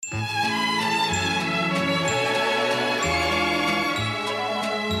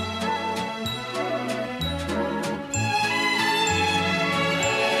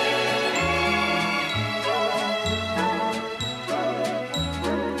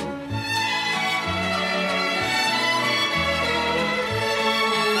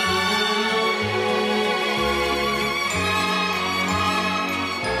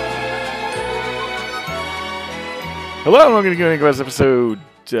Hello, and welcome to Gaming Quest episode,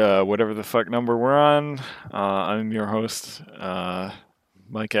 whatever the fuck number we're on. I'm your host,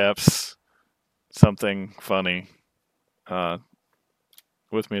 Mike Apps, something funny.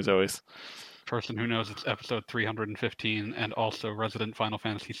 With me as always. Person who knows it's episode 315 and also resident Final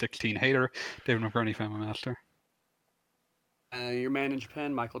Fantasy XVI hater, David McBurney, Family Master. Your man in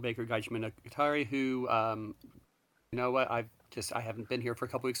Japan, Michael Baker Gaijima Nakatari, who, you know what, I haven't been here for a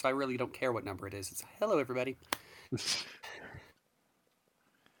couple weeks, so I really don't care what number it is. It's hello, everybody.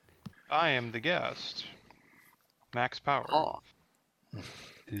 I am the guest. Max Power. Oh.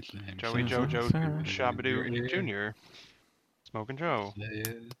 Joey Jojo Shabadoo Jr. Smoking Joe.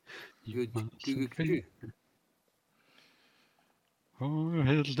 Good. Oh,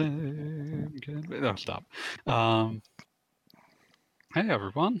 his name can be... No, stop. Hey,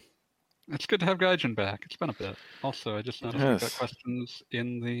 everyone. It's good to have Gaijin back. It's been a bit. Also, I just noticed we got questions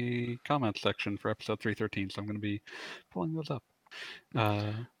in the comments section for episode 313, so I'm going to be pulling those up.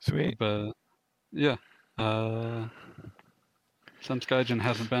 Sweet. But, yeah. Since Gaijin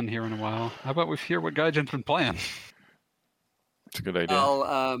hasn't been here in a while, how about we hear what Gaijin's been playing? It's a good idea.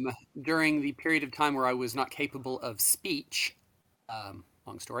 Well, during the period of time where I was not capable of speech,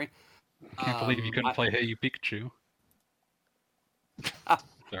 long story. I can't believe you couldn't play Hey You Pikachu.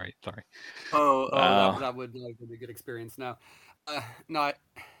 Sorry. Wow. That would be a good experience. No, okay.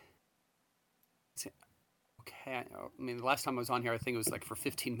 I mean, the last time I was on here, I think it was like for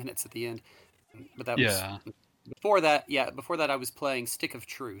 15 minutes at the end. But that was before that. Yeah, before that, I was playing Stick of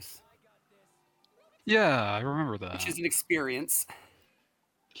Truth. Yeah, I remember that. Which is an experience.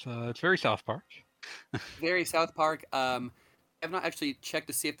 It's very South Park. Very South Park. I've not actually checked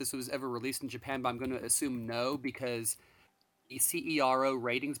to see if this was ever released in Japan, but I'm going to assume no, because the CERO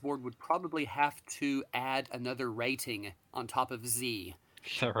ratings board would probably have to add another rating on top of Z.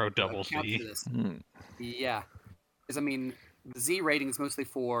 CERO double Z. Yeah. Because, I mean, the Z rating is mostly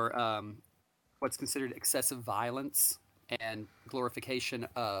for what's considered excessive violence and glorification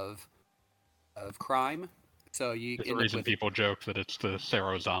of crime. So you There's a reason people joke that it's the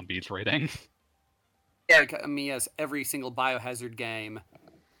CERO Zombies rating. Yeah, I mean, yes, every single Biohazard game,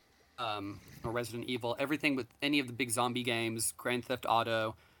 or Resident Evil, everything with any of the big zombie games, Grand Theft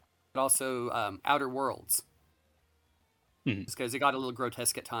Auto, but also Outer Worlds. Just because it got a little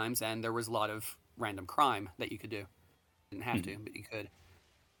grotesque at times, and there was a lot of random crime that you could do. Didn't have to, but you could.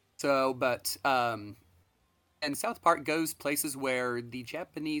 So, but, and South Park goes places where the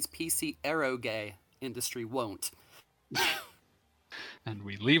Japanese PC eroge industry won't. And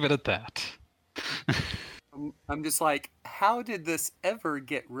we leave it at that. I'm just like, how did this ever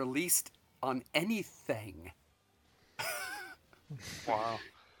get released on anything? Wow.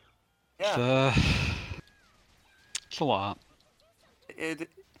 Yeah. It's a lot.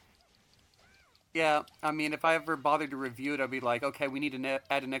 Yeah, I mean, if I ever bothered to review it, I'd be like, okay, we need to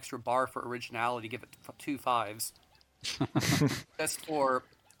add an extra bar for originality, give it 2 5s. Just for,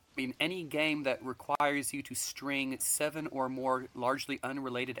 I mean, any game that requires you to string 7 or more largely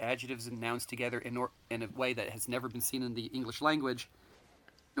unrelated adjectives and nouns together in a way that has never been seen in the English language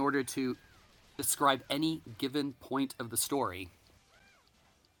in order to describe any given point of the story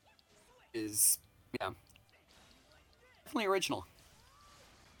is, yeah, definitely original.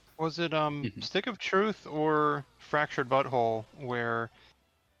 Was it Stick of Truth or Fractured Butthole where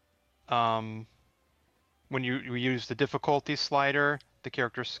when you use the difficulty slider, the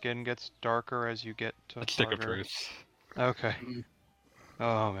character's skin gets darker as you get to Stick of Truth. Okay.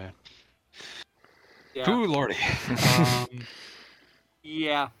 Oh man. Yeah. Ooh, lordy.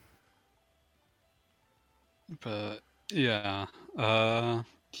 Yeah. But yeah.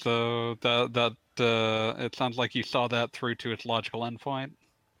 So that it sounds like you saw that through to its logical endpoint.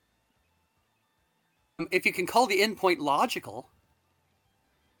 If you can call the endpoint logical.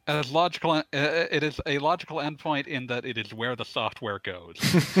 As logical, it is a logical endpoint in that it is where the software goes.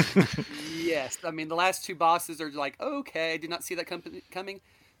 Yes, I mean the last 2 bosses are like, okay, I did not see that coming.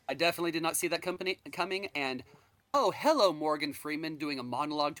 I definitely did not see that coming. And oh, hello, Morgan Freeman doing a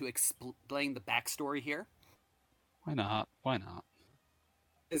monologue to explain the backstory here. Why not?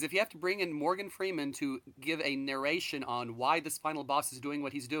 Because if you have to bring in Morgan Freeman to give a narration on why this final boss is doing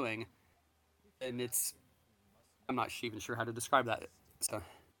what he's doing, then I'm not even sure how to describe that. So.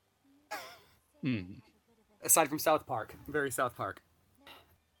 Aside from South Park, very South Park.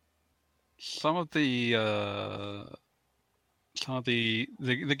 Some of the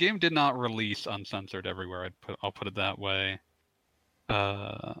game did not release uncensored everywhere. I'll put it that way.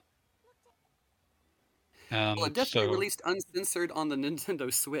 Well, it definitely released uncensored on the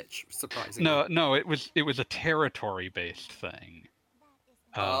Nintendo Switch. Surprisingly. No, it was a territory-based thing.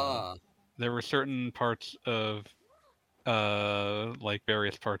 There were certain parts of like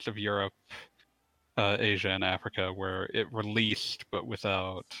various parts of Europe, Asia, and Africa, where it released but with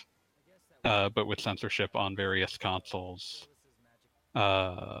censorship on various consoles.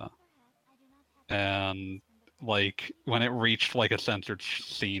 And like when it reached like a censored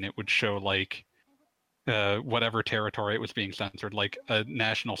scene, it would show like whatever territory it was being censored, like a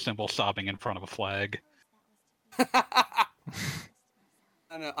national symbol sobbing in front of a flag. I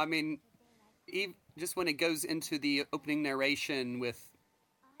don't know. I mean, just when it goes into the opening narration with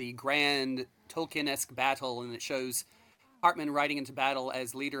the grand Tolkien-esque battle, and it shows Hartman riding into battle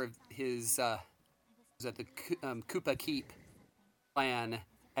as leader of his the Koopa Keep clan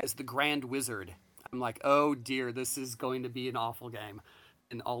as the Grand Wizard. I'm like, oh dear, this is going to be an awful game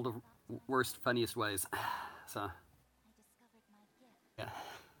in all the worst, funniest ways. So, yeah.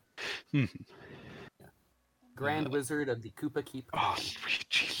 Yeah. Grand Wizard of the Koopa Keep clan. Oh,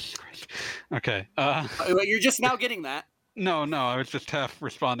 Jesus Christ. Okay. You're just now getting that. No, I was just half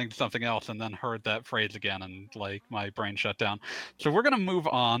responding to something else and then heard that phrase again and like my brain shut down. So we're gonna move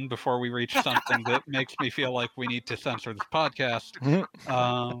on before we reach something that makes me feel like we need to censor this podcast.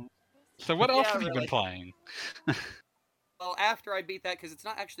 So what else have you been playing? Well, after I beat that, because it's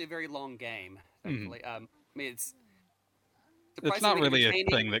not actually a very long game, thankfully. I mean, it's not really a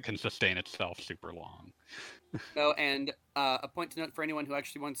thing that can sustain itself super long. No, and a point to note for anyone who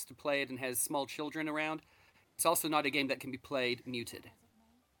actually wants to play it and has small children around, it's also not a game that can be played muted.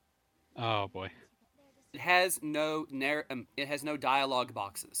 Oh boy. It has no dialogue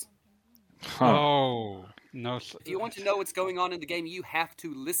boxes. Huh. Oh, no. If you want to know what's going on in the game, you have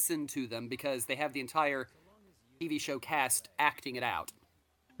to listen to them because they have the entire TV show cast acting it out.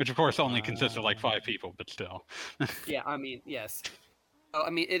 Which, of course, only consists of like 5 people, but still. Yeah, I mean, yes.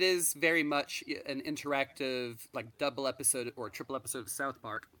 I mean, it is very much an interactive, like, double episode or triple episode of South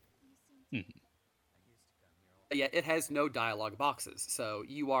Park. But yeah, it has no dialogue boxes, so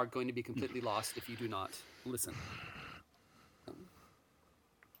you are going to be completely lost if you do not listen.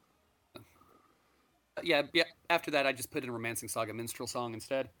 Yeah. After that, I just put in Romancing Saga Minstrel Song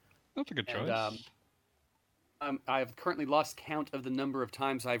instead. That's a good choice. I've currently lost count of the number of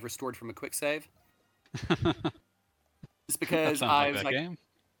times I've restored from a quick save. Just because I was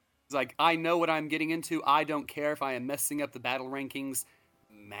like, I know what I'm getting into. I don't care if I am messing up the battle rankings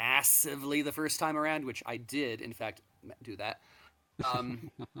massively the first time around, which I did, in fact, do that.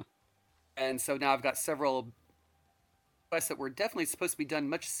 And so now I've got several quests that were definitely supposed to be done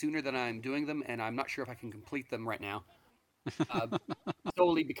much sooner than I'm doing them, and I'm not sure if I can complete them right now.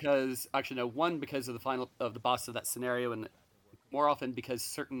 Solely because, actually no, one because of the boss of that scenario, and more often because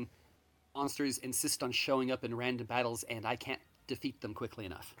certain monsters insist on showing up in random battles, and I can't defeat them quickly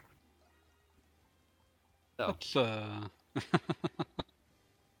enough. So.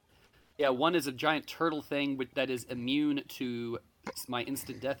 Yeah, one is a giant turtle thing that is immune to my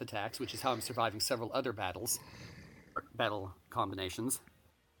instant death attacks, which is how I'm surviving several other battle combinations.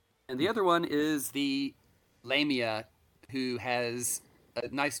 And the other one is the Lamia, who has a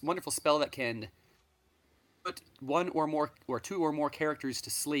nice, wonderful spell that can put one or more or two or more characters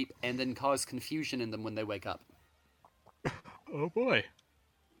to sleep and then cause confusion in them when they wake up. Oh boy.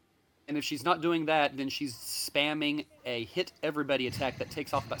 And if she's not doing that, then she's spamming a hit everybody attack that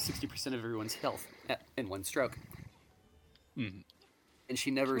takes off about 60% of everyone's health in one stroke. And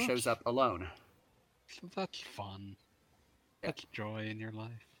she never shows up alone. So that's fun. That's joy in your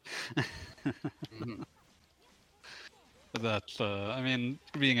life. That's, I mean,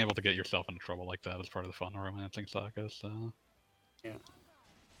 being able to get yourself into trouble like that is part of the fun of Romancing Saga, so... Yeah.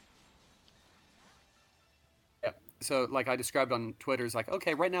 So, like I described on Twitter, it's like,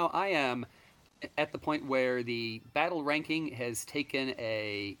 okay, right now I am at the point where the battle ranking has taken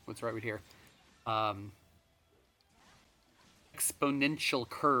a, what's right here, exponential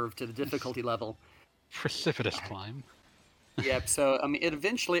curve to the difficulty level. Precipitous climb. Yep, so, I mean,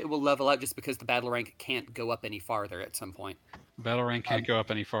 eventually it will level out just because the battle rank can't go up any farther at some point. Battle rank can't go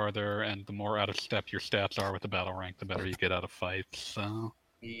up any farther, and the more out of step your stats are with the battle rank, the better you get out of fights, so...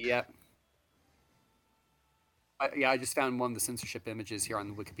 Yep. I just found one of the censorship images here on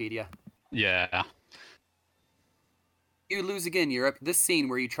the Wikipedia. Yeah. You lose again, Europe. This scene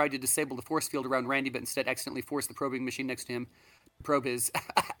where you tried to disable the force field around Randy, but instead accidentally forced the probing machine next to him. The probe is...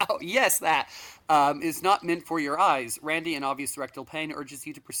 oh, yes, that! Is not meant for your eyes. Randy, in obvious rectal pain, urges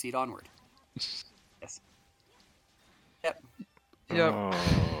you to proceed onward. Yes. Yep. Yep.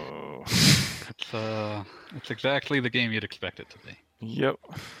 Oh. It's exactly the game you'd expect it to be. Yep.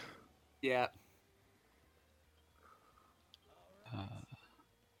 Yeah.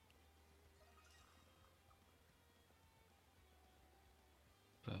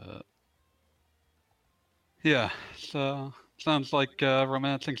 Yeah, so sounds like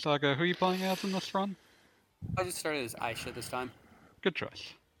Romancing Saga. Who are you playing as in this run? I just started as Aisha this time. Good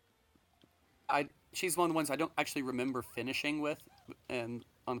choice. She's one of the ones I don't actually remember finishing with, and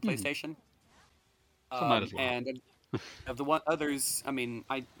on the PlayStation. So might as well. And of the others, I mean,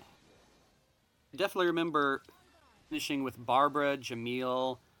 I definitely remember finishing with Barbara,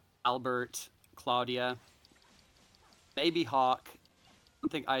 Jamil, Albert, Claudia, maybe Hawk. I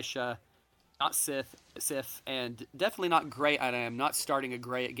don't think Aisha, not Sif, and definitely not Gray. And I am not starting a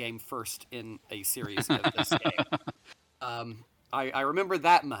Gray game first in a series of this game. I remember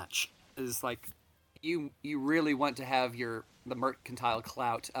that much. Is like, you really want to have the mercantile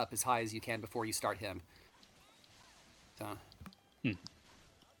clout up as high as you can before you start him. So.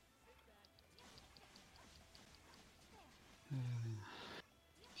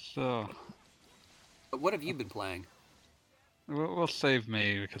 So, But what have you been playing? we'll save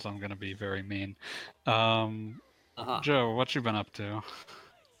me because I'm gonna be very mean. Uh-huh. Joe, what you been up to?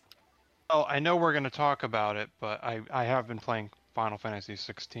 Oh, I know we're going to talk about it, but I have been playing Final Fantasy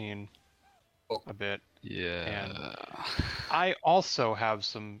XVI a bit. Yeah. And I also have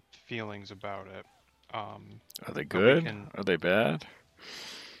some feelings about it. Are they but we good? can- Are they bad?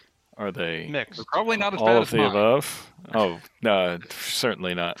 Are they Mixed. Probably not as all bad of as the mine. above? Oh, no,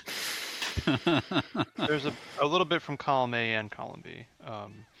 certainly not. There's a little bit from column A and column B.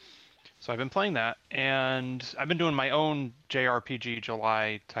 So I've been playing that, and I've been doing my own JRPG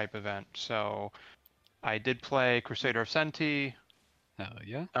July type event. So I did play Crusader of Senti. Hell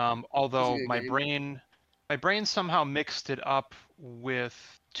yeah. Although good my game. brain somehow mixed it up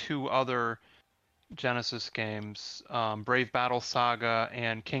with two other Genesis games, Brave Battle Saga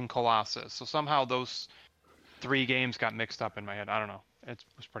and King Colossus. So somehow those three games got mixed up in my head. I don't know. It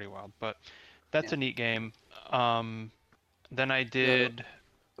was pretty wild, but that's a neat game. Then I did.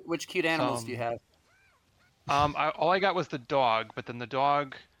 Which cute animals do you have? All I got was the dog, but then the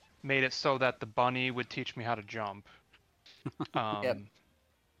dog made it so that the bunny would teach me how to jump. Yep.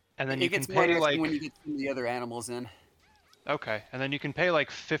 And then It you can gets more pay interesting like when you get some of the other animals in. okay, and then you can pay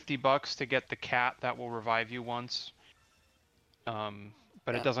like $50 to get the cat that will revive you once.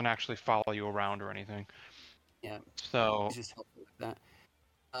 But it doesn't actually follow you around or anything. Yeah. So It's just helpful with that.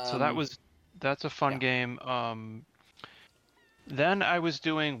 so that's a fun game. Then I was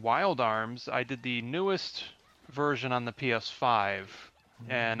doing Wild Arms. I did the newest version on the PS5,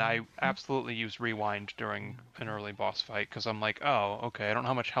 and I absolutely used Rewind during an early boss fight because I'm like, oh, okay, I don't know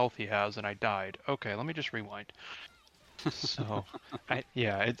how much health he has, and I died. Okay, let me just rewind. So,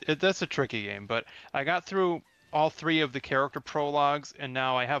 that's a tricky game, but I got through all three of the character prologues, and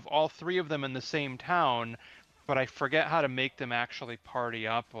now I have all three of them in the same town, but I forget how to make them actually party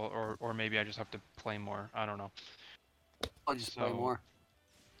up, or maybe I just have to play more. I don't know. I'll just play more.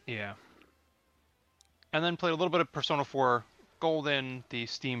 Yeah. And then played a little bit of Persona 4 Golden, the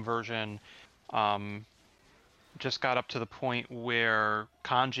Steam version. Just got up to the point where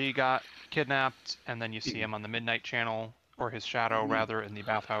Kanji got kidnapped, and then you see him on the Midnight Channel, or his shadow, rather, in the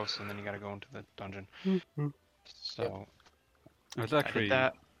bathhouse, and then you gotta go into the dungeon. So, It was actually... I did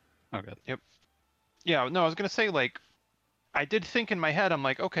that. Oh, good. Yep. Yeah, no, I was gonna say, like, I did think in my head, I'm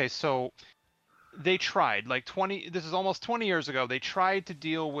like, okay, so they tried, like, this is almost 20 years ago, they tried to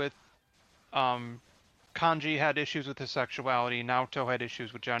deal with, Kanji had issues with his sexuality, Naoto had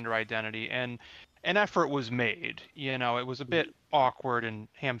issues with gender identity, and an effort was made. You know, it was a bit awkward and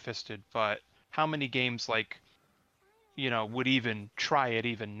ham-fisted, but how many games, like, you know, would even try it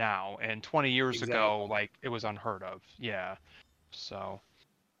even now? And 20 years ago, like, it was unheard of. Yeah. So,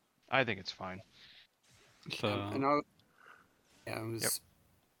 I think it's fine. So...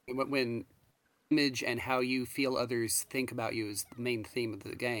 when image and how you feel others think about you is the main theme of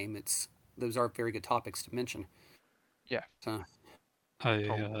the game, those are very good topics to mention. Yeah. So,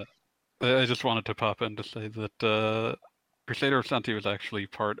 I just wanted to pop in to say that Crusader of Senti was actually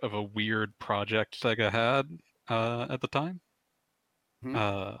part of a weird project Sega had at the time.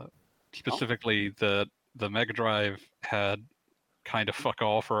 Specifically, the Mega Drive had kind of fuck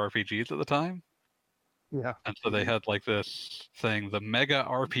all for RPGs at the time. Yeah. And so they had like this thing, the Mega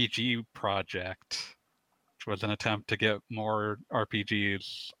RPG Project, which was an attempt to get more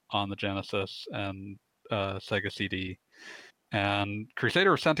RPGs on the Genesis and Sega CD. And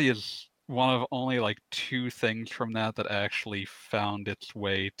Crusader of Senti is one of only like two things from that actually found its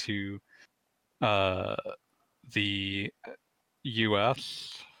way to the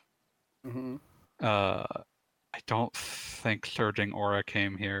US. I don't think Surging Aura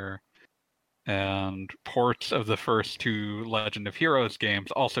came here. And ports of the first two Legend of Heroes games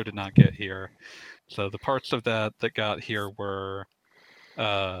also did not get here. So the parts of that got here were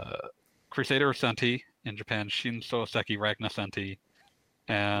Crusader of Senti in Japan, Shinso Seki Ragnasenti,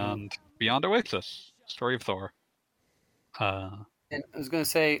 and Beyond Oasis, Story of Thor. And I was going to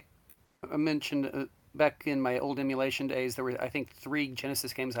say, I mentioned back in my old emulation days, there were, I think, 3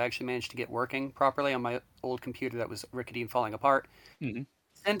 Genesis games I actually managed to get working properly on my old computer that was rickety and falling apart. Mhm.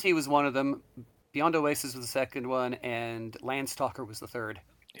 Senti was one of them, Beyond Oasis was the second one, and Landstalker was the third.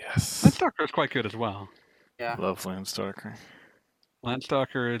 Yes. Landstalker is quite good as well. Yeah. Love Landstalker.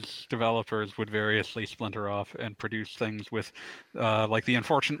 Landstalker's developers would variously splinter off and produce things with, like the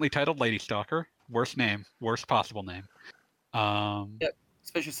unfortunately titled Lady Stalker. Worst name, worst possible name. Yep.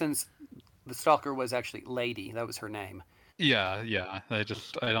 Especially since the Stalker was actually Lady. That was her name. Yeah. I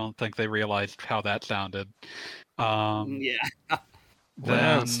don't think they realized how that sounded. Yeah.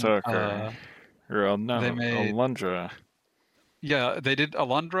 Then, Landstalker. Or they made- Alundra. yeah, they did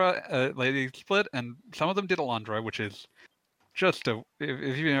Alundra, Lady Split, and some of them did Alundra, which is just if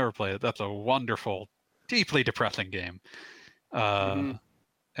you've never played it, that's a wonderful, deeply depressing game.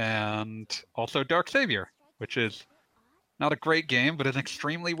 And also Dark Savior, which is not a great game, but an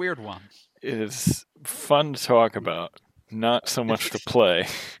extremely weird one. It is fun to talk about, not so much to play.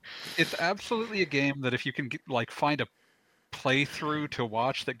 It's absolutely a game that if you can find a playthrough to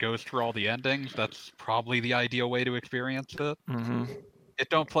watch that goes through all the endings, that's probably the ideal way to experience it. Mm-hmm. It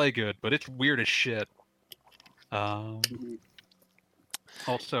don't play good, but it's weird as shit.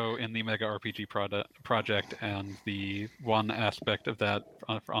 Also in the Mega RPG project, and the one aspect of that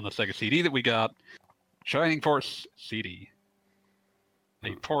on the Sega CD that we got, Shining Force CD,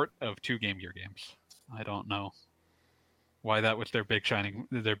 a port of 2 Game Gear games. I don't know why that was their big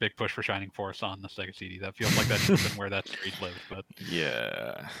push for Shining Force on the Sega CD. That feels like that should have been where that street lived, but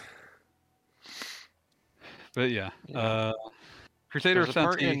Yeah. Crusader There's a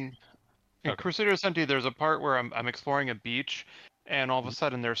part Senti. in Okay. Crusader Senti, there's a part where I'm exploring a beach, and all of a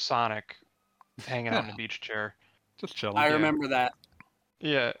sudden there's Sonic hanging out in a beach chair. Just chilling. I remember that.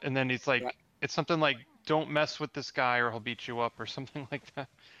 Yeah, and then he's like, Yeah. it's something like, "Don't mess with this guy, or he'll beat you up," or something like that.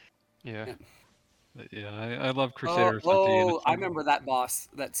 Yeah. Yeah, I love Crusader Senti. and Oh, it's I remember that boss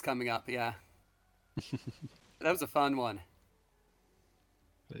that's coming up. Yeah. That was a fun one.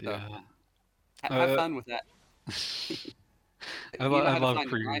 Yeah. Have fun with that. I You know how to love find him,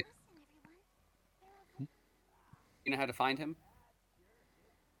 Crusader. right? You know how to find him?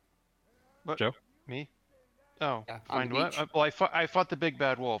 What? Joe? Me? Oh, Yeah, on find the what? beach. Well, I fought the big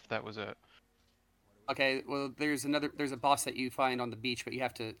bad wolf. That was it. Okay, well, there's a boss that you find on the beach, but you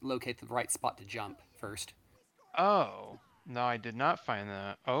have to locate the right spot to jump first. Oh, no, I did not find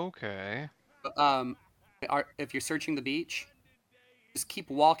that. Okay. But, if you're searching the beach, just keep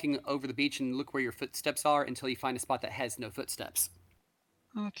walking over the beach and look where your footsteps are until you find a spot that has no footsteps.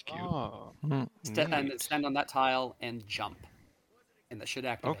 Oh, that's cute. Oh, Mm. And then neat. stand on that tile and jump, and that should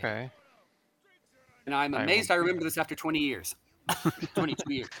activate. Okay. And I'm I amazed will I do remember this after 20 years.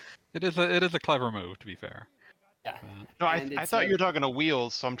 22 years. It is a clever move, to be fair. Yeah. No, And I it's, thought you were talking to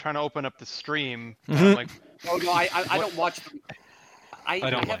Wheels, so I'm trying to open up the stream. And Mhm. I'm like, Oh no, I don't watch them. I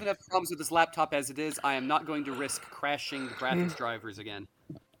don't have like enough problems with this laptop as it is. I am not going to risk crashing the graphics drivers again.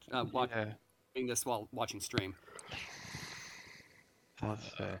 Watching yeah. this while watching stream. Let's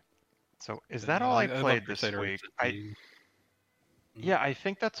see. So is that all I love played this Crusader week? Senti. Yeah, I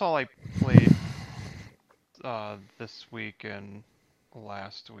think that's all I played this week and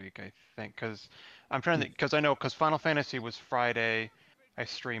last week, I think, because I'm trying to think, because Final Fantasy was Friday, I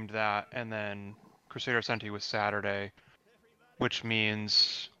streamed that, and then Crusader Senti was Saturday, which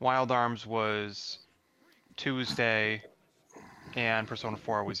means Wild Arms was Tuesday, and Persona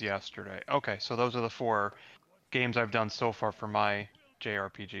 4 was yesterday. Okay, so those are the 4 games I've done so far for my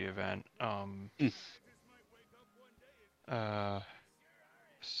JRPG event.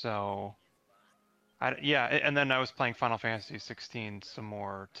 So, and then I was playing Final Fantasy XVI some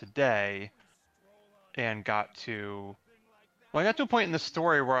more today, and I got to a point in the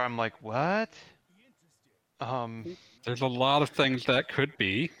story where I'm like, what? There's a lot of things that could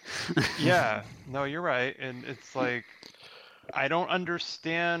be. Yeah, no, you're right, and it's like, I don't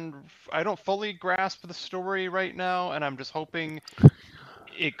understand, I don't fully grasp the story right now, and I'm just hoping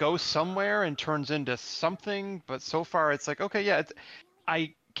it goes somewhere and turns into something, but so far it's like, okay, yeah,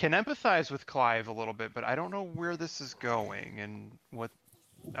 I can empathize with Clive a little bit, but I don't know where this is going, and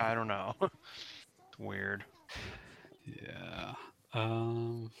I don't know. It's weird. Yeah.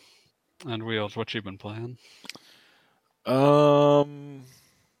 And Wheels, what you been playing?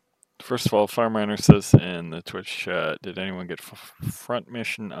 First of all, Farminer says in the Twitch chat, did anyone get Front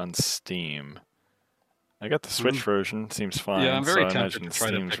Mission on Steam? I got the Switch version. Seems fine. Yeah, I'm very so I tempted imagine to try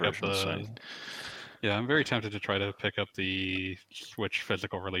to Steam's pick up version's fine. Yeah, I'm very tempted to try to pick up the Switch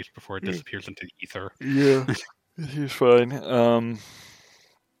physical release before it disappears into the ether. Yeah, he's fine.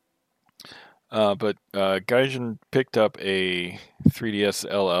 But Gaijin picked up a 3DS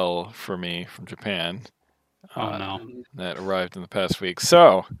LL for me from Japan. Oh no. That arrived in the past week.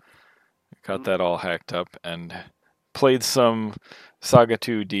 So, got that all hacked up and played some Saga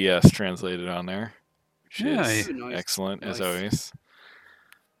 2 DS translated on there, which is Ooh, nice. excellent as Nice. always.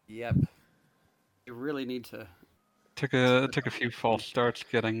 Yep. You really need to. Took a few false starts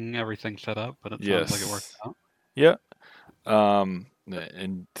getting everything set up, but it sounds like it worked out. Yeah.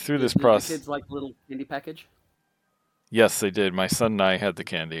 And through this Did the process, kids like the little candy package? yes, they did. My son and I had the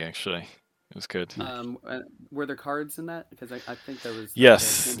candy actually. It was good. Were there cards in that? Because I think there was.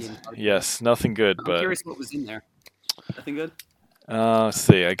 Yes. Candy and cards. Yes. Nothing good, I'm but curious what was in there. Nothing good. let's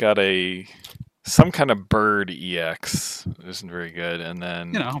see. I got some kind of bird EX. It isn't very good, and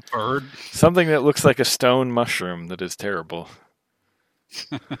then bird. something that looks like a stone mushroom that is terrible.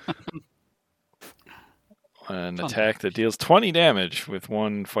 An attack that deals 20 damage with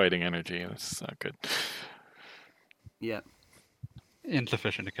 1 fighting energy. That's not good. Yeah.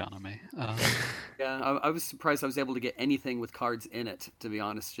 Insufficient economy. Yeah, I was surprised I was able to get anything with cards in it, to be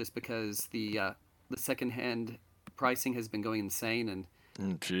honest, just because the secondhand pricing has been going insane, and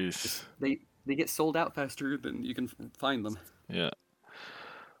jeez, they get sold out faster than you can find them. Yeah.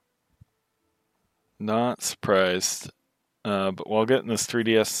 Not surprised. But while getting this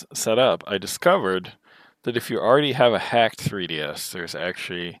 3DS set up, I discovered that if you already have a hacked 3DS, there's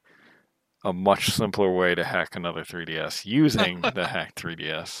actually a much simpler way to hack another 3DS using the hacked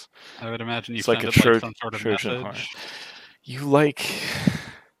 3DS. I would imagine you It's send like a it like some sort of Trojan message.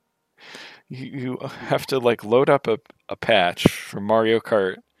 You have to load up a patch for Mario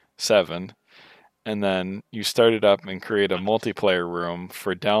Kart 7, and then you start it up and create a multiplayer room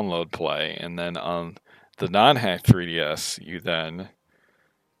for download play, and then on the non-hacked 3DS, you then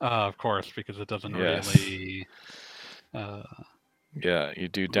of course, because it doesn't really. Yeah, you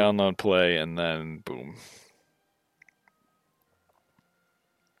do download play, and then boom.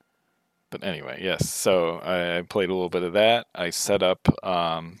 But anyway, yes. So I played a little bit of that. I set up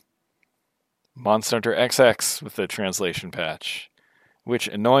Monster Hunter XX with the translation patch, which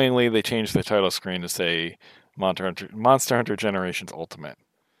annoyingly they changed the title screen to say Monster Hunter Generations Ultimate.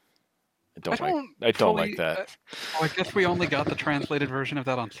 I don't like that. I guess we only got the translated version of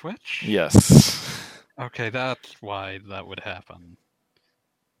that on Switch? Yes. Okay, that's why that would happen.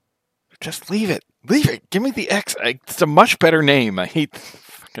 Just leave it. Leave it. Give me the X. It's a much better name. I hate the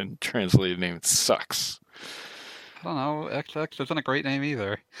fucking translated name. It sucks. I don't know. XX isn't a great name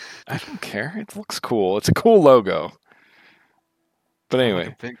either. I don't care. It looks cool. It's a cool logo. But anyway.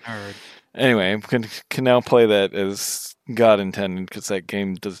 Like a big nerd. Anyway, I can now play that as God intended, because that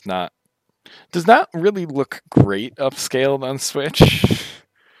game does not really look great upscaled on Switch.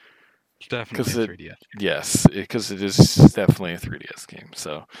 It's definitely a 3DS. Yes, because it is definitely a 3DS game.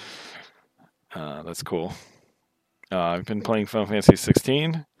 So that's cool. I've been playing Final Fantasy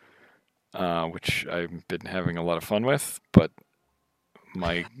XVI, which I've been having a lot of fun with. But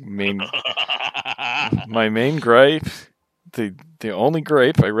my main gripe, the only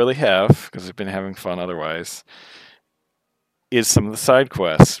gripe I really have, because I've been having fun otherwise, is some of the side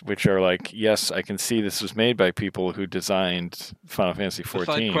quests, which are like, yes, I can see this was made by people who designed Final Fantasy XIV. The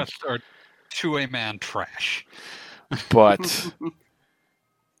side quests are to-a-man trash. But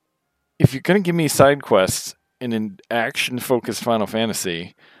if you're going to give me side quests in an action-focused Final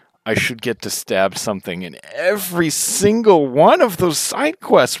Fantasy, I should get to stab something in every single one of those side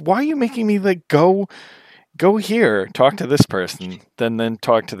quests. Why are you making me go here, talk to this person, then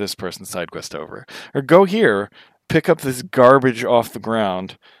talk to this person, side quest over? Or go here, pick up this garbage off the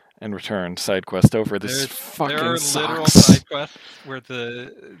ground, and return, side quest over. This fucking there are sucks. Literal side quests where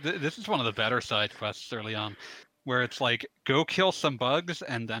this is one of the better side quests early on, where it's like, go kill some bugs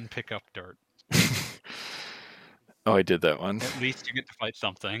and then pick up dirt. Oh, I did that one. At least you get to fight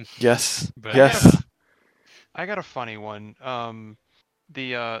something. Yes. But, yes. I got a funny one.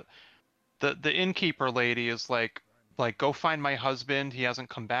 The innkeeper lady is like, go find my husband. He hasn't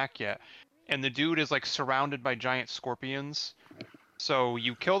come back yet. And the dude is surrounded by giant scorpions. So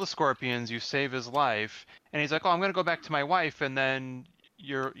you kill the scorpions, you save his life, and he's like, oh, I'm gonna go back to my wife. And then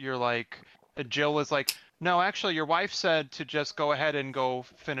you're like, Jill is like, no, actually, your wife said to just go ahead and go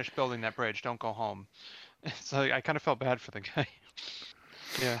finish building that bridge. Don't go home. So I kind of felt bad for the guy.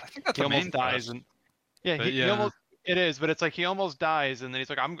 Yeah, I think that's he the main almost dies, quest. and he almost It is, but it's like he almost dies, and then he's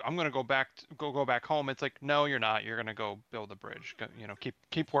like, "I'm gonna go back home." It's like, no, you're not. You're gonna go build a bridge.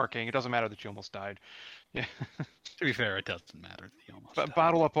 Keep working. It doesn't matter that you almost died. Yeah. To be fair, it doesn't matter that he almost But died.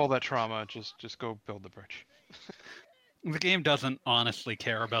 bottle up all that trauma. Just go build the bridge. The game doesn't honestly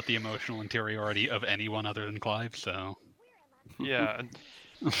care about the emotional interiority of anyone other than Clive, so... Yeah.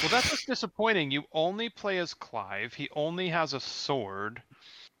 Well, that's what's disappointing. You only play as Clive. He only has a sword.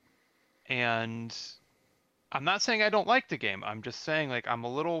 And I'm not saying I don't like the game. I'm just saying, like, I'm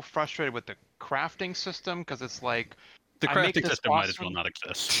a little frustrated with the crafting system, because it's like, The I make crafting this system might as well awesome- not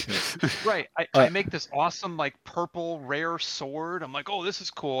exist. Right. I make this awesome, like, purple rare sword. I'm like, oh, this is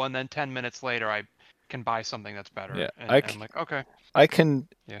cool. And then 10 minutes later, I can buy something that's better. Yeah, And I'm like, okay. I can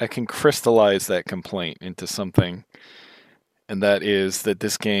crystallize that complaint into something, and that is that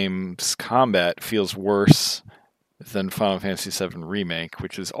this game's combat feels worse than Final Fantasy VII Remake,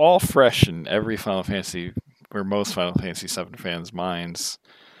 which is all fresh in every Final Fantasy, or most Final Fantasy VII fans' minds.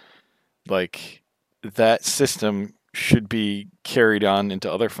 Like, that system should be carried on into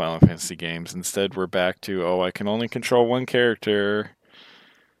other Final Fantasy games. Instead, we're back to, I can only control one character.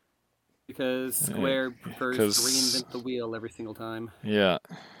 Because Square prefers to reinvent the wheel every single time. Yeah.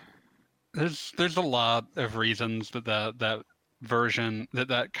 There's a lot of reasons that version,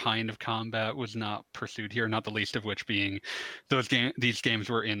 that kind of combat was not pursued here, not the least of which being these games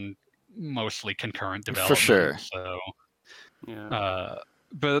were in mostly concurrent development. For sure. So, Yeah.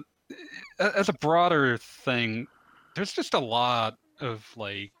 but as a broader thing, there's just a lot of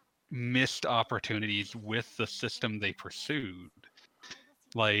like missed opportunities with the system they pursued.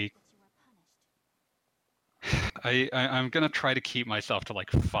 Like, I'm gonna try to keep myself to like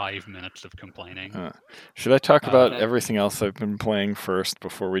 5 minutes of complaining. Should I talk about Okay. everything else I've been playing first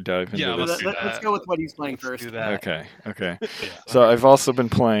before we dive into Yeah, this? Let's go with what he's playing first. Do that. Okay. Yeah, So I've also been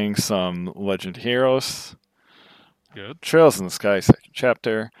playing some Legend Heroes, good. Trails in the Sky second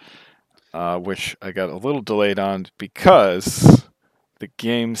chapter, which I got a little delayed on because the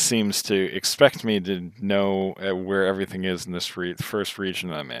game seems to expect me to know where everything is in this first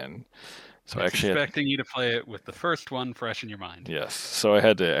region I'm in. So I It's actually expecting you to play it with the first one fresh in your mind. Yes. So I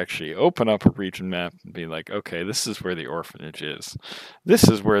had to actually open up a region map and be like, okay, this is where the orphanage is. This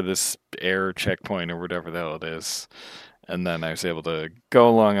is where this air checkpoint or whatever the hell it is. And then I was able to go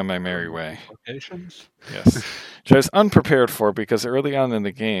along on my merry way. Locations? Yes. Which I was unprepared for because early on in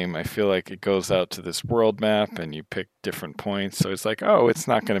the game, I feel like it goes out to this world map and you pick different points. So it's like, it's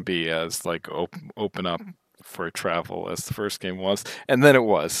not going to be as like open up for travel as the first game was. And then it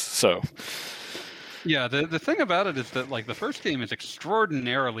was. So... Yeah, the thing about it is that like the first game is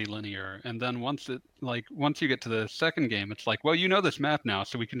extraordinarily linear, and then once you get to the second game, it's like, well, you know this map now,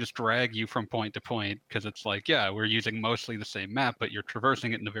 so we can just drag you from point to point, because it's like, yeah, we're using mostly the same map, but you're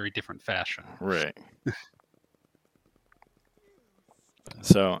traversing it in a very different fashion. Right.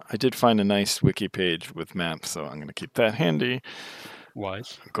 So I did find a nice wiki page with maps, so I'm going to keep that handy.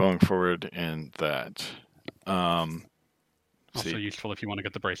 Wise. Going forward in that. Also useful if you want to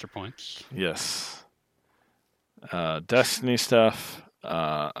get the bracer points. Yes. Destiny stuff.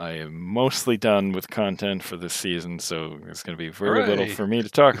 I am mostly done with content for this season, so there's going to be very little for me to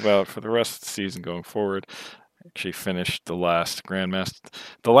talk about for the rest of the season going forward. I actually finished the last three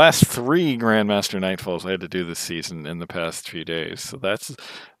Grandmaster Nightfalls I had to do this season in the past 3 days. So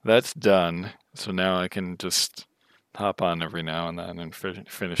that's done. So now I can just hop on every now and then and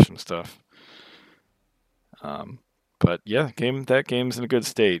finish some stuff. But yeah, that game's in a good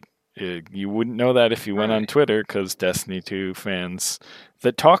state. You wouldn't know that if you went on Twitter, because Destiny 2 fans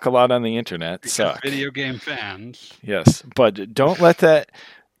that talk a lot on the internet suck. Video game fans. Yes, but don't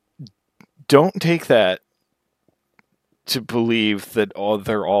take that to believe that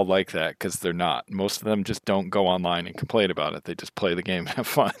they're all like that, because they're not. Most of them just don't go online and complain about it. They just play the game and have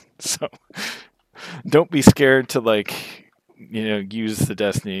fun. So don't be scared to use the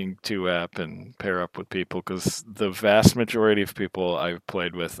Destiny 2 app and pair up with people, because the vast majority of people I've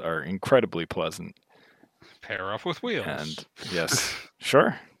played with are incredibly pleasant. Pair up with wheels. And yes,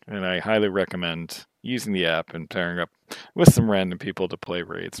 sure. And I highly recommend using the app and pairing up with some random people to play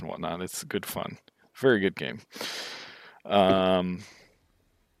raids and whatnot. It's good fun. Very good game. Yeah,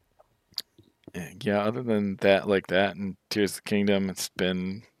 other than that, and Tears of the Kingdom, it's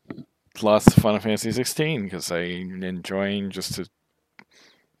been lots of Final Fantasy XVI, because I'm enjoying just a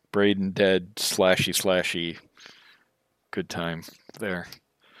Braden dead slashy good time there.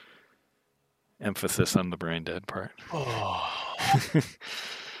 Emphasis on the brain dead part.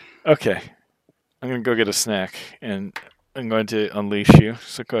 Okay, I'm gonna go get a snack, and I'm going to unleash you.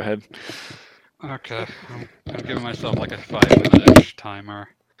 So go ahead. Okay, I'm giving myself like a 5-minute-ish timer.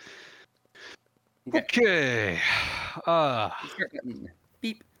 Okay. Start button.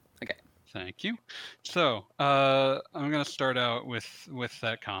 Beep. Okay. Thank you. So, I'm gonna start out with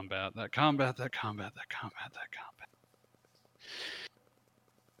that combat.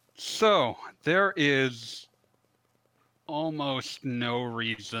 So, there is almost no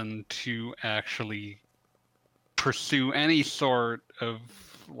reason to actually pursue any sort of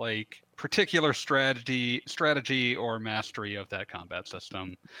like particular strategy or mastery of that combat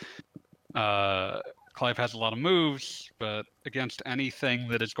system. Clive has a lot of moves, but against anything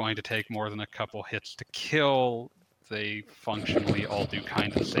that is going to take more than a couple hits to kill, they functionally all do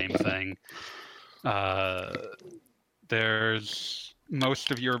kind of the same thing. There's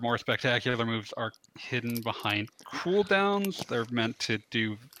most of your more spectacular moves are hidden behind cooldowns. They're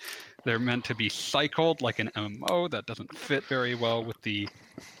meant to be cycled like an MMO. That doesn't fit very well with the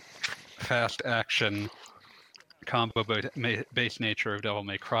fast action combo-based nature of Devil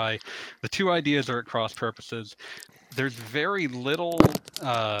May Cry. The two ideas are at cross purposes. There's very little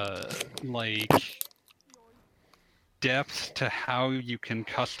like depth to how you can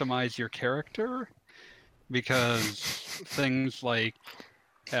customize your character, because things like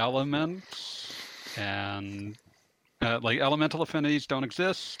elements and like elemental affinities don't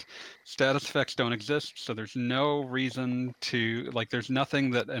exist, status effects don't exist, so there's no reason to like. There's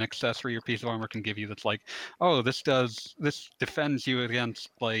nothing that an accessory or piece of armor can give you that's like, oh, this defends you against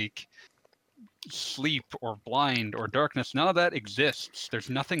like sleep or blind or darkness. None of that exists.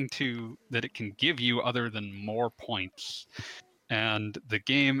 There's nothing that it can give you other than more points, and the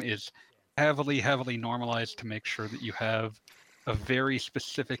game is heavily normalized to make sure that you have a very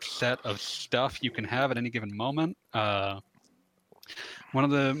specific set of stuff you can have at any given moment. One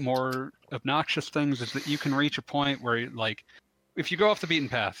of the more obnoxious things is that you can reach a point where, like, if you go off the beaten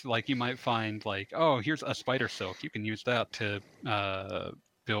path, like, you might find, like, oh, here's a spider silk. You can use that to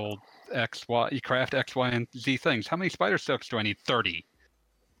build X, Y, you craft X, Y, and Z things. How many spider silks do I need? 30.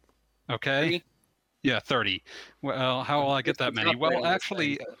 Okay? 30? Yeah, 30. Well, how will I get that many? Well,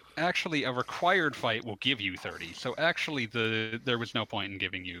 actually, a required fight will give you 30. So actually, there was no point in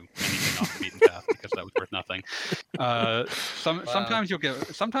giving you anything off the beaten path, because that was worth nothing. Sometimes you'll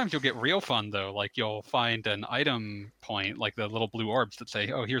get real fun though. Like, you'll find an item point, like the little blue orbs that say,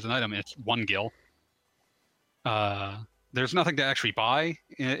 "Oh, here's an item," and it's 1 gil. There's nothing to actually buy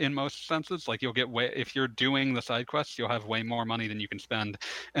in most senses. Like, you'll get if you're doing the side quests, you'll have way more money than you can spend,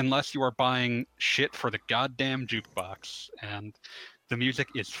 unless you are buying shit for the goddamn jukebox. And the music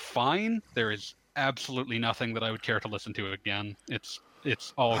is fine. There is absolutely nothing that I would care to listen to again. It's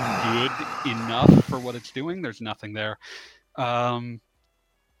all good enough for what it's doing. There's nothing there, and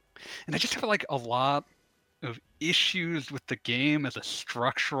I just have like a lot of issues with the game as a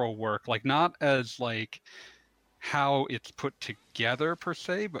structural work. Like, not as like how it's put together per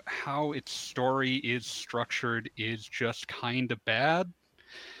se, but how its story is structured is just kind of bad.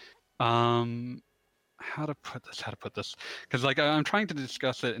 How to put this? Because, like, I'm trying to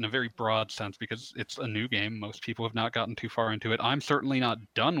discuss it in a very broad sense because it's a new game. Most people have not gotten too far into it. I'm certainly not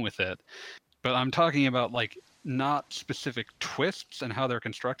done with it, but I'm talking about, like, not specific twists and how they're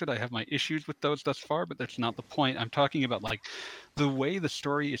constructed. I have my issues with those thus far, but that's not the point. I'm talking about, like, the way the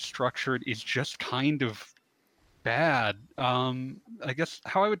story is structured is just kind of bad. I guess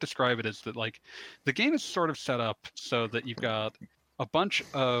how I would describe it is that, like, the game is sort of set up so that you've got a bunch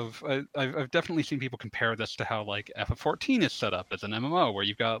of I've definitely seen people compare this to how, like, FF14 is set up as an MMO, where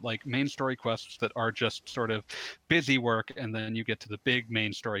you've got, like, main story quests that are just sort of busy work, and then you get to the big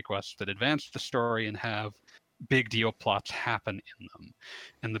main story quests that advance the story and have big deal plots happen in them.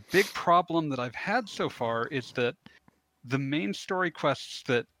 And the big problem that I've had so far is that the main story quests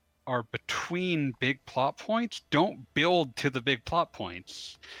that are between big plot points don't build to the big plot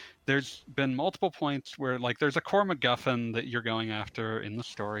points. There's been multiple points where, like, there's a core MacGuffin that you're going after in the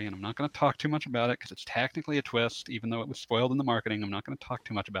story, and I'm not going to talk too much about it because it's technically a twist, even though it was spoiled in the marketing. I'm not going to talk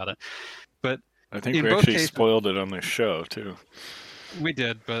too much about it. But I think we actually spoiled it on this show too. We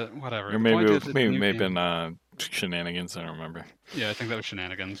did, but whatever. Or maybe it may have been shenanigans. I don't remember. Yeah, I think that was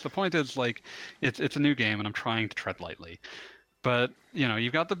shenanigans. The point is, like, it's a new game, and I'm trying to tread lightly. But, you know,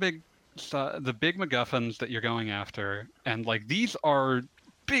 you've got the big MacGuffins that you're going after, and, like, these are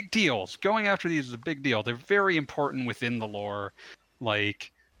big deals. Going after these is a big deal. They're very important within the lore.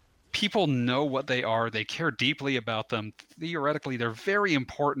 Like, people know what they are. They care deeply about them. Theoretically, they're very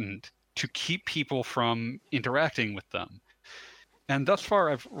important to keep people from interacting with them. And thus far,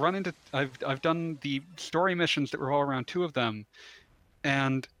 I've done the story missions that revolve around 2 of them,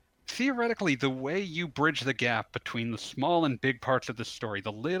 and theoretically, the way you bridge the gap between the small and big parts of the story,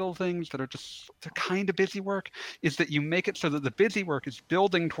 the little things that are just they're kind of busy work, is that you make it so that the busy work is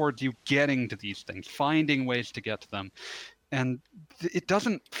building towards you getting to these things, finding ways to get to them. And it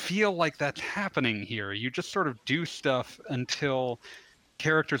doesn't feel like that's happening here. You just sort of do stuff until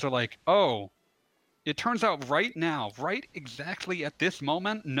characters are like, oh, it turns out right now, right exactly at this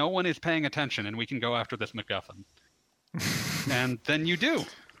moment, no one is paying attention and we can go after this MacGuffin. And then you do.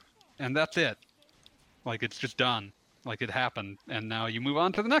 And that's it. Like, it's just done. Like, it happened. And now you move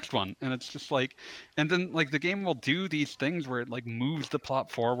on to the next one. And it's just like, and then, like, the game will do these things where it, like, moves the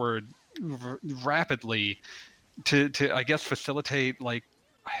plot forward rapidly to I guess facilitate, like,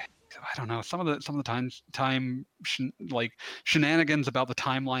 I don't know, some of the like shenanigans about the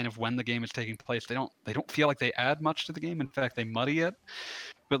timeline of when the game is taking place. They don't feel like they add much to the game. In fact, they muddy it.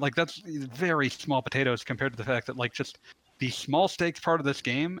 But like that's very small potatoes compared to the fact that like just the small stakes part of this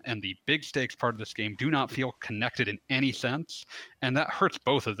game and the big stakes part of this game do not feel connected in any sense, and that hurts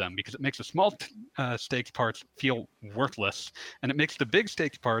both of them because it makes the small stakes parts feel worthless, and it makes the big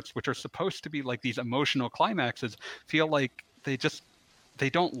stakes parts, which are supposed to be like these emotional climaxes, feel like they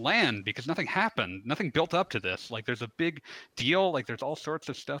don't land because nothing happened, nothing built up to this. Like there's a big deal, like there's all sorts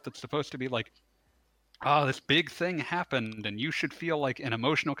of stuff that's supposed to be like, oh, this big thing happened and you should feel like an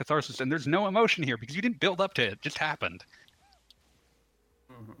emotional catharsis, and there's no emotion here because you didn't build up to it, it just happened.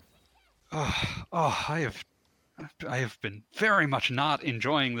 I have been very much not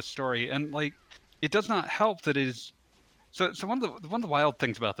enjoying the story, and like it does not help that it is so one of the wild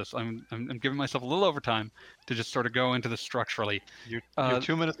things about this, I'm giving myself a little overtime to just sort of go into this structurally. You're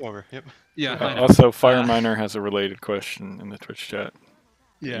 2 minutes over. Yep. Yeah. I know. Also, Fireminer has a related question in the Twitch chat.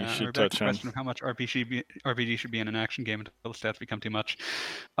 Yeah, you should back to touch the on. question of how much RPG should be in an action game until the stats become too much.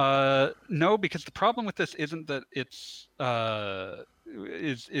 No, because the problem with this isn't that it's the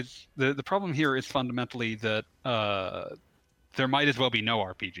problem here is fundamentally that there might as well be no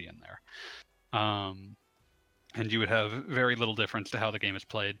RPG in there, and you would have very little difference to how the game is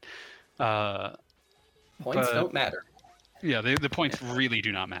played. Points don't matter. Yeah, the points really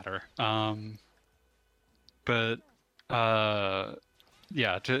do not matter.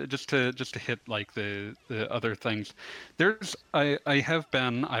 Yeah, just to hit like the other things, I have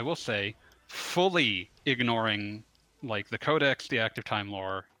been, I will say, fully ignoring like the codex, the active time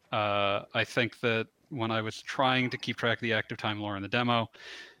lore. I think that when I was trying to keep track of the active time lore in the demo,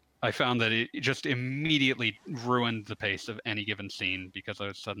 I found that it just immediately ruined the pace of any given scene because I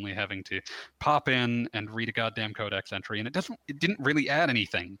was suddenly having to pop in and read a goddamn codex entry, and it didn't really add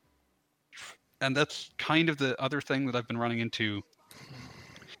anything. And that's kind of the other thing that I've been running into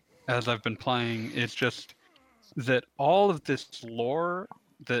as I've been playing. It's just that all of this lore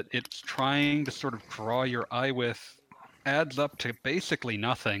that it's trying to sort of draw your eye with adds up to basically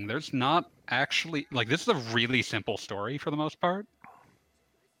nothing. There's not actually, like, this is a really simple story for the most part.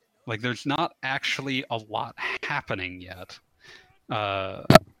 Like, there's not actually a lot happening yet.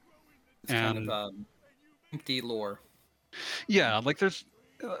 It's kind of empty lore. Yeah, like there's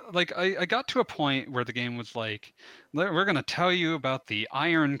like I got to a point where the game was like, we're going to tell you about the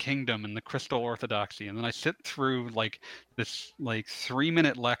Iron Kingdom and the Crystal Orthodoxy, and then I sit through like this like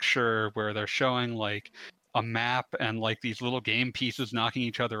 3-minute lecture where they're showing like a map and like these little game pieces knocking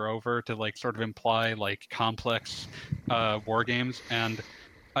each other over to like sort of imply like complex war games, and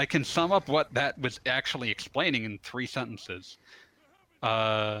I can sum up what that was actually explaining in 3 sentences.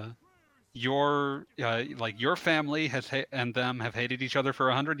 Your family and them have hated each other for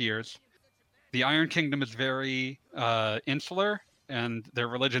 100 years. The Iron Kingdom is very insular, and their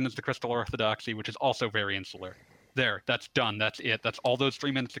religion is the Crystal Orthodoxy, which is also very insular. There, that's done. That's it. That's all those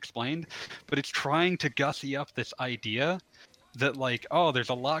 3 minutes explained. But it's trying to gussy up this idea that like, oh, there's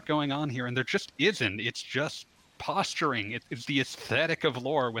a lot going on here, and there just isn't. It's just posturing. It's the aesthetic of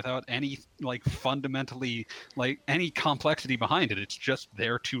lore without any like fundamentally like any complexity behind it. It's just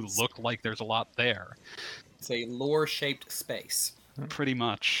there to look like there's a lot there. It's a lore-shaped space. Pretty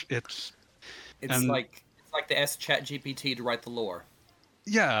much. It's like the Chat GPT to write the lore.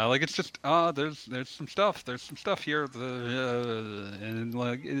 Yeah, like it's just there's some stuff here, and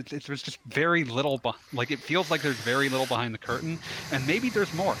like there's just very little. Like it feels like there's very little behind the curtain, and maybe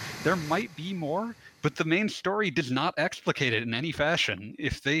there's more. There might be more, but the main story does not explicate it in any fashion.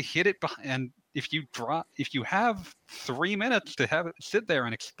 If they hit it and if you have 3 minutes to have it sit there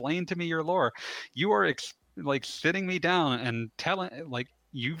and explain to me your lore, you are like sitting me down and telling like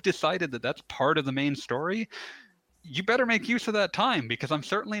you've decided that that's part of the main story. You better make use of that time, because I'm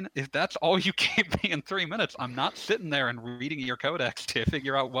certainly, if that's all you gave me in 3 minutes, I'm not sitting there and reading your codex to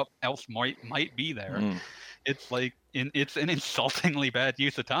figure out what else might be there. It's like it's an insultingly bad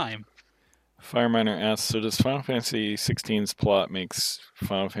use of time. Fireminer asks, so does Final Fantasy XVI's plot makes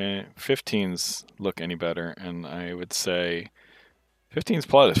Final Fantasy XV's look any better? And I would say 15's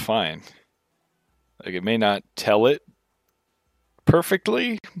plot is fine. Like, it may not tell it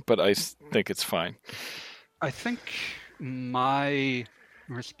perfectly, but I think it's fine. I think my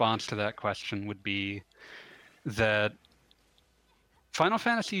response to that question would be that Final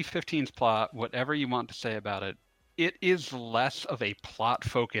Fantasy XV's plot, whatever you want to say about it, it is less of a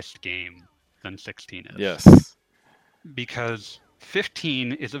plot-focused game than 16 is. Yes. Because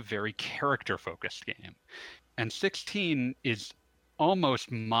 15 is a very character-focused game, and 16 is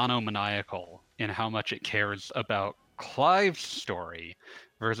almost monomaniacal in how much it cares about Clive's story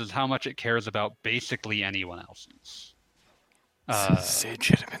versus how much it cares about basically anyone else's. Sid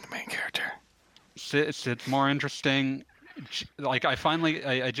should have been the main character. Sid's more interesting. Like,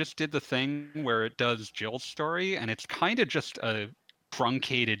 I just did the thing where it does Jill's story, and it's kind of just a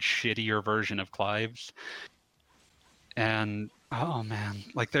truncated, shittier version of Clive's. And oh man,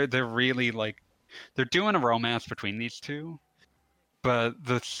 like they're really like they're doing a romance between these two, but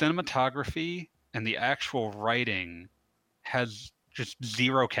the cinematography and the actual writing has just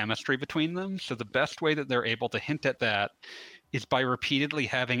zero chemistry between them. So the best way that they're able to hint at that is by repeatedly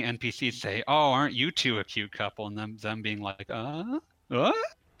having NPCs say, "Oh, aren't you two a cute couple?" and them being like, what?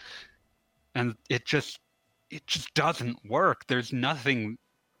 And it just doesn't work. There's nothing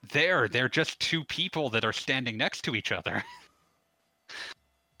there. They're just two people that are standing next to each other.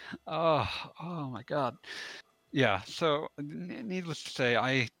 Oh my god. Yeah, so needless to say,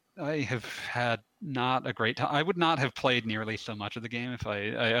 I have had not a great time. I would not have played nearly so much of the game if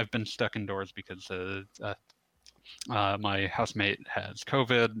I've been stuck indoors because my housemate has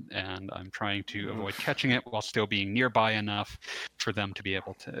COVID, and I'm trying to avoid catching it while still being nearby enough for them to be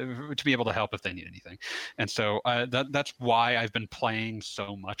able to help if they need anything. And so that's why I've been playing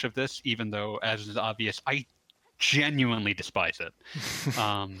so much of this, even though, as is obvious, I genuinely despise it.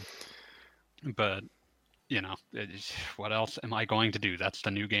 But what else am I going to do? That's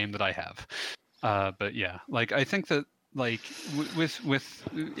the new game that I have. But yeah, like I think that like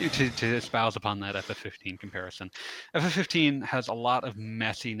to espouse upon that FF15 comparison, FF15 has a lot of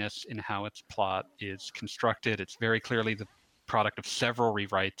messiness in how its plot is constructed. It's very clearly the product of several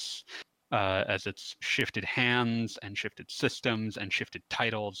rewrites, as it's shifted hands and shifted systems and shifted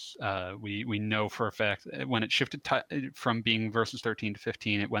titles. We know for a fact that when it shifted from being Versus 13 to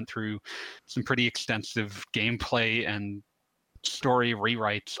 15, it went through some pretty extensive gameplay and story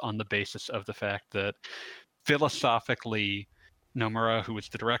rewrites on the basis of the fact that philosophically, Nomura, who was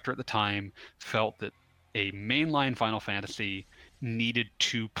the director at the time, felt that a mainline Final Fantasy needed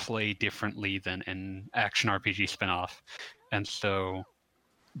to play differently than an action RPG spin-off. And so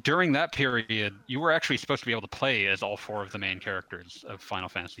during that period, you were actually supposed to be able to play as all four of the main characters of Final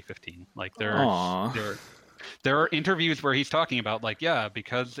Fantasy 15. Like there are interviews where he's talking about, like, yeah,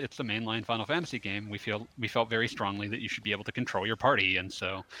 because it's a mainline Final Fantasy game, we felt very strongly that you should be able to control your party, and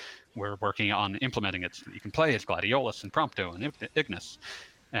so we're working on implementing it so that you can play as Gladiolus and Prompto and Ignis.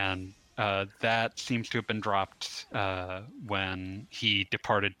 And that seems to have been dropped when he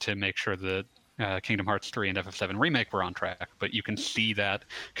departed to make sure that Kingdom Hearts 3 and FF7 Remake were on track. But you can see that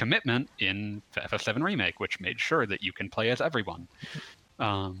commitment in FF7 Remake, which made sure that you can play as everyone.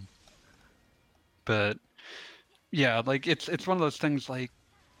 But yeah, like it's one of those things like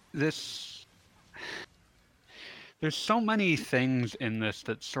this. There's so many things in this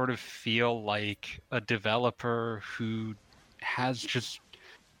that sort of feel like a developer who has just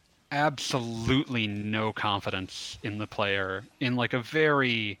absolutely no confidence in the player in like a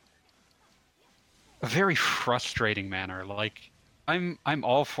very frustrating manner. Like I'm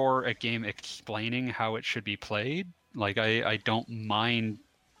all for a game explaining how it should be played. Like I don't mind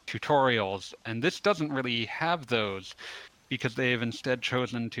tutorials, and this doesn't really have those because they have instead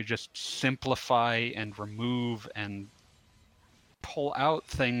chosen to just simplify and remove and pull out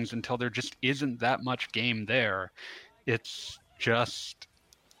things until there just isn't that much game there. It's just,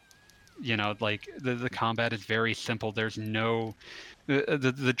 like the combat is very simple. There's no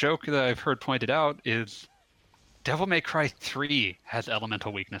the joke that I've heard pointed out is Devil May Cry 3 has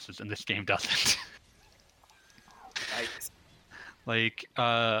elemental weaknesses and this game doesn't. Right. Like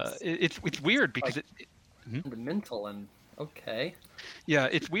it's weird because like, fundamental and okay. Yeah,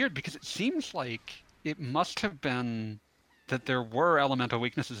 it's weird because it seems like it must have been that there were elemental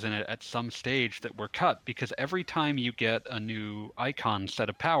weaknesses in it at some stage that were cut, because every time you get a new icon set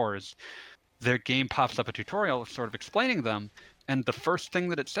of powers, the game pops up a tutorial sort of explaining them, and the first thing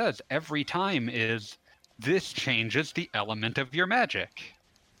that it says every time is, this changes the element of your magic.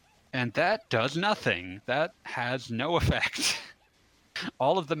 And that does nothing. That has no effect.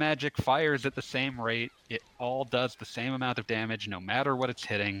 All of the magic fires at the same rate. It all does the same amount of damage no matter what it's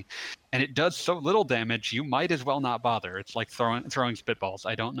hitting. And it does so little damage, you might as well not bother. It's like throwing spitballs.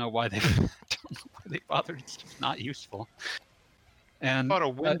 I don't know why they bothered. It's just not useful. And I bought a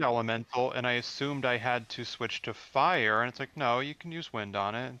wind elemental, and I assumed I had to switch to fire, and it's like, no, you can use wind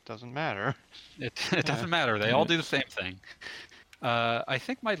on it. It doesn't matter. It doesn't matter. They all do the same thing. I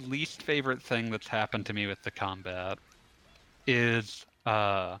think my least favorite thing that's happened to me with the combat is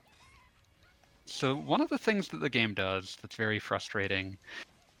so one of the things that the game does that's very frustrating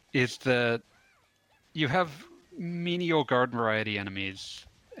is that you have menial garden variety enemies,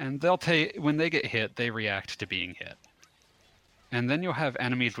 and when they get hit, they react to being hit. And then you'll have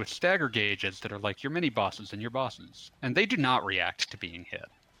enemies with stagger gauges that are like your mini bosses and your bosses, and they do not react to being hit.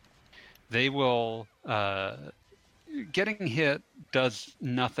 They will getting hit does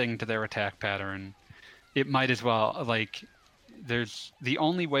nothing to their attack pattern. It might as well, like, there's the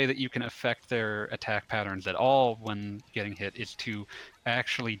only way that you can affect their attack patterns at all when getting hit is to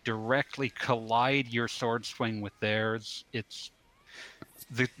actually directly collide your sword swing with theirs. It's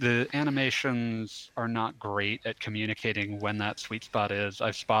the animations are not great at communicating when that sweet spot is.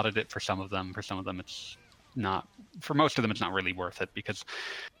 I've spotted it for some of them. For some of them, it's not. For most of them, it's not really worth it, because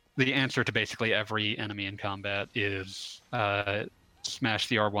the answer to basically every enemy in combat is smash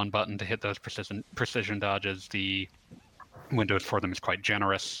the R1 button to hit those precision dodges. The windows for them is quite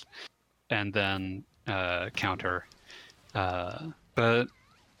generous, and then counter. So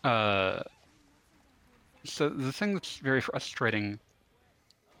the thing that's very frustrating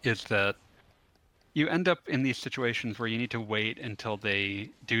is that you end up in these situations where you need to wait until they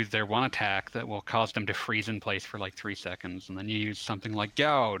do their one attack that will cause them to freeze in place for like 3 seconds, and then you use something like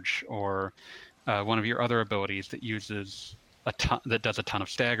Gouge or one of your other abilities that uses that does a ton of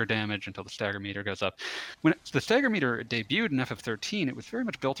stagger damage until the stagger meter goes up. When the stagger meter debuted in FF13, it was very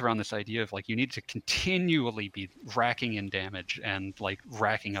much built around this idea of like you need to continually be racking in damage and like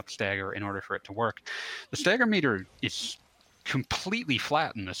racking up stagger in order for it to work. The stagger meter is completely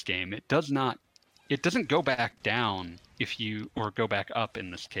flat in this game. It doesn't go back down or go back up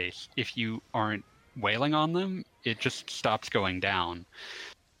in this case. If you aren't wailing on them, it just stops going down.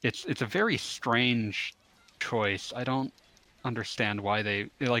 It's a very strange choice. I don't understand why they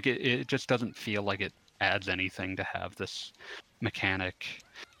like it. It just doesn't feel like it adds anything to have this mechanic.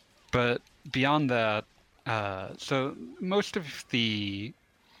 But beyond that, so most of the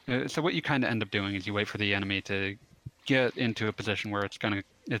so what you kind of end up doing is you wait for the enemy to get into a position where it's kind of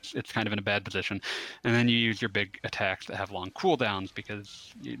in a bad position, and then you use your big attacks that have long cooldowns,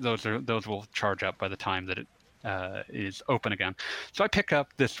 because those will charge up by the time that it is open again. So I pick up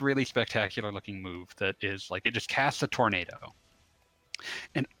this really spectacular looking move that is like it just casts a tornado,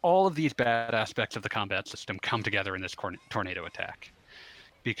 and all of these bad aspects of the combat system come together in this tornado attack,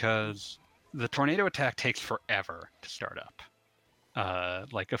 because the tornado attack takes forever to start up.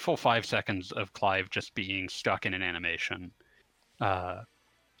 Like a full 5 seconds of Clive just being stuck in an animation. The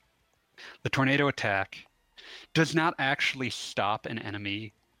tornado attack does not actually stop an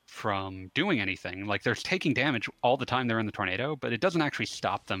enemy from doing anything. Like, they're taking damage all the time they're in the tornado, but it doesn't actually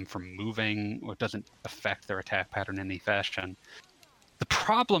stop them from moving, or it doesn't affect their attack pattern in any fashion. The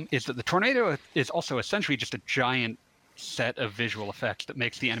problem is that the tornado is also essentially just a giant set of visual effects that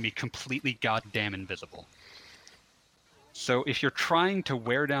makes the enemy completely goddamn invisible. So if you're trying to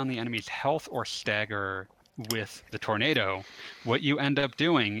wear down the enemy's health or stagger with the tornado, what you end up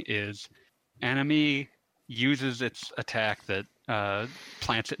doing is enemy uses its attack that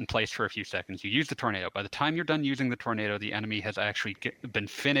plants it in place for a few seconds. You use the tornado. By the time you're done using the tornado, the enemy has actually been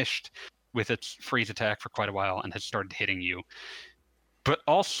finished with its freeze attack for quite a while and has started hitting you. But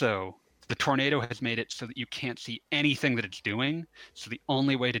also, the tornado has made it so that you can't see anything that it's doing. So the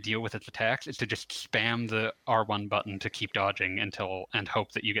only way to deal with its attacks is to just spam the R1 button to keep dodging and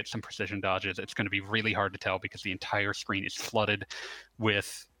hope that you get some precision dodges. It's going to be really hard to tell because the entire screen is flooded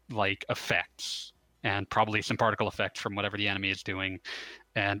with like effects and probably some particle effects from whatever the enemy is doing.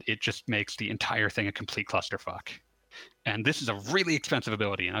 And it just makes the entire thing a complete clusterfuck. And this is a really expensive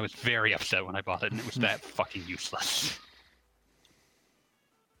ability, and I was very upset when I bought it, and it was that fucking useless.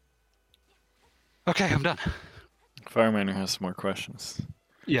 Okay, I'm done. Fireman has some more questions.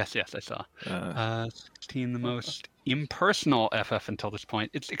 Yes, I saw. 16, the most impersonal FF until this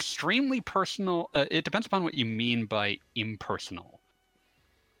point. It's extremely personal. It depends upon what you mean by impersonal.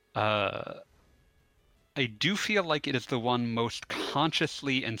 I do feel like it is the one most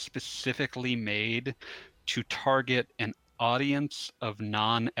consciously and specifically made to target an audience of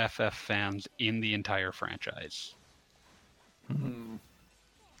non-FF fans in the entire franchise.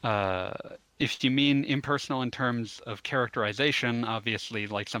 If you mean impersonal in terms of characterization, obviously,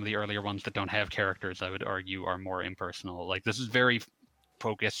 like some of the earlier ones that don't have characters, I would argue are more impersonal. Like this is very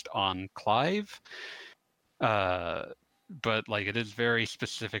focused on Clive, but like it is very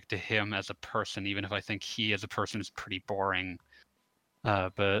specific to him as a person, even if I think he as a person is pretty boring.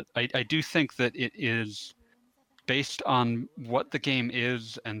 But I do think that it is based on what the game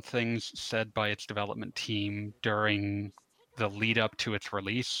is and things said by its development team during the lead up to its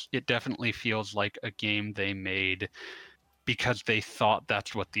release. It definitely feels like a game they made because they thought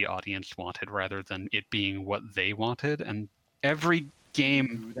that's what the audience wanted rather than it being what they wanted. And every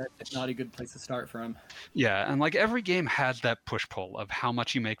game, Ooh, that's not a good place to start from. yeah, and like every game has that push-pull of how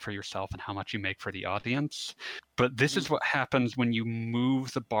much you make for yourself and how much you make for the audience. But this is what happens when you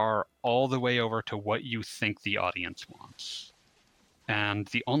move the bar all the way over to what you think the audience wants. And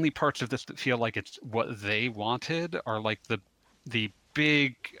the only parts of this that feel like it's what they wanted are like the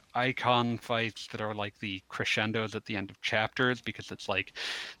big icon fights that are like the crescendos at the end of chapters, because it's like,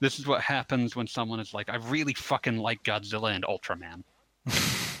 this is what happens when someone is like, I really fucking like Godzilla and Ultraman.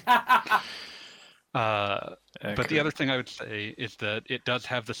 But the other thing I would say is that it does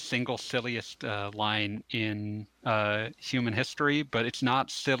have the single silliest line in human history, but it's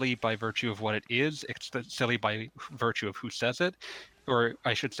not silly by virtue of what it is. It's silly by virtue of who says it. Or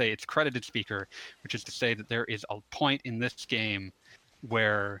I should say its credited speaker, which is to say that there is a point in this game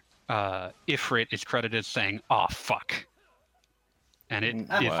where Ifrit is credited as saying, "Aw, fuck." And it is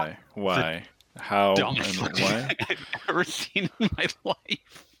Why? How? dumbest And thing why? I've ever seen in my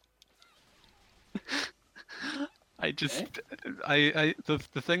life.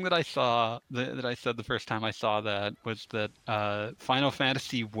 The thing that I saw that I said the first time I saw that was that Final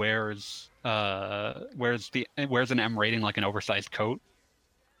Fantasy wears an M rating like an oversized coat.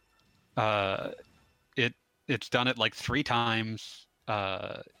 It's done it like 3 times.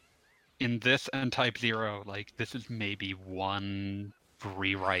 In this and Type 0, like this is maybe one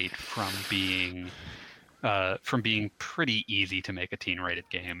rewrite from being pretty easy to make a teen-rated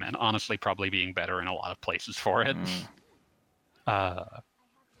game, and honestly probably being better in a lot of places for it. But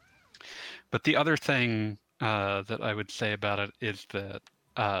the other thing that I would say about it is that,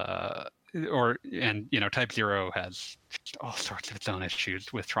 Type 0 has all sorts of its own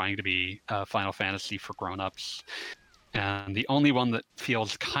issues with trying to be Final Fantasy for grown-ups. And the only one that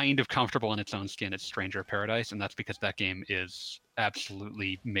feels kind of comfortable in its own skin is Stranger Paradise, and that's because that game is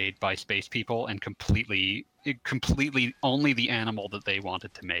absolutely made by space people and completely only the animal that they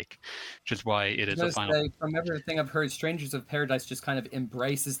wanted to make, which is why it is a final. From everything I've heard, Strangers of Paradise just kind of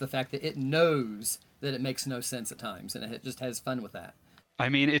embraces the fact that it knows that it makes no sense at times, and it just has fun with that. I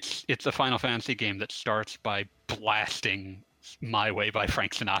mean, it's a Final Fantasy game that starts by blasting "My Way" by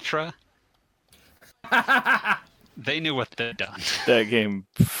Frank Sinatra. They knew what they'd done. That game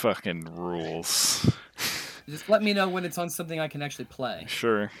fucking rules. Just let me know when it's on something I can actually play.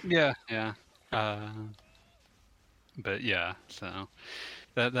 Sure. Yeah. But yeah, so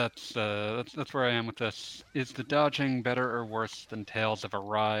that's where I am with this. Is the dodging better or worse than Tales of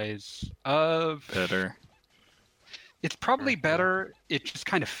Arise? Better. It's probably better. It just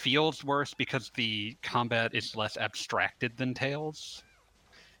kind of feels worse because the combat is less abstracted than Tales.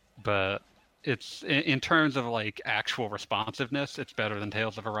 But it's in terms of like actual responsiveness, it's better than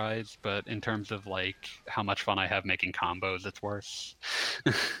Tales of Arise. But in terms of like how much fun I have making combos, it's worse.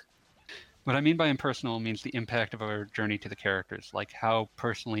 What I mean by impersonal means the impact of our journey to the characters, like how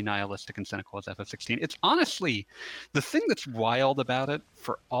personally nihilistic and cynical is FF16. It's honestly, the thing that's wild about it,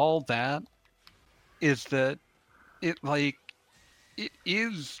 for all that, is that it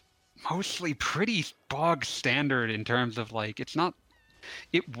is mostly pretty bog standard in terms of like,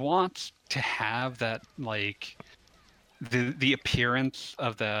 it wants to have that like the appearance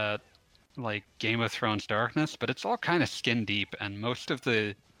of that like Game of Thrones darkness, but it's all kind of skin deep, and most of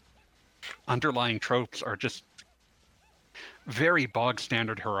the underlying tropes are just very bog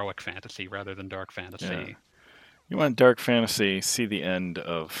standard heroic fantasy rather than dark fantasy. Yeah. You want dark fantasy, see the end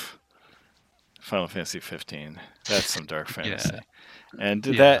of Final Fantasy XV. That's some dark fantasy. And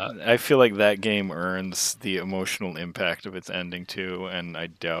that, I feel like that game earns the emotional impact of its ending too, and I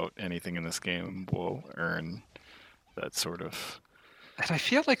doubt anything in this game will earn that sort of. And I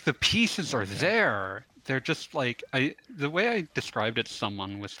feel like the pieces are there. They're just like, the way I described it to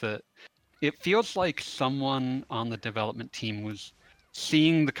someone was that it feels like someone on the development team was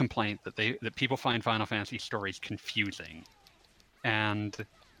seeing the complaint that people find Final Fantasy stories confusing, and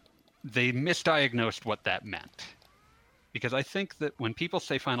they misdiagnosed what that meant. Because I think that when people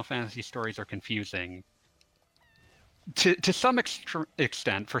say Final Fantasy stories are confusing, to some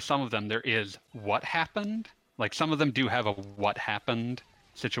extent, for some of them, there is what happened. Like some of them do have a what happened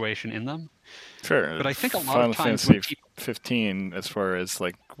situation in them. Sure. But I think a lot Final of times Fantasy when people, 15, as far as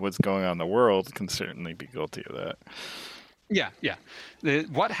like what's going on in the world, can certainly be guilty of that. yeah.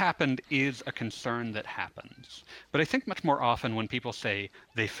 What happened is a concern that happens. But I think much more often when people say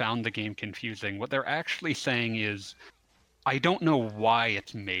they found the game confusing, what they're actually saying is, I don't know why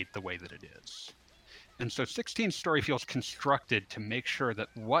it's made the way that it is. And so 16's story feels constructed to make sure that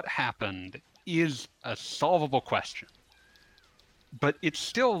what happened is a solvable question. But it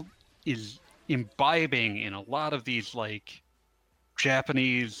still is imbibing in a lot of these like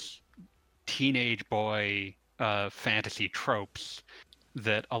Japanese teenage boy fantasy tropes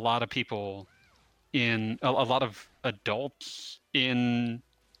that a lot of people in a lot of adults in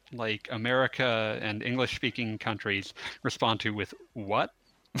like America and English speaking countries respond to with what?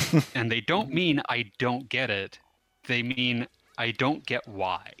 And they don't mean I don't get it. They mean I don't get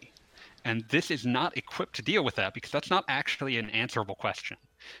why. And this is not equipped to deal with that because that's not actually an answerable question.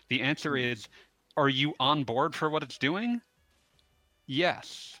 The answer is, are you on board for what it's doing?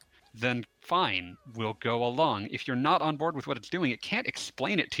 Yes. Then fine, we'll go along. If you're not on board with what it's doing, it can't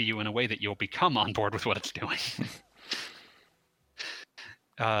explain it to you in a way that you'll become on board with what it's doing.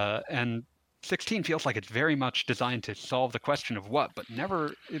 And 16 feels like it's very much designed to solve the question of what, but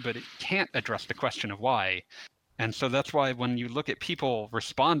it can't address the question of why. And so that's why when you look at people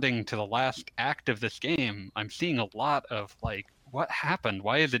responding to the last act of this game, I'm seeing a lot of like, what happened?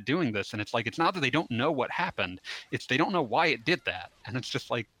 Why is it doing this? And it's like, it's not that they don't know what happened. It's they don't know why it did that. And it's just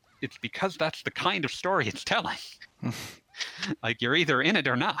like, it's because that's the kind of story it's telling. Like, you're either in it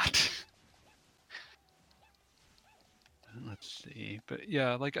or not. Let's see. But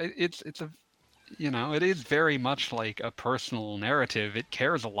yeah, like it's a, it is very much like a personal narrative. It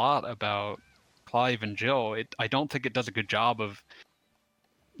cares a lot about Clive and Jill. I don't think it does a good job of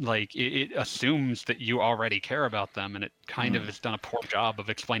like it assumes that you already care about them, and it kind of has done a poor job of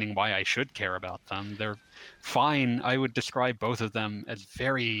explaining why I should care about them. They're fine. I would describe both of them as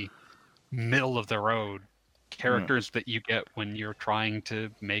very middle of the road characters that you get when you're trying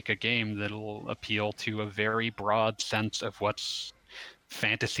to make a game that'll appeal to a very broad sense of what's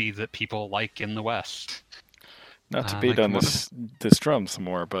fantasy that people like in the West. Not to beat on this drum some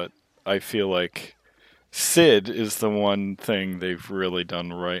more, but I feel like Sid is the one thing they've really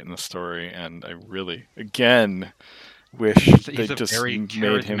done right in the story, and I really, again, wish they he's just a very made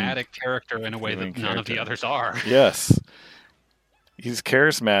him charismatic character in a way that none of the others are. Yes, he's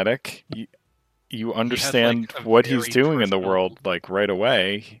charismatic. You understand what he's doing in the world like right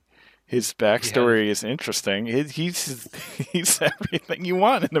away. His backstory is interesting. He's everything you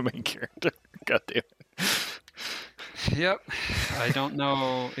want in a main character. God damn it. Yep. I don't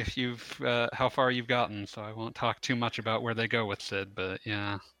know if you've how far you've gotten, so I won't talk too much about where they go with Sid, but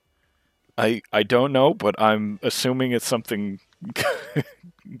yeah. I don't know, but I'm assuming it's something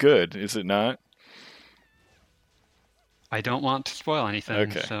good, is it not? I don't want to spoil anything,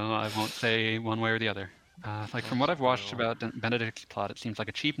 okay. so I won't say one way or the other. From what I've watched about Benedict's plot, it seems like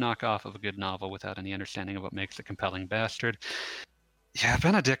a cheap knockoff of a good novel without any understanding of what makes a compelling bastard. Yeah,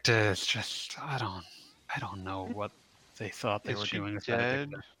 Benedict is just I don't know what they thought they were doing with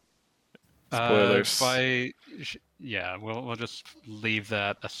Benedict. Spoilers. We'll just leave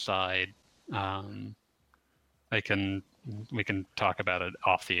that aside. We can talk about it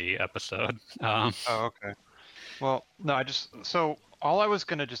off the episode. Okay. Well, no, so all I was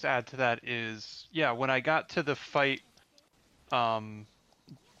gonna just add to that is, when I got to the fight,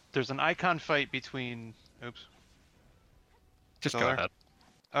 there's an icon fight between. Oops. Just go ahead.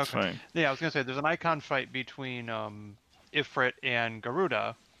 Okay. Fine. Yeah, I was gonna say there's an icon fight between Ifrit and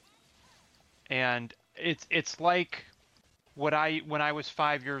Garuda, and it's like when I was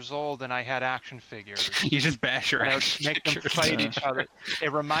 5 years old and I had action figures. You just bash your action make them fight each other.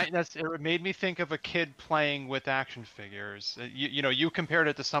 It made me think of a kid playing with action figures. You compared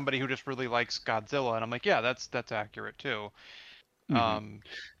it to somebody who just really likes Godzilla, and I'm like, yeah, that's accurate too. Mm-hmm.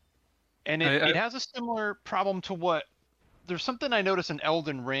 And it has a similar problem to what. There's something I noticed in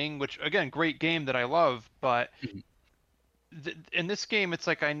Elden Ring, which again, great game that I love, but in this game, it's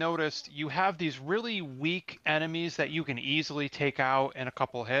like I noticed you have these really weak enemies that you can easily take out in a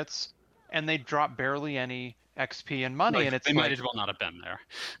couple hits, and they drop barely any XP and money, and it's they might as well not have been there.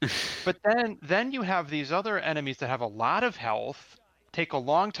 But then you have these other enemies that have a lot of health, take a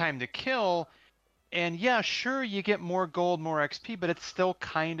long time to kill, and yeah, sure, you get more gold, more XP, but it's still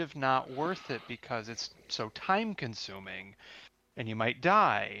kind of not worth it because it's so time consuming and you might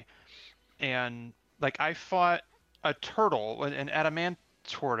die. And like I fought a turtle, an adamant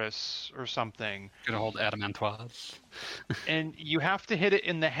tortoise or something. Good old adamantoise. And you have to hit it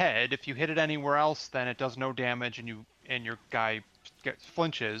in the head. If you hit it anywhere else, then it does no damage and and your guy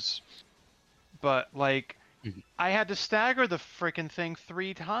flinches. But like, I had to stagger the freaking thing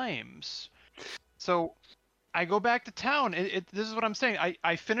 3 times. So I go back to town. This is what I'm saying.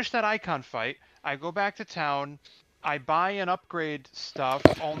 I finish that icon fight. I go back to town. I buy and upgrade stuff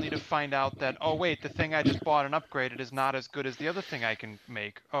only to find out that, oh wait, the thing I just bought and upgraded is not as good as the other thing I can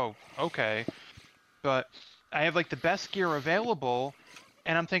make. Oh, okay. But I have like the best gear available,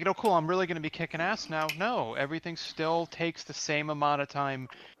 and I'm thinking, oh cool, I'm really going to be kicking ass now. No, everything still takes the same amount of time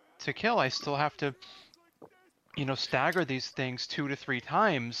to kill. I still have to, stagger these things 2 to 3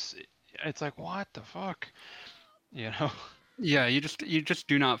 times. It's like, what the fuck? Yeah, you just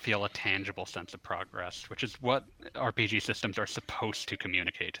do not feel a tangible sense of progress, which is what RPG systems are supposed to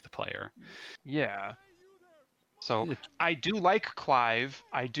communicate to the player. Yeah. So I do like Clive.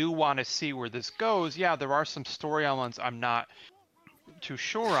 I do want to see where this goes. Yeah, there are some story elements I'm not too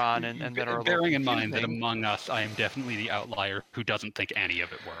sure on, and that are bearing in mind that among us, I am definitely the outlier who doesn't think any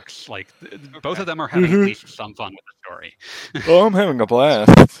of it works. Like both of them are having at least some fun with the story. Oh, I'm having a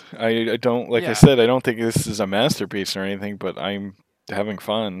blast. I don't, like I Yeah. said, I don't think this is a masterpiece or anything, but I'm having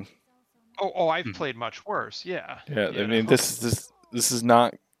fun. Oh, I've played much worse. Yeah. Yeah, I mean, this is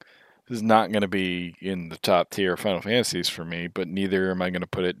not going to be in the top tier of Final Fantasies for me, but neither am I going to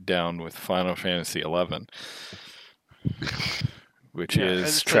put it down with Final Fantasy XI, which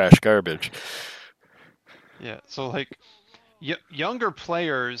is trash garbage. Yeah, so like, younger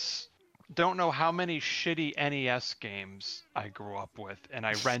players don't know how many shitty NES games I grew up with and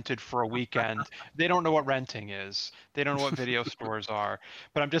I rented for a weekend. They don't know what renting is. They don't know what video stores are.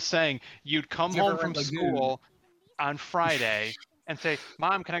 But I'm just saying, you'd come home from school on Friday and say,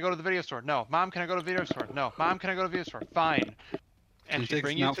 Mom, can I go to the video store? No. Mom, can I go to the video store? No. Mom, can I go to the video store? Fine. And she'd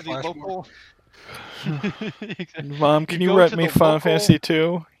bring you to the local... Mom, can you rent me Final Fantasy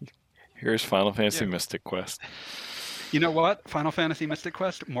 2? Here's Final Fantasy Mystic Quest. You know what? Final Fantasy Mystic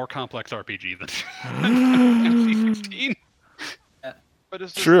Quest, more complex RPG than Final Fantasy 16. But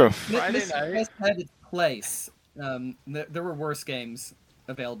it's true. Mystic Quest had its place. There were worse games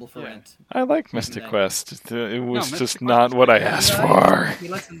available for rent. I like Mystic Quest. It was just not what I asked for.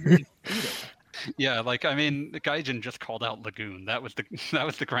 Yeah, like I mean, Gaijin just called out Lagoon. That was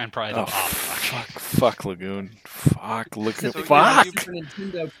the grand prize. Oh, of fuck Lagoon. Fuck Lagoon. So Fuck. Super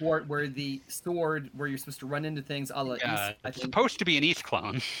Nintendo port where the sword, where you're supposed to run into things, a la East, it's supposed to be an East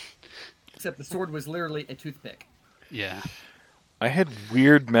clone. Except the sword was literally a toothpick. Yeah. I had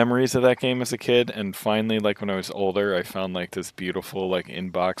weird memories of that game as a kid, and finally, like when I was older, I found like this beautiful like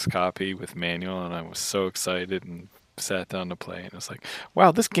in-box copy with manual, and I was so excited and sat down to play, and it's like,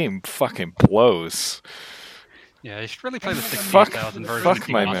 wow, this game fucking blows. Yeah, you should really play the 68,000 version. Fuck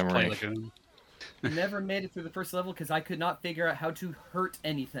my memory. Never made it through the first level because I could not figure out how to hurt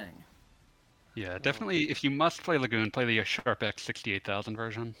anything. Yeah, definitely. If you must play Lagoon, play the Sharp X 68,000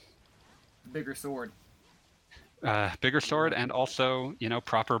 version. Bigger sword. Bigger sword, and also,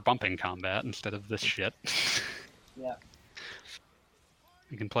 proper bumping combat instead of this shit. Yeah.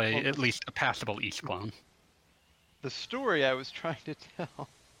 You can play at least a passable East clone. The story I was trying to tell.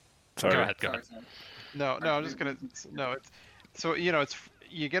 Sorry. Go ahead. No, I'm just gonna. No, it's so it's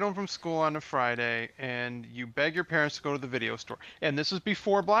you get home from school on a Friday and you beg your parents to go to the video store, and this was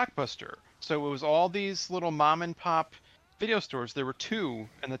before Blockbuster, so it was all these little mom and pop video stores. There were 2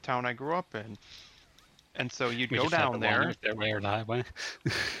 in the town I grew up in, and so you'd go down there. Their way or the highway.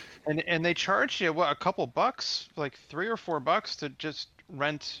 and they charge you a couple bucks, like $3 or $4 to just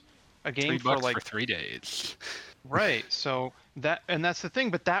rent a game $3 for like 3 days. Right. So that's the thing,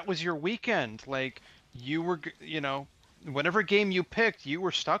 but that was your weekend. Like you were, whatever game you picked, you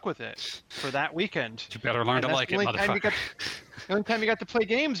were stuck with it for that weekend. You better learn to like it, motherfucker. The only time you got to play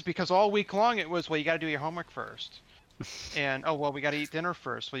games, because all week long it was, well, you got to do your homework first. And, oh, well, we got to eat dinner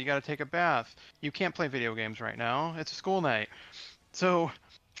first. Well, you got to take a bath. You can't play video games right now. It's a school night. So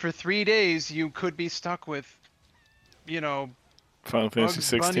for 3 days, you could be stuck with, Final Fantasy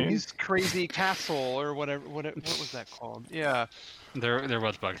 16? Bunny's Crazy Castle or whatever. What was that called? Yeah. There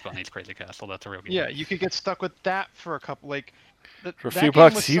was Bugs Bunny's Crazy Castle. That's a real game. Yeah, you could get stuck with that for a couple. Like, for a few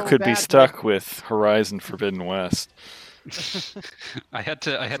bucks, you could be stuck with Horizon Forbidden West. I had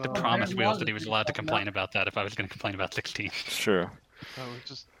to promise Wheels that he was allowed to complain about that if I was going to complain about 16. Sure.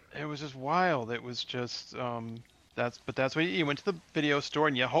 It was just wild. It was just that's why you went to the video store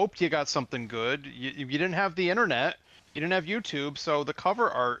and you hoped you got something good. You didn't have the internet. You didn't have YouTube, so the cover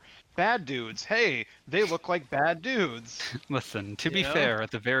art, bad dudes. Hey, they look like bad dudes. Listen, to be fair, at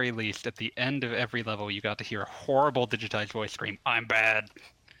the very least, at the end of every level, you got to hear a horrible digitized voice scream, "I'm bad.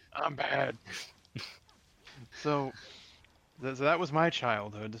 I'm bad." So, that was my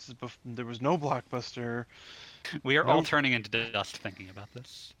childhood. There was no Blockbuster. We are all Nope. turning into dust thinking about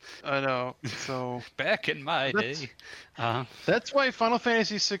this. I know. So Back in my That's- day. Uh, that's why Final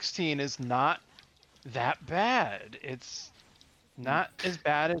Fantasy XVI is not that bad. It's not as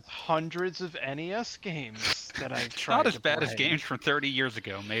bad as hundreds of NES games that I've tried. not as to bad as play. games from 30 years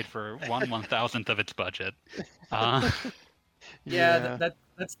ago made for 1/1000th of its budget. Uh, Yeah,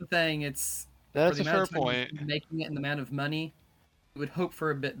 that's the thing. It's that's for a the fair amount of time you're point. making it and the amount of money, you would hope for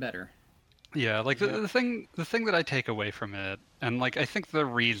a bit better. yeah, like the thing that I take away from it, and like I think the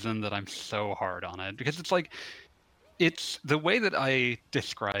reason that I'm so hard on it, because it's like it's the way that I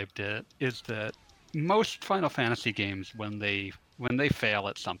described it is that most Final Fantasy games when they fail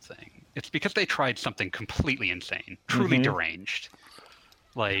at something, it's because they tried something completely insane, truly Mhm. deranged.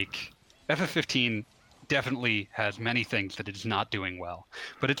 Like FF15 definitely has many things that it is not doing well,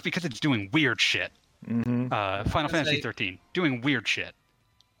 but it's because it's doing weird shit. Mm-hmm. Final As Fantasy a- 13 doing weird shit.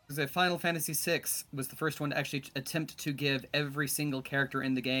 Because Final Fantasy VI was the first one to actually attempt to give every single character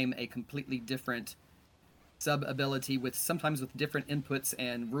in the game a completely different sub-ability, sometimes with different inputs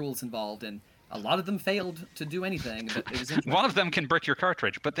and rules involved, and a lot of them failed to do anything, but it was interesting. One of them can brick your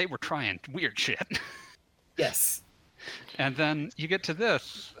cartridge, but they were trying weird shit. Yes. And then you get to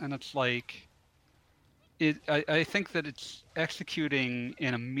this, and it's like, I think that it's executing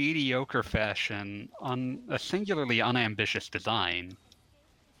in a mediocre fashion on a singularly unambitious design.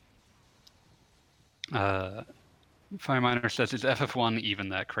 Fireminer says, is FF1 even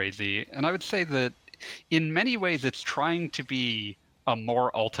that crazy? And I would say that in many ways it's trying to be a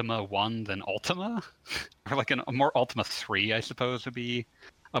more Ultima 1 than Ultima. Or like a more Ultima 3, I suppose, would be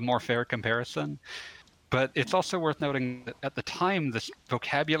a more fair comparison. But it's also worth noting that at the time, this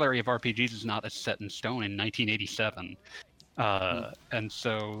vocabulary of RPGs is not as set in stone in 1987. And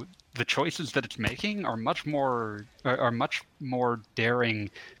so the choices that it's making are much more daring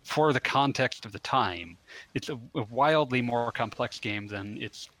for the context of the time. It's a wildly more complex game than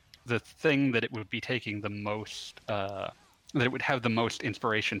it's the thing that it would be taking the most that it would have the most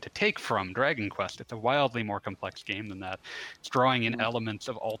inspiration to take from Dragon Quest. It's a wildly more complex game than that. It's drawing in elements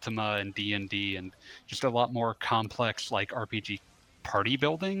of Ultima and D&D and just a lot more complex like RPG party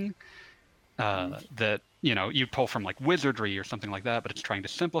building that you pull from like Wizardry or something like that, but it's trying to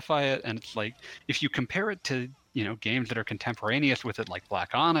simplify it. And it's like if you compare it to games that are contemporaneous with it, like Black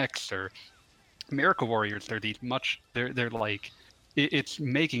Onyx or Miracle Warriors, they're like it's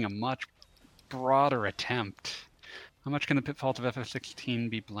making a much broader attempt. How much can the pitfalls of FF16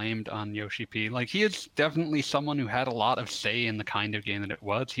 be blamed on Yoshi P? Like, he is definitely someone who had a lot of say in the kind of game that it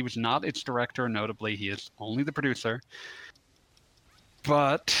was. He was not its director, notably. He is only the producer.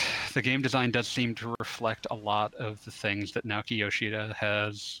 But the game design does seem to reflect a lot of the things that Naoki Yoshida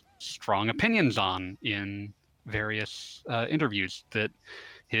has strong opinions on in various interviews. That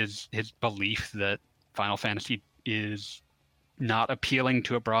his belief that Final Fantasy is not appealing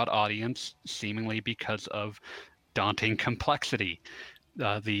to a broad audience, seemingly because of daunting complexity.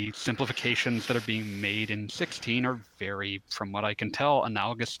 The simplifications that are being made in 16 are very, from what I can tell,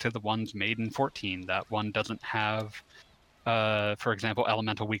 analogous to the ones made in 14. That one doesn't have, for example,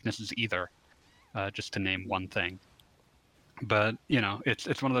 elemental weaknesses either, just to name one thing. But,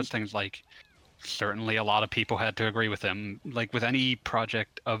 it's one of those things like, certainly a lot of people had to agree with him. Like with any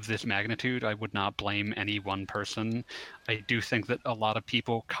project of this magnitude, I would not blame any one person. I do think that a lot of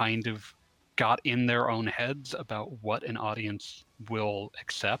people kind of got in their own heads about what an audience will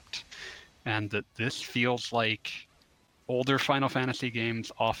accept, and that this feels like older Final Fantasy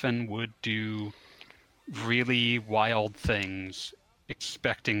games often would do really wild things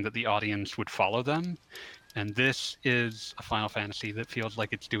expecting that the audience would follow them. And this is a Final Fantasy that feels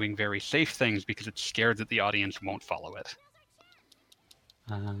like it's doing very safe things because it's scared that the audience won't follow it.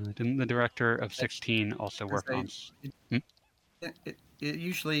 Didn't the director of 16 also work on... It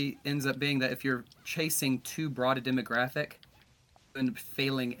usually ends up being that if you're chasing too broad a demographic, you end up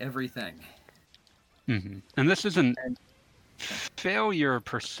failing everything. Mm-hmm. And this isn't failure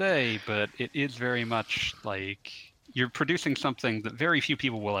per se, but it is very much like you're producing something that very few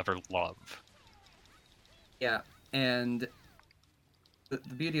people will ever love. Yeah, and the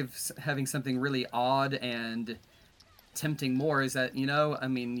beauty of having something really odd and tempting more is that,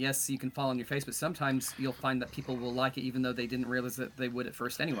 yes, you can fall on your face, but sometimes you'll find that people will like it even though they didn't realize that they would at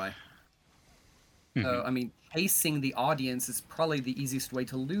first anyway. Mm-hmm. So, chasing the audience is probably the easiest way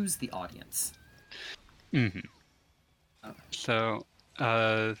to lose the audience. Mm-hmm. So,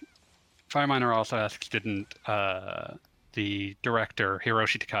 Fireminer also asks, didn't the director,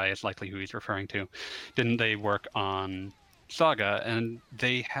 Hiroshi Takai is likely who he's referring to, didn't they work on Saga? And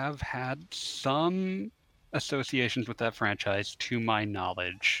they have had some associations with that franchise to my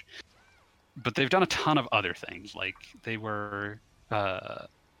knowledge. But they've done a ton of other things. Like they were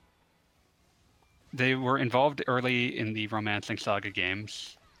involved early in the Romancing Saga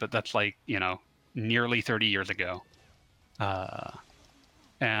games, but that's like, nearly 30 years ago.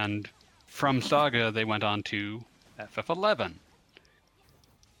 And from Saga, they went on to FF11.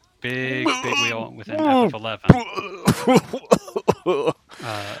 Big wheel within FF11.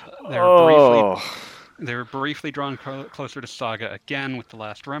 They were briefly drawn closer to Saga again with The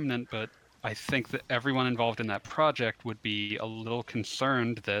Last Remnant, but I think that everyone involved in that project would be a little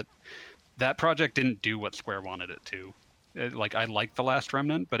concerned that that project didn't do what Square wanted it to. I like The Last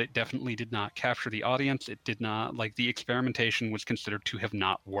Remnant, but it definitely did not capture the audience. It did not, the experimentation was considered to have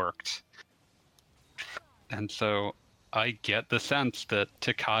not worked. And so I get the sense that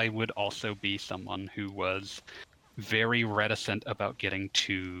Takai would also be someone who was very reticent about getting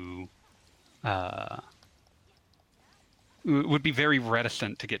too... would be very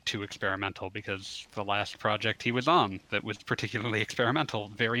reticent to get too experimental, because the last project he was on that was particularly experimental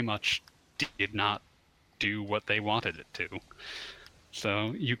very much did not do what they wanted it to.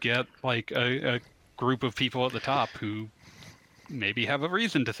 So you get a group of people at the top who maybe have a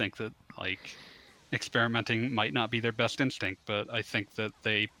reason to think that experimenting might not be their best instinct, but I think that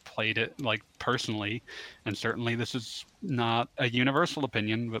they played it personally, and certainly this is not a universal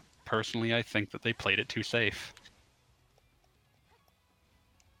opinion, but personally I think that they played it too safe.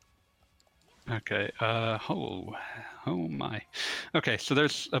 Okay, oh my. Okay, so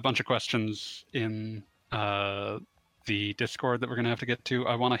there's a bunch of questions in the Discord that we're going to have to get to.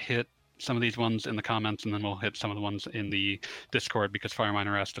 I want to hit some of these ones in the comments, and then we'll hit some of the ones in the Discord, because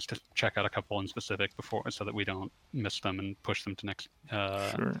Fireminer asked us to check out a couple in specific before, so that we don't miss them and push them to next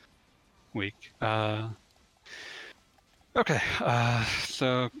week. Okay,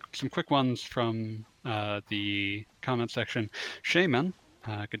 so some quick ones from the comment section. Shaman,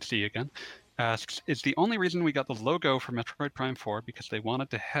 good to see you again, asks, is the only reason we got the logo for Metroid Prime 4 because they wanted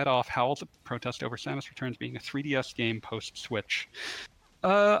to head off Howl's protest over Samus Returns being a 3DS game post-Switch?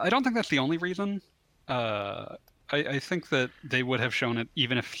 I don't think that's the only reason. I think that they would have shown it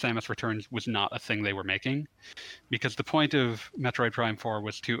even if Samus Returns was not a thing they were making, because the point of Metroid Prime 4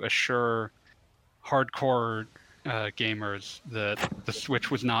 was to assure hardcore gamers that the Switch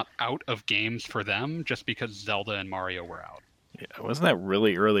was not out of games for them just because Zelda and Mario were out. Yeah, wasn't that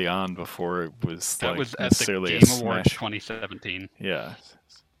really early on before it was that was at the necessarily Game Awards 2017. Yeah.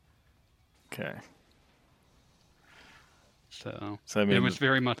 Okay. So I mean, it was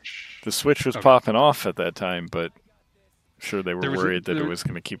very much... The Switch was popping off at that time, but sure they were worried that it was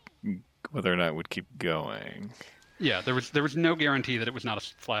going to keep... whether or not it would keep going. Yeah, there was no guarantee that it was not a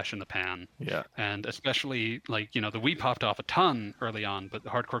flash in the pan. Yeah. And especially, the Wii popped off a ton early on, but the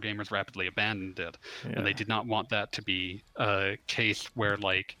hardcore gamers rapidly abandoned it. Yeah. And they did not want that to be a case where,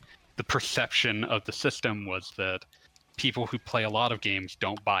 the perception of the system was that people who play a lot of games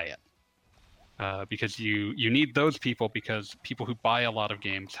don't buy it. Because you need those people, because people who buy a lot of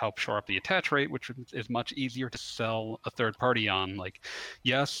games help shore up the attach rate, which is much easier to sell a third party on.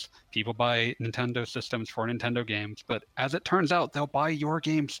 Yes, people buy Nintendo systems for Nintendo games, but as it turns out, they'll buy your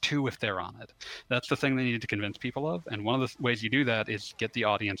games too if they're on it. That's the thing they need to convince people of, and one of the ways you do that is get the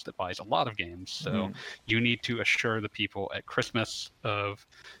audience that buys a lot of games. So you need to assure the people at Christmas of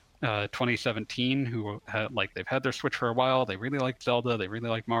 2017 who they've had their Switch for a while, they really like Zelda, they really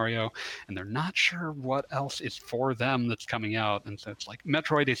like Mario, and they're not sure what else is for them that's coming out. And so it's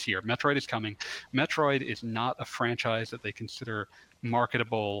Metroid is here, Metroid is coming. Metroid is not a franchise that they consider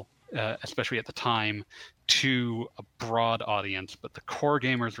marketable, especially at the time, to a broad audience, but the core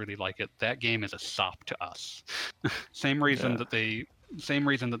gamers really like it. That game is a sop to us. Same reason that they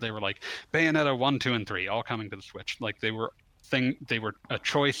were Bayonetta 1, 2, and 3 all coming to the Switch. They were a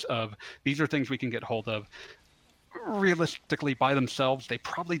choice of, these are things we can get hold of. Realistically, by themselves, they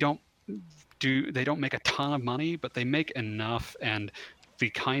probably don't make a ton of money, but they make enough, and the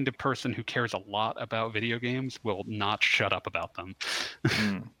kind of person who cares a lot about video games will not shut up about them.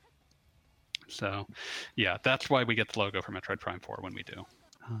 So, yeah, that's why we get the logo for Metroid Prime 4 when we do.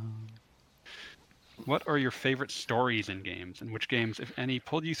 What are your favorite stories in games, and which games, if any,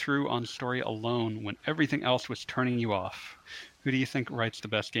 pulled you through on story alone when everything else was turning you off? Who do you think writes the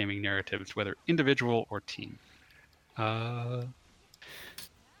best gaming narratives, whether individual or team? I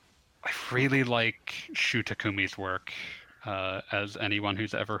really like Shu Takumi's work. As anyone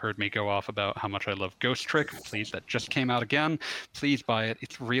who's ever heard me go off about how much I love Ghost Trick, please, that just came out again. Please buy it.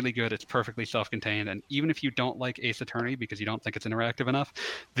 It's really good. It's perfectly self-contained. And even if you don't like Ace Attorney because you don't think it's interactive enough,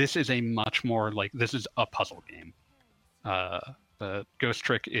 this is a much more this is a puzzle game. But Ghost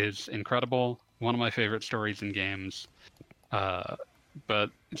Trick is incredible. one of my favorite stories in games. But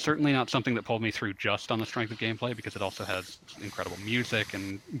certainly not something that pulled me through just on the strength of gameplay, because it also has incredible music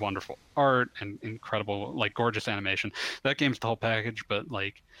and wonderful art and incredible, like, gorgeous animation. That game's the whole package, but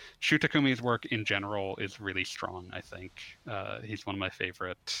like Shu Takumi's work in general is really strong, I think. He's one of my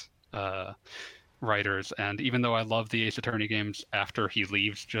favorite writers, and even though I love the Ace Attorney games after he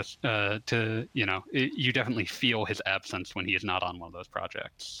leaves, just you definitely feel his absence when he is not on one of those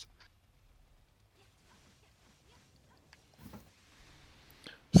projects.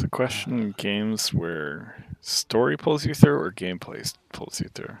 Is the question games where story pulls you through or gameplay pulls you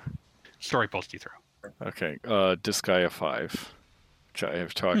through? Story pulls you through. Okay, Disgaea 5, which I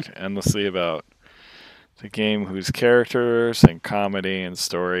have talked endlessly about. The game whose characters and comedy and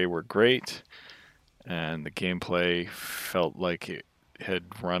story were great, and the gameplay felt like it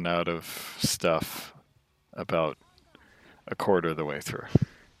had run out of stuff about a quarter of the way through.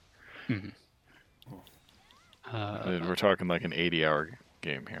 We're talking like an 80-hour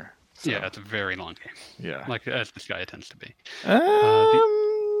game here. So. Yeah, it's a very long game. Yeah. Like, as this guy tends to be.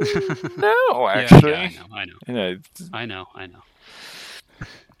 No, actually. Yeah, I know.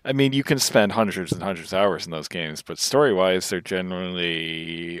 I mean, you can spend hundreds and hundreds of hours in those games, but story-wise, they're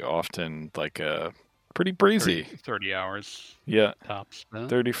generally often like pretty breezy. 30 hours. Yeah. Tops.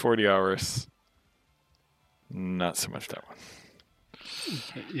 30, 40 hours. Not so much that one.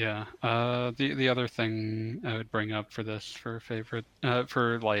 Yeah. The other thing I would bring up for this, for favorite,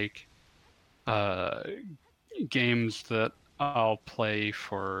 for like games that I'll play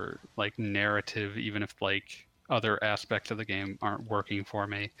for like narrative, even if like other aspects of the game aren't working for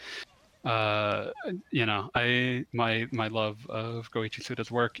me. My love of Goichi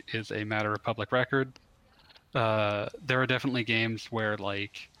Suda's work is a matter of public record. There are definitely games where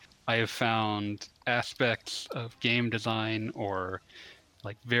like I have found aspects of game design or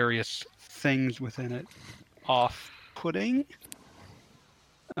like various things within it off-putting.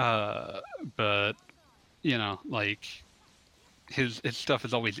 But like his stuff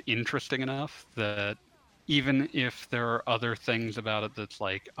is always interesting enough that even if there are other things about it that's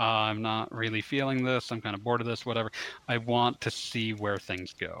like, I'm not really feeling this, I'm kind of bored of this, whatever, I want to see where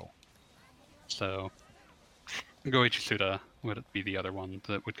things go. So Goichi Suda would be the other one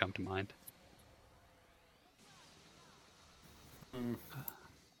that would come to mind.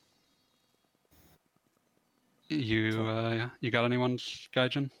 You got anyone's,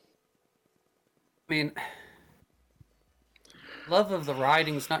 Gaijin? I mean, love of the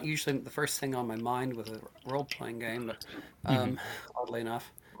writing is not usually the first thing on my mind with a role-playing game, but oddly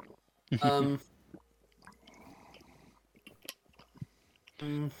enough.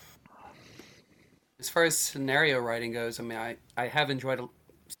 As far as scenario writing goes, I mean, I have enjoyed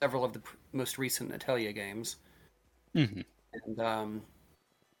several of the most recent Atelier games. And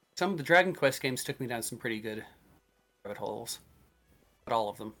some of the Dragon Quest games took me down some pretty good rabbit holes. Not all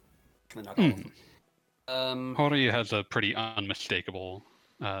of them. Not all of them. Horii has a pretty unmistakable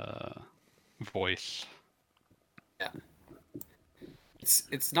voice. Yeah.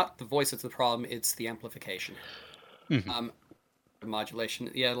 It's not the voice that's the problem, it's the amplification.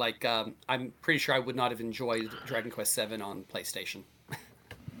 Modulation. Yeah, like, I'm pretty sure I would not have enjoyed Dragon Quest VII on PlayStation.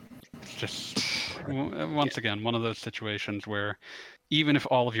 It's just, once again, one of those situations where even if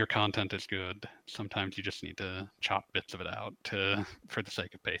all of your content is good, sometimes you just need to chop bits of it out for the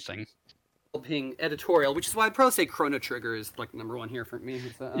sake of pacing. Being editorial, which is why I'd probably say Chrono Trigger is like number one here for me.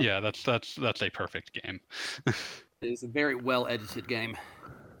 Yeah, that's a perfect game. It is a very well edited game.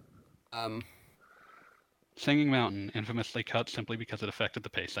 Singing Mountain, infamously cut simply because it affected the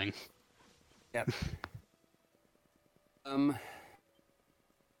pacing. Yep.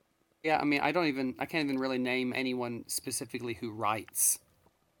 Yeah, I mean, I can't even really name anyone specifically who writes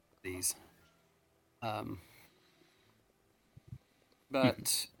these.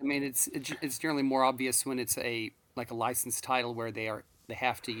 But I mean, it's generally more obvious when it's a licensed title where they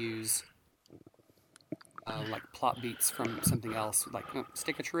have to use like plot beats from something else, like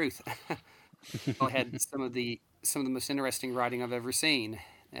Stick of Truth. I had some of the most interesting writing I've ever seen,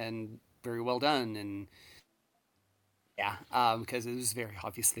 and very well done, and yeah, because it was very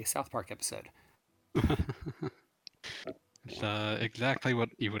obviously a South Park episode. It's exactly what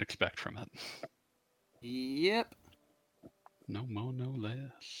you would expect from it. Yep. No more, no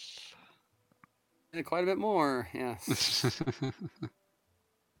less. And quite a bit more, yes.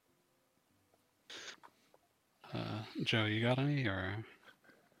 Joe, you got any, or?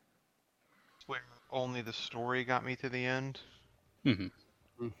 Where only the story got me to the end? So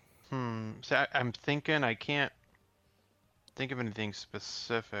I'm thinking, I can't think of anything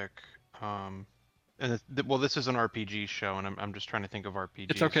specific. And well, this is an RPG show, and I'm just trying to think of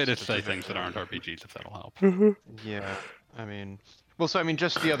RPGs. It's okay to say specifically. things that aren't RPGs if that'll help. Yeah, I mean, well, so I mean,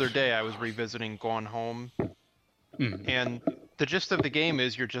 just the other day I was revisiting Gone Home, Mm. and the gist of the game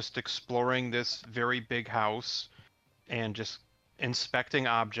is you're just exploring this very big house, and just inspecting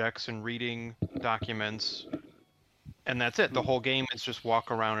objects and reading documents, and that's it. The whole game is just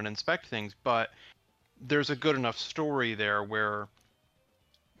walk around and inspect things, but there's a good enough story there where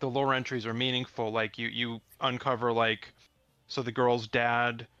the lore entries are meaningful. Like you uncover like, so the girl's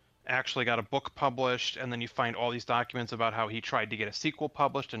dad actually got a book published, and then you find all these documents about how he tried to get a sequel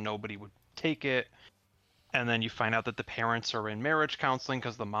published and nobody would take it. And then you find out that the parents are in marriage counseling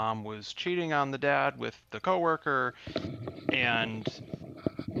because the mom was cheating on the dad with the coworker, and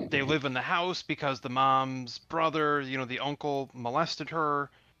they live in the house because the mom's brother, the uncle, molested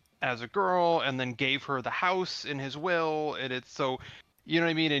her as a girl and then gave her the house in his will, and it's so, you know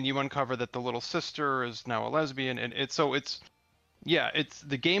what I mean? And you uncover that the little sister is now a lesbian, and it's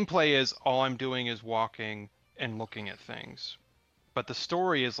the gameplay is all I'm doing is walking and looking at things. But the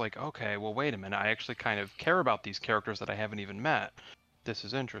story is like, okay, well, wait a minute, I actually kind of care about these characters that I haven't even met. This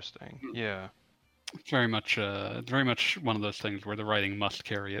is interesting. Yeah. It's very much one of those things where the writing must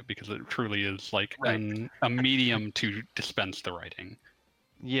carry it because it truly is like a medium to dispense the writing.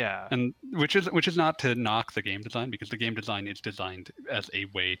 Yeah. And which is not to knock the game design, because the game design is designed as a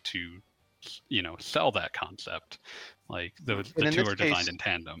way to, sell that concept. Like the two are designed in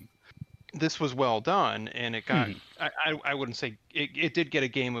tandem. This was well done, and it got I wouldn't say it did get a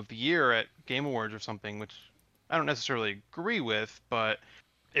Game of the Year at Game Awards or something, which I don't necessarily agree with, but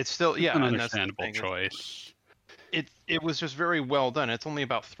it's still an understandable choice. It was just very well done. It's only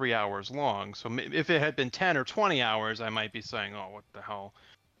about 3 hours long, so if it had been 10 or 20 hours, I might be saying, "Oh, what the hell."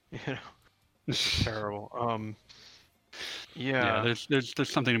 This is terrible. Yeah, there's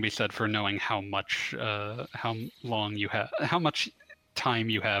something to be said for knowing how much time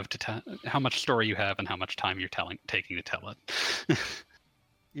you have to how much story you have and how much time you're taking to tell it.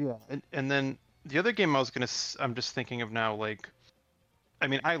 Yeah, and then the other game I'm just thinking of now, like, I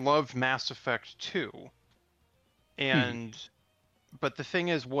mean, I love Mass Effect 2, and but the thing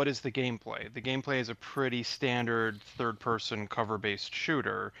is, what is the gameplay? The gameplay is a pretty standard third-person cover-based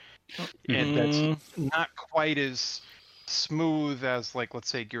shooter, and that's not quite as smooth as, like, let's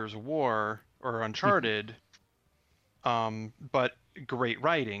say Gears of War or Uncharted, but great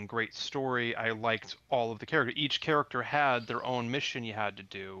writing, great story. I liked all of the characters. Each character had their own mission you had to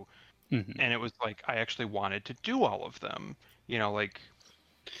do, and it was like I actually wanted to do all of them. Like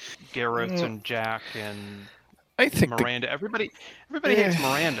Garrett and Jack and I think Miranda. Everybody hates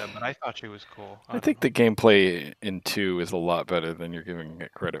Miranda, but I thought she was cool. I think the gameplay in 2 is a lot better than you're giving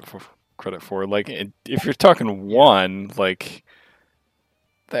it credit for. Like, if you're talking 1, like,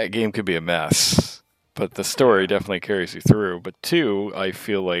 that game could be a mess. But the story definitely carries you through. But 2, I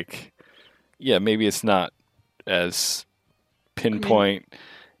feel like, maybe it's not as pinpoint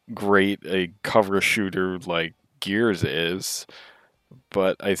great a cover shooter like Gears is,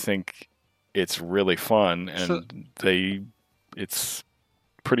 but I think it's really fun, and it's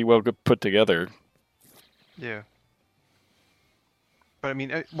pretty well put together. Yeah. But I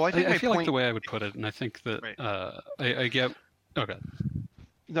mean, I feel like the way I would put it, and I think that I get. Okay.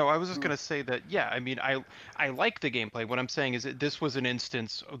 No, I was just gonna say that. Yeah, I mean, I like the gameplay. What I'm saying is that this was an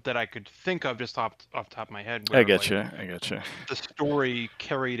instance that I could think of just off the top of my head. Where, I get you. The story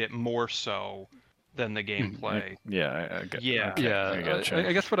carried it more so than the gameplay. I get you.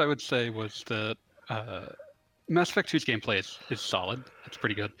 I guess what I would say was that Mass Effect 2's gameplay is solid. It's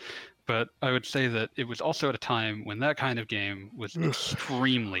pretty good. But I would say that it was also at a time when that kind of game was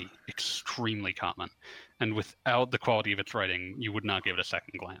extremely, extremely common. And without the quality of its writing, you would not give it a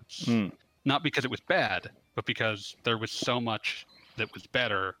second glance. Not because it was bad, but because there was so much that was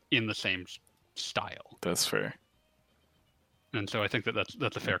better in the same style. That's fair. And so I think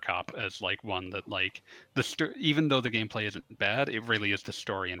that's a fair cop as like one that like even though the gameplay isn't bad, it really is the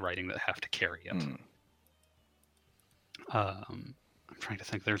story and writing that have to carry it. I'm trying to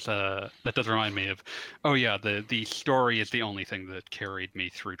think. That does remind me of. Oh yeah, the story is the only thing that carried me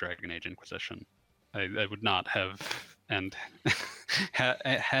through Dragon Age Inquisition. I would not have, and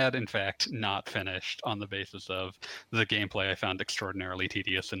had in fact not finished on the basis of the gameplay I found extraordinarily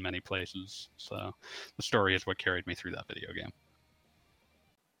tedious in many places. So the story is what carried me through that video game.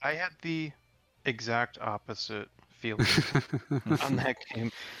 I had the exact opposite feeling on that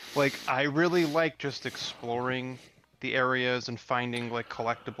game. Like, I really like just exploring the areas and finding like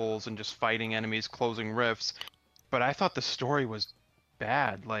collectibles and just fighting enemies, closing rifts. But I thought the story was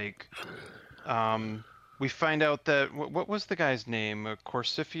bad. Like, we find out that what was the guy's name?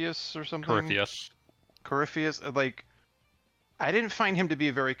 Corypheus or something? Corypheus. Corypheus, like, I didn't find him to be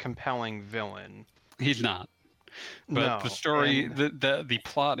a very compelling villain. He's not. But the No, story, and- the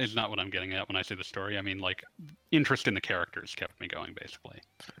plot is not what I'm getting at when I say the story. I mean, like, interest in the characters kept me going, basically.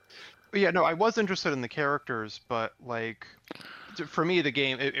 Yeah, no, I was interested in the characters, but like, for me, the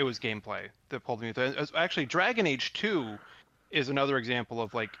game it was gameplay that pulled me through. Actually, Dragon Age 2 is another example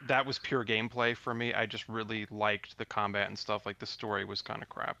of like that was pure gameplay for me. I just really liked the combat and stuff. Like the story was kind of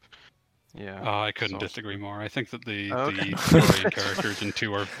crap. Yeah. I couldn't so- disagree more. I think that the Okay. story and characters in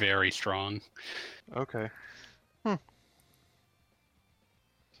 2 are very strong. Okay.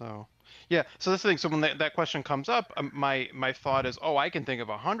 So, yeah. So this thing. So when that question comes up, my thought is, oh, I can think of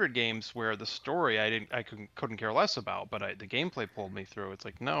 100 games where the story I couldn't care less about, but the gameplay pulled me through. It's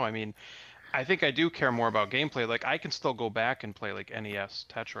like, no, I mean, I think I do care more about gameplay. Like I can still go back and play like NES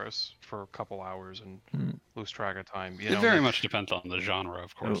Tetris for a couple hours and lose track of time. You It know, very like, much depends on the genre,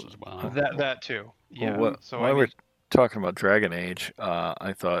 of course, as well. that too. Yeah. Well, so while I we're mean, talking about Dragon Age,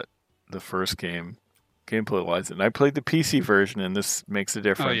 I thought the first game, gameplay-wise, and I played the PC version, and this makes a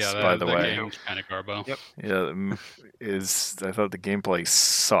difference. Oh yeah, by the that way, game's kind of garbo. Yep. yeah, I thought the gameplay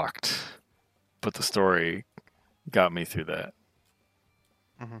sucked, but the story got me through that,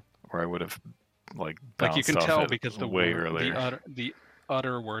 where I would have like you can bounced off tell it because way earlier. the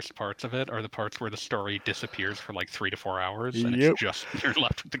utter worst parts of it are the parts where the story disappears for like 3 to 4 hours, and Yep. it's just you're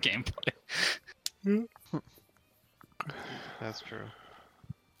left with the gameplay. that's true.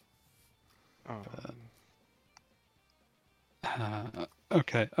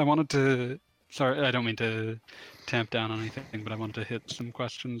 Okay, I wanted to. Sorry, I don't mean to tamp down on anything, but I wanted to hit some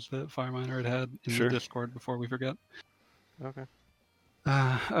questions that Fireminer had in Sure. the Discord before we forget. Okay.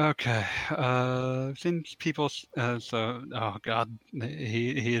 Okay. I've seen people. Oh god,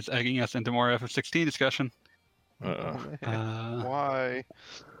 he is egging us into more FF16 discussion. Why?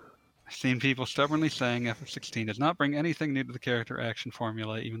 I've seen people stubbornly saying FF16 does not bring anything new to the character action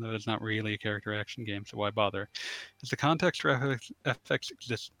formula, even though it's not really a character action game, so why bother? As the context for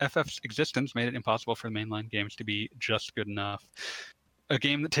FF's existence made it impossible for the mainline games to be just good enough. A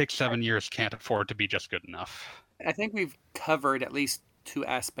game that takes 7 years can't afford to be just good enough. I think we've covered at least 2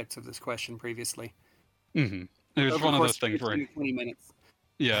 aspects of this question previously. Mm-hmm. It was Over one the of course those things where 20 minutes.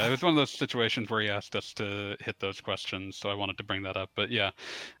 Yeah, it was one of those situations where he asked us to hit those questions, so I wanted to bring that up. But yeah,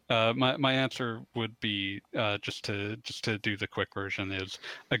 my answer would be just to do the quick version is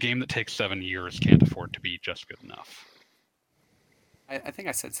a game that takes 7 years can't afford to be just good enough. I think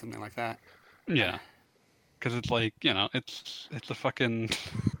I said something like that. Yeah, because it's like it's a fucking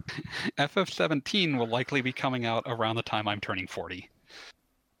FF17 will likely be coming out around the time I'm turning 40.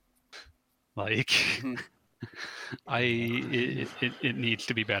 Like. Mhm. It needs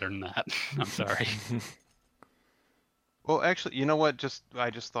to be better than that. I'm sorry. Well, actually, you know what?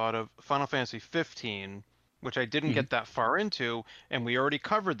 I just thought of Final Fantasy 15, which I didn't get that far into, and we already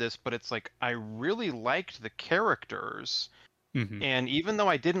covered this, but it's like I really liked the characters, and even though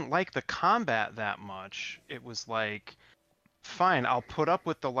I didn't like the combat that much, it was like, fine, I'll put up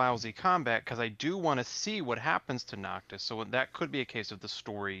with the lousy combat because I do want to see what happens to Noctis. So that could be a case of the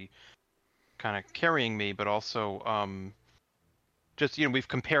story kind of carrying me, but also just we've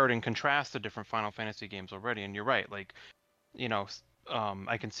compared and contrasted different Final Fantasy games already, and you're right, like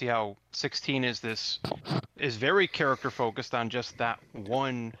I can see how 16 is very character focused on just that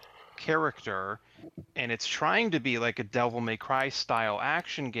one character, and it's trying to be like a Devil May Cry style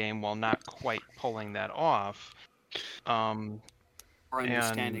action game while not quite pulling that off, Or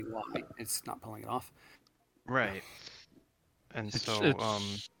understanding why it's not pulling it off. right. And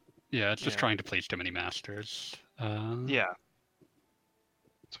It's just trying to please too many masters. Yeah,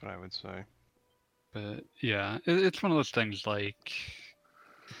 that's what I would say. But yeah, it's one of those things. Like,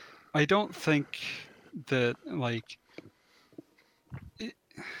 I don't think that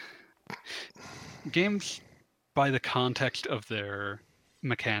games, by the context of their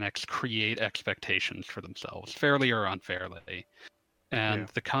mechanics, create expectations for themselves, fairly or unfairly, and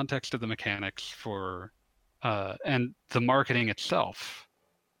the context of the mechanics for and the marketing itself.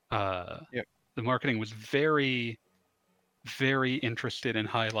 The marketing was very, very interested in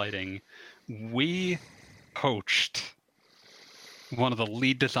highlighting. We poached one of the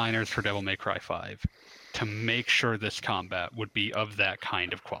lead designers for Devil May Cry 5 to make sure this combat would be of that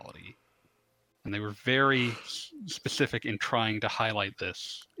kind of quality. And they were very specific in trying to highlight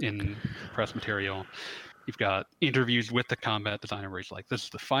this in press material. You've got interviews with the combat designer where he's like, this is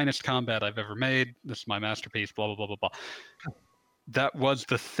the finest combat I've ever made. This is my masterpiece, blah, blah, blah, blah, blah. That was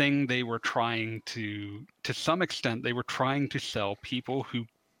the thing they were trying to some extent, they were trying to sell people who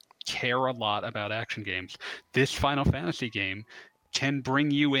care a lot about action games. This Final Fantasy game can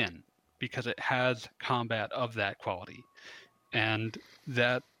bring you in. because it has combat of that quality. And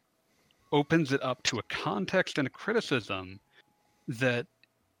that opens it up to a context and a criticism that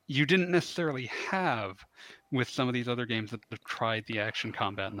you didn't necessarily have with some of these other games that have tried the action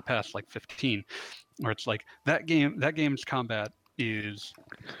combat in the past, like 15, where it's like that game's combat is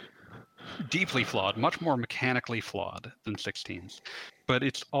deeply flawed, much more mechanically flawed than 16's, but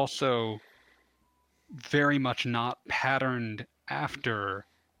it's also very much not patterned after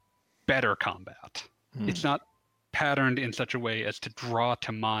better combat. It's not patterned in such a way as to draw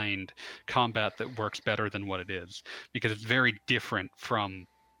to mind combat that works better than what it is, because it's very different from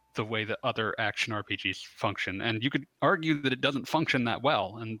the way that other action RPGs function. And you could argue that it doesn't function that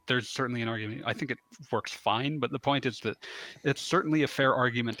well, and there's certainly an argument. I think it works fine, but the point is that it's certainly a fair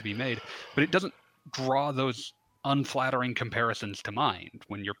argument to be made, but it doesn't draw those unflattering comparisons to mind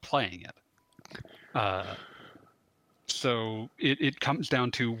when you're playing it. So it comes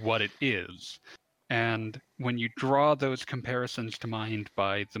down to what it is. And when you draw those comparisons to mind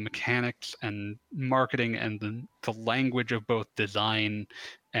by the mechanics and marketing and the language of both design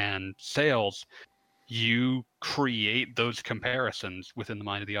and sales, you create those comparisons within the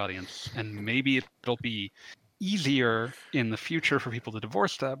mind of the audience. And maybe it'll be easier in the future for people to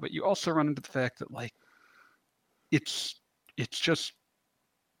divorce that, but you also run into the fact that, like, it's just...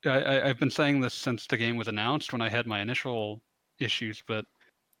 I've been saying this since the game was announced when I had my initial issues, but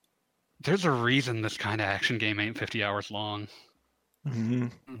there's a reason this kind of action game ain't 50 hours long.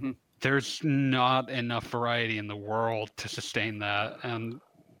 There's not enough variety in the world to sustain that. And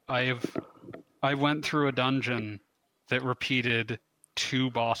I went through a dungeon that repeated 2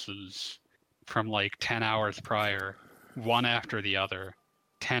 bosses from like 10 hours prior, one after the other,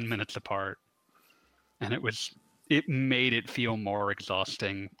 10 minutes apart. And it made it feel more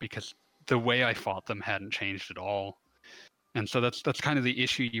exhausting because the way I fought them hadn't changed at all. And so that's kind of the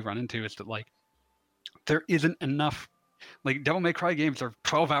issue you run into, is that, like, there isn't enough. Like, Devil May Cry games are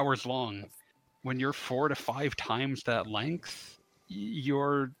 12 hours long. When you're 4 to 5 times that length,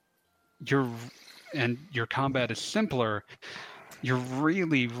 and your combat is simpler, you're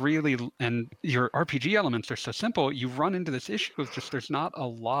really, and your RPG elements are so simple, you run into this issue of just there's not a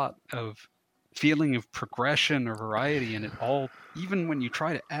lot of feeling of progression or variety in it all. Even when you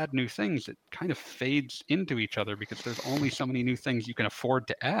try to add new things, it kind of fades into each other because there's only so many new things you can afford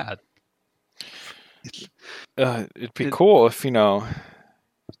to add. It'd be cool if,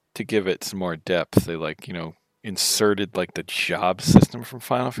 to give it some more depth, they, like, inserted like the job system from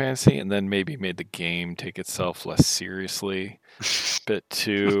Final Fantasy, and then maybe made the game take itself less seriously a bit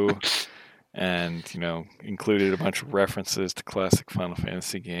too. And, included a bunch of references to classic Final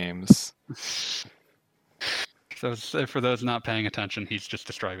Fantasy games. So for those not paying attention, he's just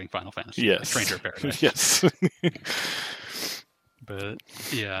describing Final Fantasy. Yes. Stranger of Paradise. Yes. But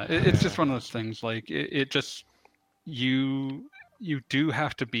yeah, it's just one of those things. Like it just you do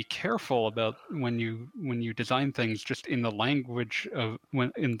have to be careful about when you design things just in the language of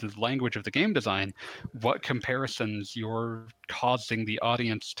the game design, what comparisons you're causing the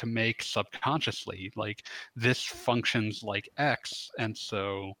audience to make subconsciously. Like, this functions like X, and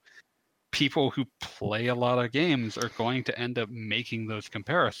so people who play a lot of games are going to end up making those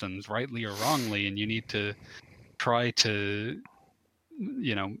comparisons, rightly or wrongly, and you need to try to,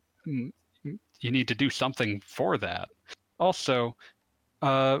 you need to do something for that. Also,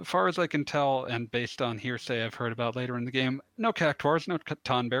 far as I can tell, and based on hearsay I've heard about later in the game, no cactuars, no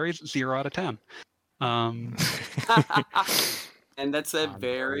tonberries, 0 out of 10. And that's a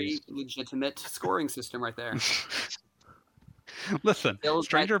very legitimate scoring system right there. Listen,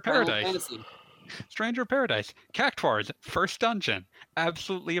 Stranger of Paradise. Fantasy. Paradise. Cactuars, first dungeon.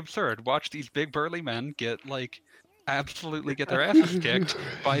 Absolutely absurd. Watch these big burly men absolutely get their asses kicked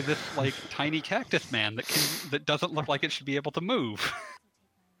by this, like, tiny cactus man that doesn't look like it should be able to move.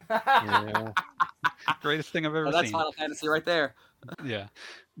 Yeah. Greatest thing I've ever seen. That's Final Fantasy right there. Yeah,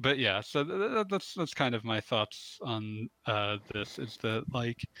 but yeah, so that's kind of my thoughts on this. Is that,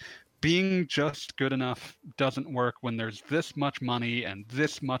 like, being just good enough doesn't work when there's this much money and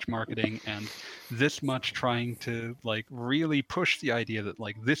this much marketing and this much trying to, like, really push the idea that,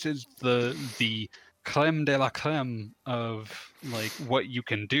 like, this is the creme de la creme of, like, what you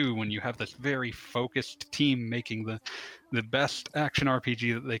can do when you have this very focused team making the best action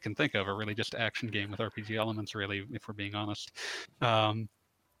RPG that they can think of, or really just action game with RPG elements, really, if we're being honest.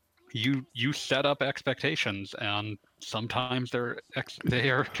 You set up expectations, and sometimes they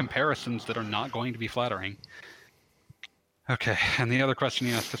are comparisons that are not going to be flattering. Okay, and the other question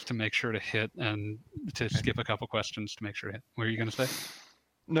you asked us to make sure to hit, and to skip a couple questions to make sure to hit. What are you going to say?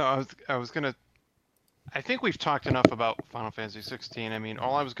 No, I was gonna I think we've talked enough about Final Fantasy 16. I mean,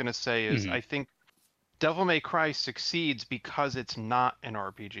 all I was going to say is I think Devil May Cry succeeds because it's not an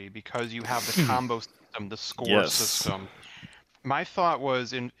RPG, because you have the combo system, the score system. My thought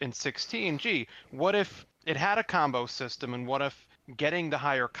was in 16, gee, what if it had a combo system, and what if getting the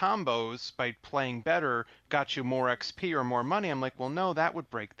higher combos by playing better got you more XP or more money? I'm like, well, no, that would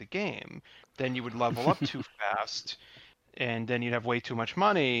break the game. Then you would level up too fast, and then you'd have way too much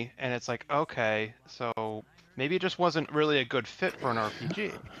money, and it's like, okay, so maybe it just wasn't really a good fit for an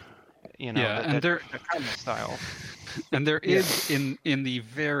RPG. You know, and that combat style. And there is in the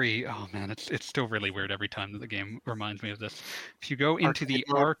very it's still really weird every time that the game reminds me of this. If you go into the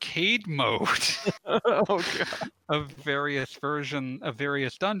arcade mode of various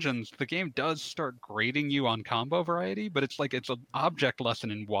dungeons, the game does start grading you on combo variety, but it's like it's an object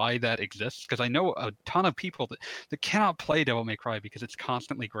lesson in why that exists. Because I know a ton of people that cannot play Devil May Cry because it's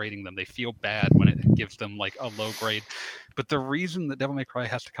constantly grading them. They feel bad when it gives them like a low grade. But the reason that Devil May Cry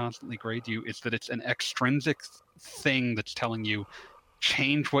has to constantly grade you is that it's an extrinsic thing that's telling you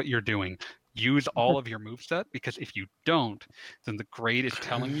change what you're doing, use all of your moveset, because if you don't, then the grade is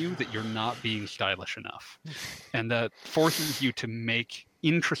telling you that you're not being stylish enough, and that forces you to make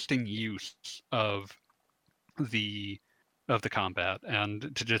interesting use of the combat.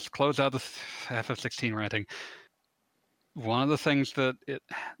 And to just close out the FF16 ranting, one of the things that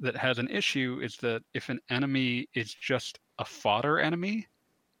has an issue is that if an enemy is just a fodder enemy,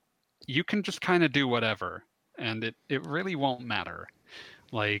 you can just kind of do whatever, and it really won't matter.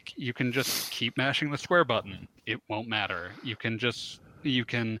 Like, you can just keep mashing the square button. It won't matter. You can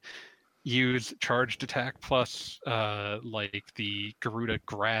use charged attack plus like the Garuda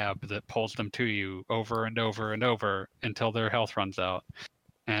grab that pulls them to you over and over and over until their health runs out,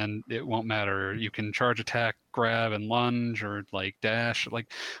 and it won't matter. You can charge attack, grab, and lunge, or like dash.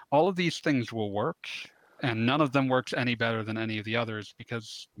 Like, all of these things will work, and none of them works any better than any of the others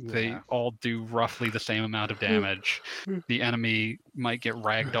because they all do roughly the same amount of damage. The enemy might get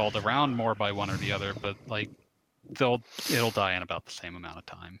ragdolled around more by one or the other, but like it'll die in about the same amount of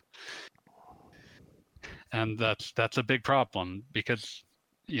time. And that's a big problem, because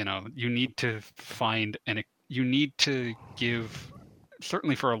you need to give,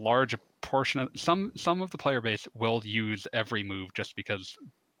 certainly for a large portion of some of the player base will use every move just because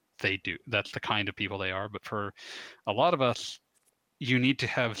they do. That's the kind of people they are. But for a lot of us, you need to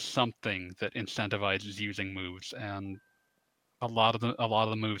have something that incentivizes using moves, and a lot of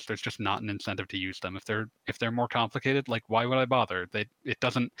the moves, there's just not an incentive to use them. If they're more complicated, like, why would I bother? It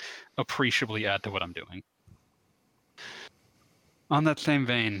doesn't appreciably add to what I'm doing. On that same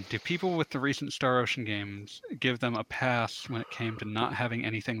vein, do people with the recent Star Ocean games give them a pass when it came to not having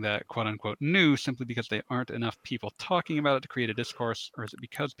anything that quote-unquote new simply because they aren't enough people talking about it to create a discourse, or is it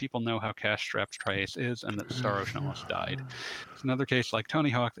because people know how cash-strapped Tri-Ace is and that Star Ocean almost died? It's another case like Tony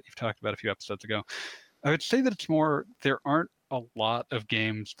Hawk that you've talked about a few episodes ago. I would say that it's more, there aren't a lot of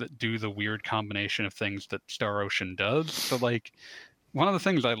games that do the weird combination of things that Star Ocean does. So, like, one of the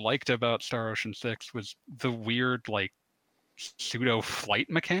things I liked about Star Ocean 6 was the weird, like, pseudo flight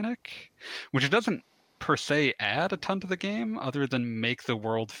mechanic, which doesn't per se add a ton to the game other than make the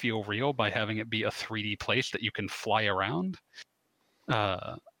world feel real by having it be a 3D place that you can fly around.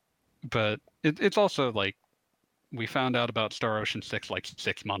 But it's also like, we found out about Star Ocean 6 like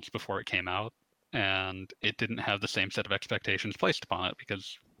 6 months before it came out, and it didn't have the same set of expectations placed upon it,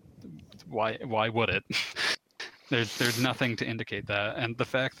 because why would it? There's nothing to indicate that, and the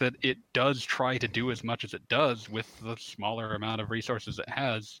fact that it does try to do as much as it does with the smaller amount of resources it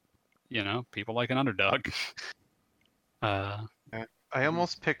has, people like an underdog. I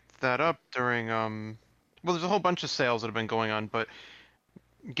almost picked that up during well, there's a whole bunch of sales that have been going on, but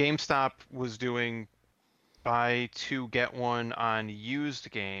GameStop was doing buy two get one on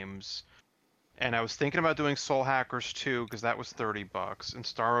used games, and I was thinking about doing Soul Hackers 2 because that was $30, and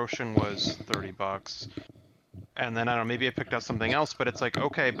Star Ocean was $30. And then, I don't know, maybe I picked up something else, but it's like,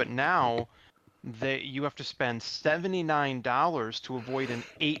 okay, but now you have to spend $79 to avoid an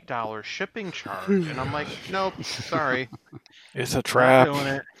 $8 shipping charge. And I'm like, nope, sorry. It's a trap. Not doing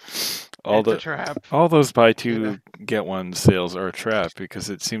it. It's a trap. All those buy two, get one sales are a trap, because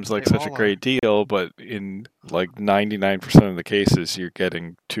it seems like such a great deal, but in like 99% of the cases, you're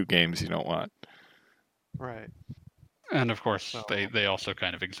getting two games you don't want. Right. And of course, they also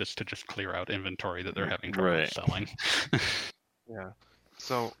kind of exist to just clear out inventory that they're having trouble selling. Yeah.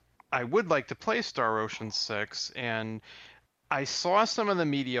 So I would like to play Star Ocean 6, and I saw some of the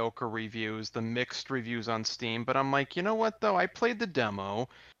mediocre reviews, the mixed reviews on Steam, but I'm like, you know what, though? I played the demo,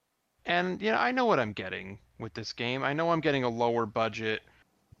 and I know what I'm getting with this game. I know I'm getting a lower budget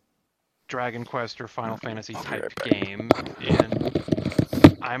Dragon Quest or Final Fantasy I'll be type right back. game,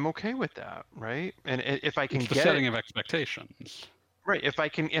 and I'm okay with that, right? And if I can It's the get setting it, of expectations. right, if I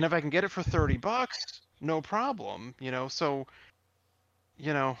can get it for $30, no problem, So,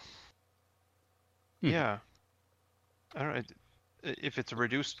 you know, yeah, I don't know. If it's a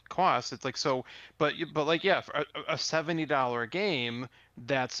reduced cost, it's like so. But like yeah, for a $70 game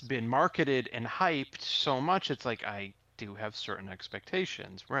that's been marketed and hyped so much, it's like I do have certain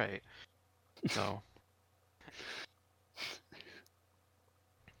expectations, right? So.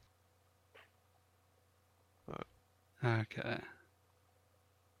 Okay.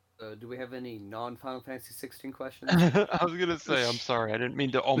 Do we have any non-Final Fantasy 16 questions? I was gonna say, I'm sorry, I didn't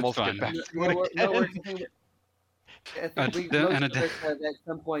mean to almost fine. get back to No, it no again. worries. I think we and most a of us have at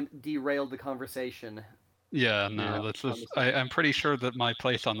some point derailed the conversation. Yeah, no, Yeah. that's just. I'm pretty sure that my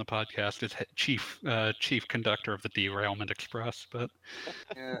place on the podcast is chief conductor of the Derailment Express. But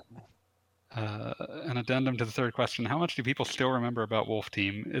Yeah. an addendum to the third question: how much do people still remember about Wolf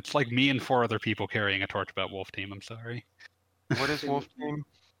Team? It's like me and 4 other people carrying a torch about Wolf Team. I'm sorry. What is Wolf Team?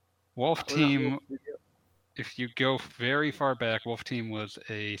 Wolf Team. If you go very far back, Wolf Team was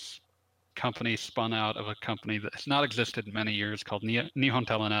a company spun out of a company that has not existed in many years called Nihon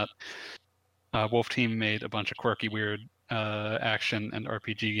Telenet. Wolf Team made a bunch of quirky, weird action and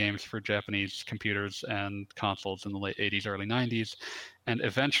RPG games for Japanese computers and consoles in the late 80s, early 90s, and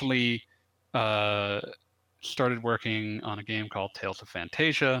eventually started working on a game called Tales of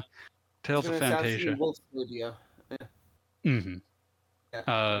Fantasia. Tales of Fantasia. Wolf Studio. Mm-hmm.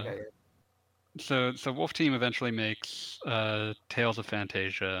 Yeah. Okay. So Wolf Team eventually makes Tales of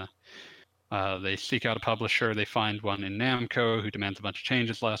Fantasia. They seek out a publisher. They find one in Namco who demands a bunch of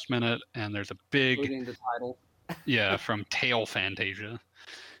changes last minute, and there's a big, including the title. yeah, from Tail Fantasia.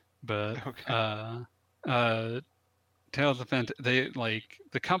 But Okay. Tales of Fantasia,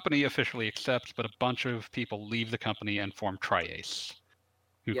 the company officially accepts, but a bunch of people leave the company and form Tri-Ace,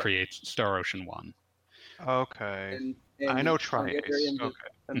 who creates Star Ocean 1. Okay. And I know On Tri-Ace.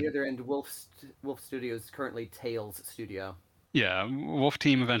 the other end, Wolf Studio is currently Tails Studio. Yeah, Wolf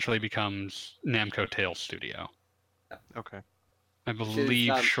Team eventually becomes Namco Tales Studio. Okay. I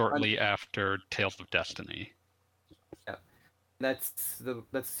believe shortly after Tales of Destiny. Yeah, that's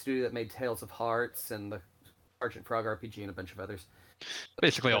the studio that made Tales of Hearts and the Sergeant Frog RPG and a bunch of others.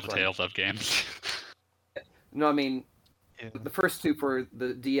 Basically all the Tales of games. No, I mean, the first 2 for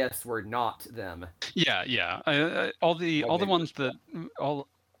the DS were not them. Yeah. All the ones that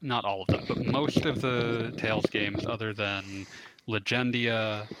not all of them, but most of the Tales games, other than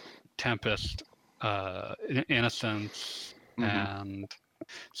Legendia, Tempest, Innocence, and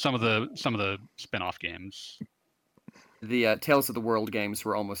some of the spin-off games. The Tales of the World games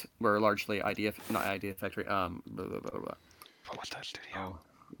were largely not Idea Factory. Blah, blah, blah, blah. What was that studio?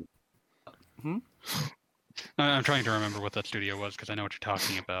 I'm trying to remember what that studio was because I know what you're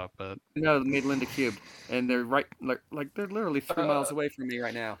talking about, but no, they made Linda Cube, and they're right, like they're literally 3 miles away from me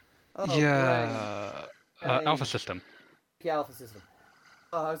right now. Oh, yeah, Alpha System. Yeah, Alpha System.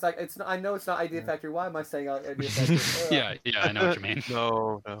 I was like, I know it's not Idea Factory. Why am I saying Idea Factory? Yeah, I know what you mean.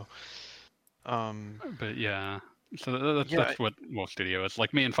 No. But yeah, so that's what Wolf Studio is.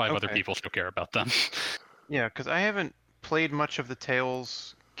 Like me and 5 other people still care about them. Yeah, because I haven't played much of the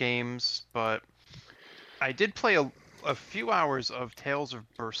Tales games, but I did play a few hours of Tales of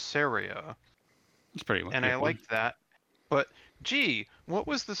Berseria. It's pretty and I liked that. But gee, what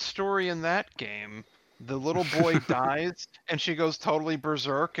was the story in that game? The little boy dies, and she goes totally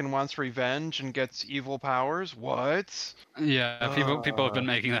berserk and wants revenge and gets evil powers. What? Yeah, people have been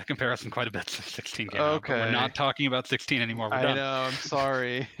making that comparison quite a bit since 16 came out. Okay. But we're not talking about 16 anymore. We're done. I know. I'm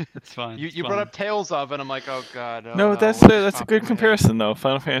sorry. It's fine. You brought up Tales of, and I'm like, oh god. No, that's a good comparison though.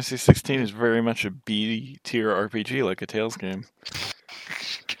 Final Fantasy XVI is very much a B tier RPG, like a Tales game.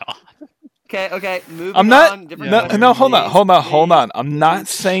 God. Okay. Moving I'm not. on. No, hold on. I'm not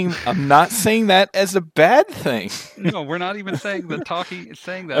saying that as a bad thing. No, we're not even saying that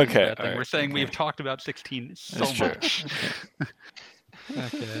saying that. Okay, is a bad thing. right, We're saying we've talked about 16 so That's true. much.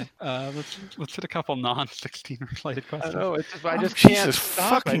 Okay. Let's hit a couple non-16 related questions. I know. I just Jesus can't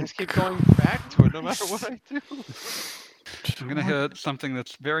stop. I fucking just keep going back to it no matter what I do. I'm gonna hit something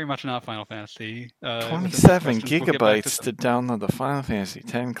that's very much not Final Fantasy. 27 gigabytes to download the Final Fantasy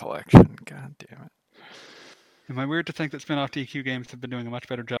X collection. God damn it. Am I weird to think that spin-off DQ games have been doing a much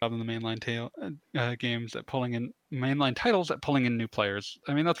better job than the mainline games at pulling in mainline titles at pulling in new players?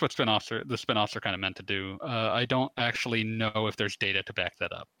 I mean, that's what the spin-offs are kind of meant to do. I don't actually know if there's data to back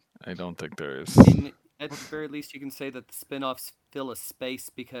that up. I don't think there is. At the very least, you can say that the spin-offs fill a space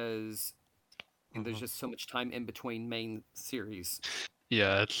because there's just so much time in between main series.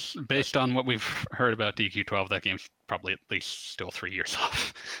 Yeah, it's based on what we've heard about DQ12. That game's probably at least still 3 years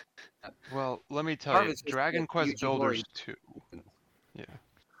off. Well, let me tell Part of you, it's just Dragon the Quest Yuji Horii. Builders 2. Yeah.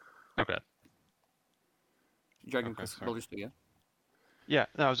 Okay. Dragon Okay, Quest sorry. Builders 2, yeah. Yeah,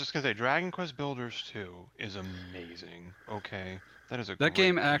 no, I was just gonna say Dragon Quest Builders 2 is amazing. Okay, that is a That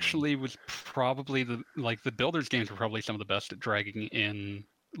game great actually was probably the Builders games were probably some of the best at dragging in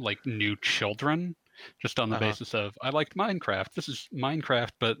like new children, just on the Uh-huh. basis of I liked Minecraft. This is Minecraft,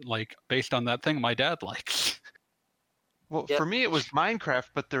 but like based on that thing my dad likes. Well, Yep. for me, it was Minecraft,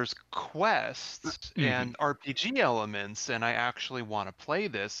 but there's quests and RPG elements, and I actually want to play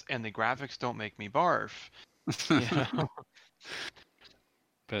this, and the graphics don't make me barf. You know?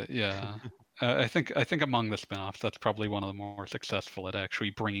 But yeah, I think among the spin-offs, that's probably one of the more successful at actually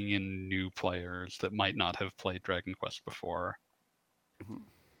bringing in new players that might not have played Dragon Quest before.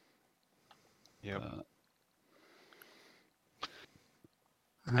 Yep.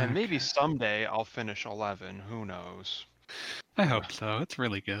 Okay. And maybe someday I'll finish 11. Who knows? I hope so. It's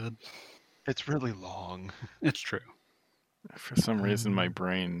really good. It's really long. It's true. For some reason, my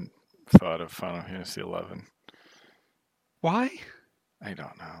brain thought of Final Fantasy XI. Why? I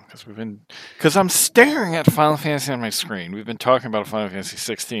don't know, because I'm staring at Final Fantasy on my screen. We've been talking about Final Fantasy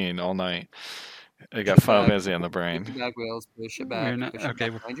 16 all night. I got Final Fantasy on the brain. Push it back, Wheels. Push it We're back. not- Push it okay,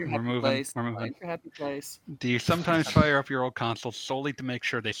 back. Find your we're happy moving, place. we're moving. Find your happy place. Do you sometimes fire up your old consoles solely to make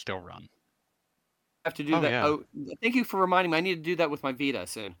sure they still run? I have to do that. yeah. Oh, thank you for reminding me. I need to do that with my Vita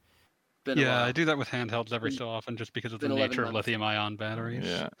soon. Been a Yeah, while. I do that with handhelds every so often just because of the been 11 nature of months. lithium-ion batteries.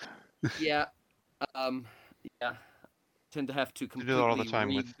 Yeah. Yeah. Yeah. Tend to have to do that all the completely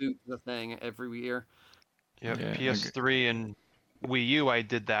time with- reboot the thing every year. Yep. Yeah, PS3 and Wii U, I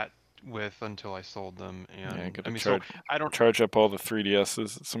did that with until I sold them. And Yeah, I gotta so I don't. charge up all the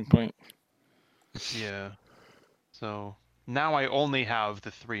 3DSs at some point. Yeah. So now I only have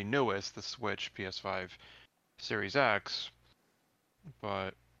the three newest: the Switch, PS5, Series X.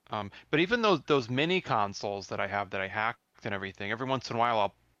 But even those mini consoles that I have that I hacked and everything, every once in a while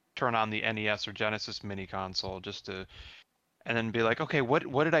I'll turn on the NES or Genesis mini console just to, and then be like, okay,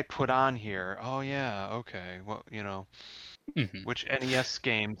 what did I put on here? Oh yeah, okay, well, which NES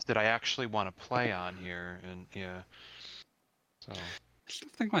games did I actually want to play on here? And yeah, so.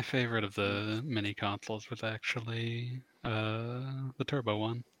 I think my favorite of the mini consoles was actually the Turbo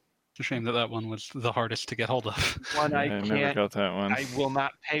one. It's a shame that one was the hardest to get hold of. One I never can't. got that one. I will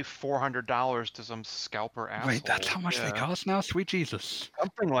not pay $400 to some scalper asshole. Wait, that's how much they cost now? Sweet Jesus.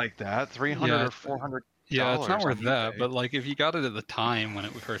 Something like that, 300 or 400. Yeah, it's not worth on that. eBay. But like, if you got it at the time when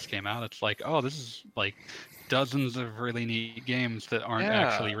it first came out, it's like, oh, this is like dozens of really neat games that aren't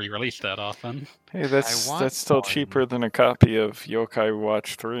actually re-released that often. Hey, that's want still one. cheaper than a copy of Yokai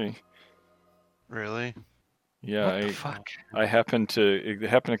Watch 3. Really? Yeah, What the fuck? it happened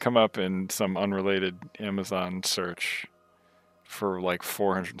to come up in some unrelated Amazon search for like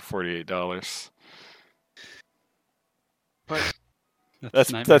 $448. But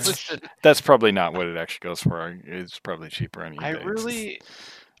That's probably not what it actually goes for. It's probably cheaper on eBay. I really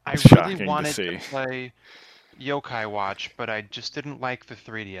shocking to wanted see. to play Yokai Watch, but I just didn't like the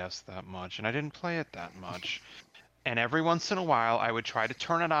 3DS that much, and I didn't play it that much. And every once in a while, I would try to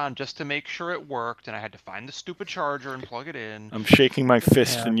turn it on just to make sure it worked, and I had to find the stupid charger and plug it in. I'm shaking my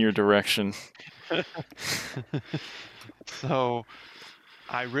fist in your direction. So,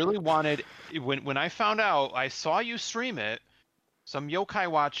 I really wanted, when I found out, I saw you stream it, some Yokai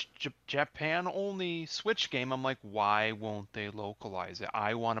Watch Japan-only Switch game. I'm like, why won't they localize it?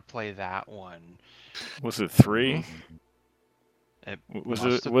 I want to play that one. Was it 3? Was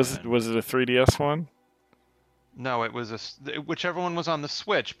it a 3DS one? No, it was whichever one was on the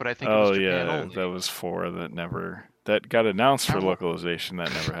Switch, but I think it Oh was Japan yeah, only. that was 4 that got announced for localization.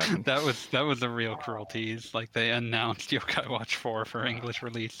 That never happened. that was a real cruel tease. Like they announced Yokai Watch 4 for English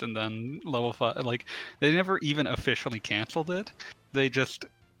release, and then Level 5. Like they never even officially canceled it. They just.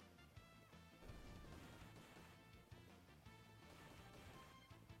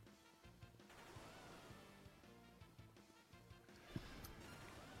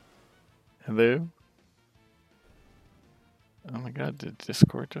 Hello? Oh my god, did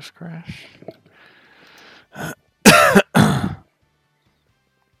Discord just crash?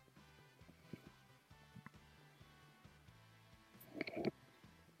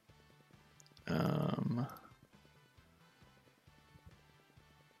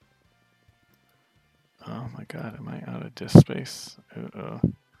 Oh my god, am I out of disk space? Uh-oh.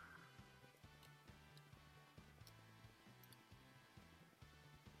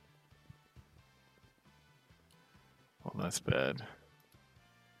 Well, that's bad.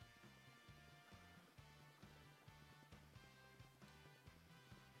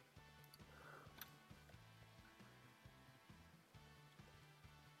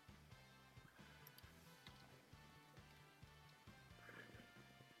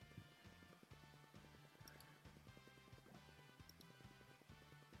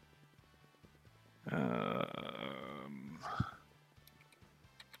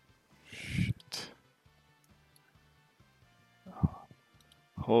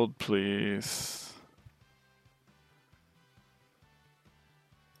 Hold, please.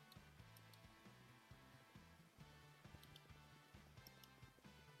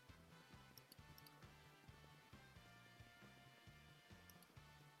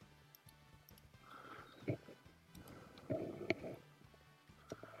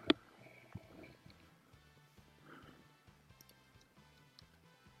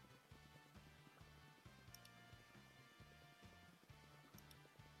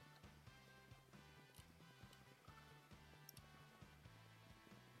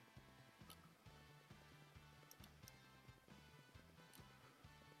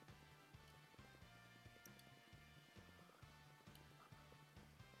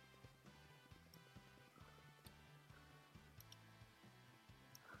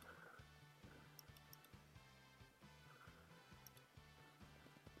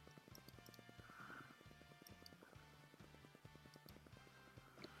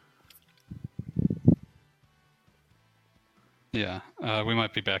 Yeah, we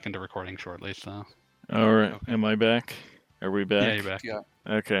might be back into recording shortly, so. All right. Okay. Am I back? Are we back? Yeah, you're back. Yeah.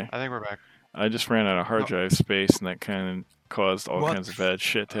 Okay. I think we're back. I just ran out of hard No. drive space, and that kind of caused all What? kinds of bad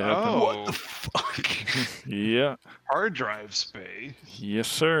shit to happen. Oh. What the fuck? Yeah. Hard drive space. Yes,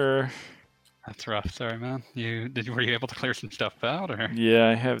 sir. That's rough. Sorry, man. Were you able to clear some stuff out, or? Yeah,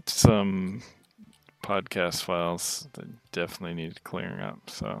 I have some podcast files that definitely needed clearing up.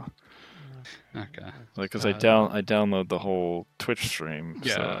 So, Okay. like, because I download the whole Twitch stream.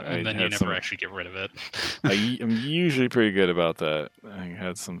 Yeah, so and then you never actually get rid of it. I'm usually pretty good about that. I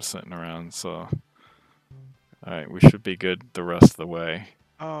had some sitting around, so. All right, we should be good the rest of the way.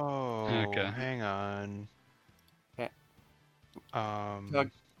 Oh, Okay. hang on. Okay.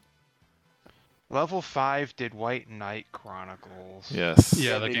 Um, Level 5 did White Knight Chronicles. Yes.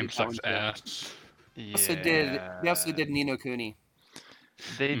 Yeah, Yeah, that they game did sucks that one, yeah. ass. Yeah. They also did Ni no Kuni.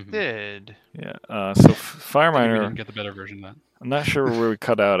 They Mhm. did. Yeah. So I think we Fireminer. didn't get the better version of that. I'm not sure where we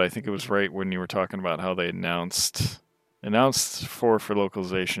cut out. I think it was right when you were talking about how they announced 4 for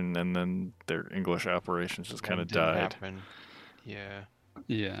localization, and then their English operations just kind of Didn't died. happen. Yeah.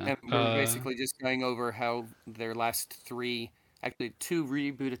 Yeah. And we're basically just going over how their last 3, actually 2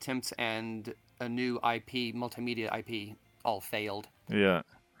 reboot attempts and a new IP, multimedia IP, all failed. Yeah.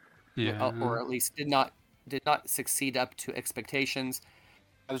 Yeah. Or at least did not succeed up to expectations.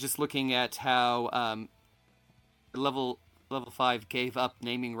 I was just looking at how level 5 gave up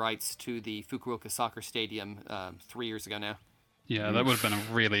naming rights to the Fukuoka soccer stadium 3 years ago now. Yeah, that would have been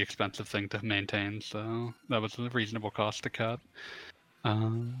a really expensive thing to maintain, so that was a reasonable cost to cut.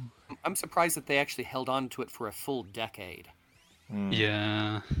 I'm surprised that they actually held on to it for a full decade.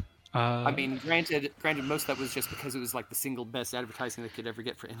 Yeah. I mean, granted, most of that was just because it was like the single best advertising they could ever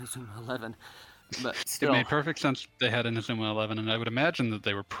get for Inazuma 11. But still, It made perfect sense they had Inazuma 11, and I would imagine that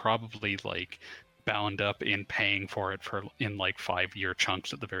they were probably like bound up in paying for it in like 5-year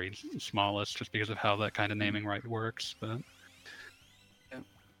chunks at the very smallest, just because of how that kind of naming right works. But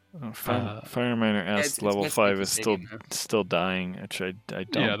Fireminer asked it's level messed 5 with is the stadium, though. still dying, which I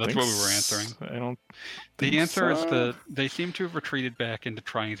don't. Yeah, that's think what we were answering. I don't. the think answer is so. that they seem to have retreated back into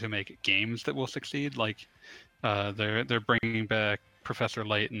trying to make games that will succeed. Like they're bringing back Professor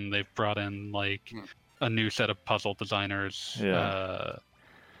Layton. They've brought in like a new set of puzzle designers. Yeah.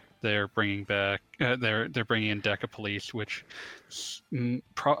 They're bringing back. They're bringing in Deca Police, which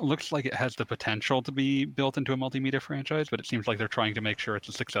looks like it has the potential to be built into a multimedia franchise, but it seems like they're trying to make sure it's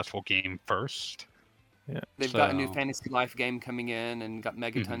a successful game first. They've got a new So- Fantasy Life game coming in, and got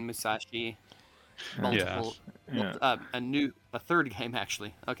Megaton Musashi. Multiple, Yeah. a third game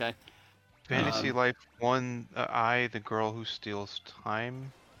actually. Okay. Fantasy Life 1, the girl who steals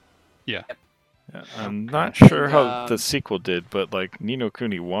time. Yeah, I'm Okay. not sure how And, the sequel did, but like Ni no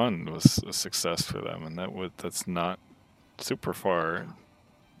Kuni 1 was a success for them, and that's not super far in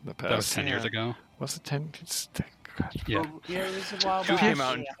the past. That was 10 years Yeah. ago. Was it 10? God. Yeah. Yeah, it was a while Two back. came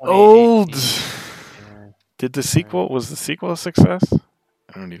out in Yeah. Old. 2018. Did the sequel? Was the sequel a success?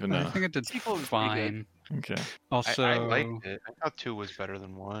 I don't even I know. think it did Sequel was pretty good. fine. Okay. Also, I liked it. I thought 2 was better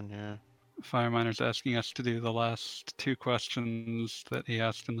than 1, yeah. Fireminer's asking us to do the last 2 questions that he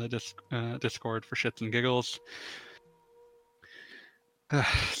asked in the Discord for shits and giggles.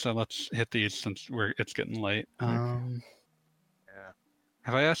 So let's hit these since it's getting late. Yeah.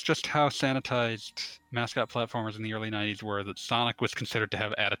 Have I asked just how sanitized mascot platformers in the early 90s were that Sonic was considered to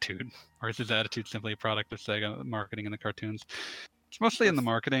have attitude? Or is his attitude simply a product of Sega marketing in the cartoons? It's mostly in the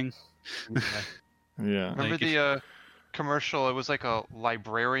marketing. Yeah. Remember Like, the commercial? It was like a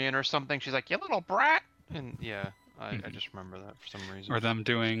librarian or something. She's like, "You little brat," and yeah, I just remember that for some reason. Or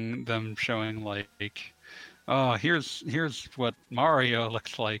them showing like oh, here's what Mario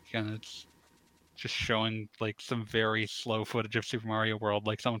looks like, and it's just showing like some very slow footage of Super Mario World,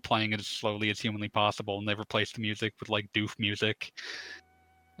 like someone playing it as slowly as humanly possible, and they've replaced the music with like doof music.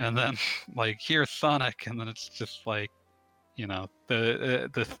 And then like here's Sonic, and then it's just like, you know,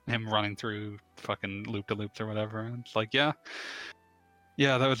 the him running through fucking loop de loops or whatever. And it's like, yeah,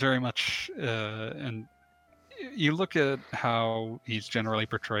 that was very much. And you look at how he's generally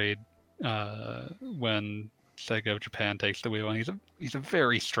portrayed when Sega of Japan takes the wheel, and he's a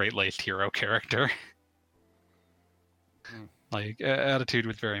very straight-laced hero character. Like attitude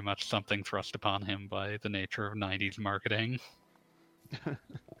was very much something thrust upon him by the nature of '90s marketing.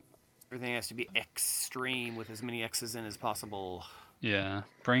 Everything has to be extreme with as many X's in as possible. Yeah,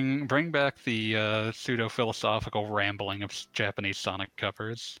 bring back the pseudo-philosophical rambling of Japanese Sonic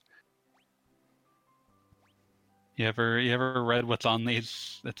covers. You ever read what's on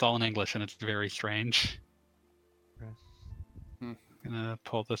these? It's all in English and it's very strange. I'm gonna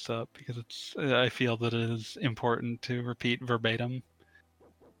pull this up because I feel that it is important to repeat verbatim.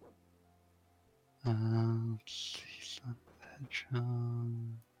 Let's see, Sonic the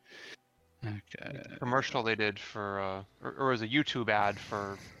Hedgehog. Okay. The commercial they did for, or was a YouTube ad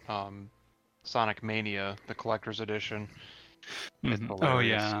for Sonic Mania, the collector's edition. It's Oh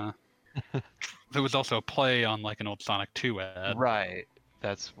hilarious. yeah. There was also a play on like an old Sonic 2 ad. Right.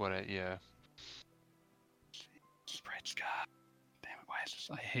 That's what yeah. Sprites, God damn it, why is this?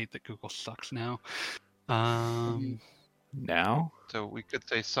 I hate that Google sucks now. Now? So we could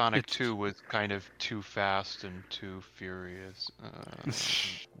say Sonic 2 was kind of too fast and too furious.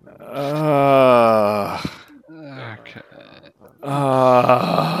 Okay.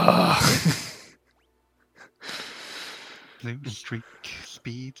 Blue streak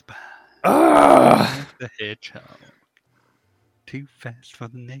speeds by. The Hedgehog. Too fast for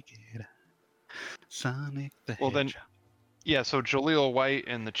the naked. Sonic the Well, Hedgehog. then, yeah, so Jaleel White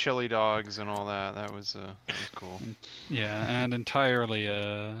and the Chili Dogs and all that was cool. Yeah, and entirely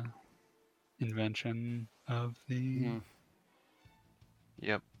a invention of the...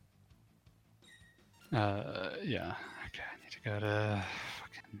 Yep. Yeah. Okay, I need to go to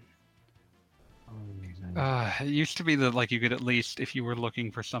fucking... it used to be that, like, you could at least, if you were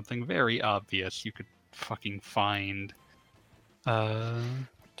looking for something very obvious, you could fucking find,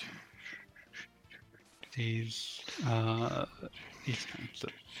 these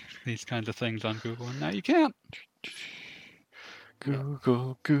kinds of things on Google, and now you can't.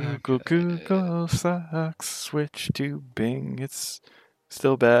 Google sucks. Switch to Bing. It's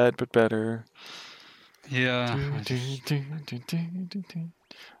still bad, but better. Yeah.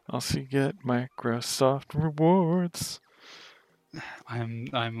 Also get Microsoft rewards.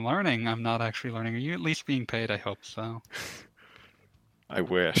 I'm learning. I'm not actually learning. Are you at least being paid? I hope so. I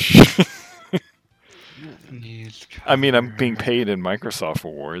wish. I mean, I'm being cover. paid in Microsoft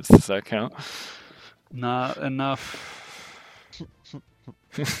rewards. Does that count? Not enough.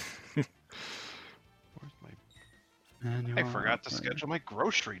 Where's my... I forgot to schedule my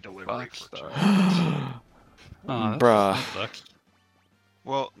grocery delivery. Bruh. That sucks.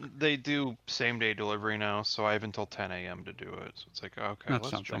 Well, they do same-day delivery now, so I have until 10 a.m. to do it. So it's like, okay,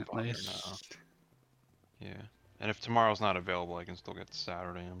 That's let's jump something on at here now. least. Yeah. And if tomorrow's not available, I can still get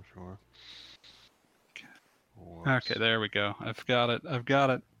Saturday, I'm sure. Okay, there we go. I've got it.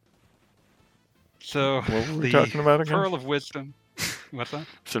 So, What were we the talking about again? Pearl of Wisdom. What's that?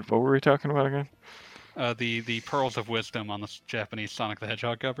 So what were we talking about again? The Pearls of Wisdom on the Japanese Sonic the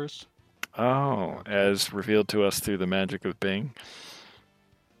Hedgehog covers. Oh, as revealed to us through the magic of Bing.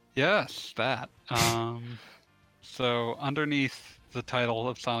 Yes, that. So underneath the title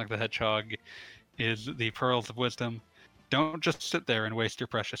of Sonic the Hedgehog is the Pearls of Wisdom. Don't just sit there and waste your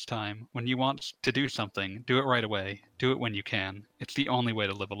precious time. When you want to do something, do it right away. Do it when you can. It's the only way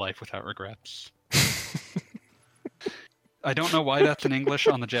to live a life without regrets. I don't know why that's in English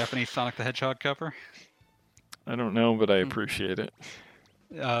on the Japanese Sonic the Hedgehog cover. I don't know, but I appreciate it.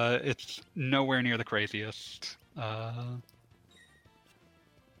 It's nowhere near the craziest. Let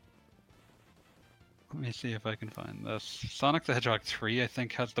me see if I can find this. Sonic the Hedgehog 3, I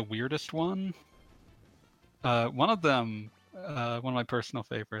think, has the weirdest one. One of them, one of my personal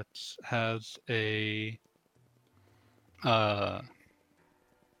favorites, has a...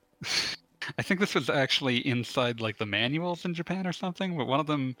 I think this was actually inside like the manuals in Japan or something, but one of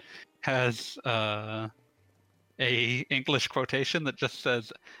them has a English quotation that just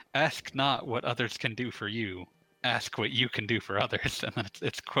says, "Ask not what others can do for you. Ask what you can do for others." And then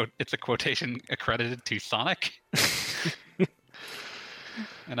it's a quotation accredited to Sonic.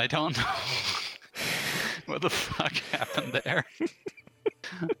 And I don't know what the fuck happened there.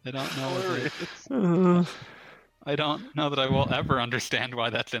 I don't know. I don't know that I will ever understand why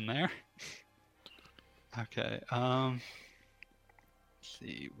that's in there. Okay, let's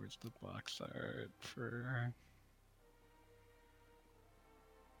see, where's the box art for...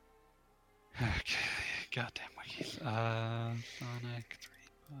 Okay, goddamn wikis. Sonic 3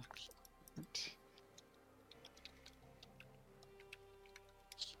 box art.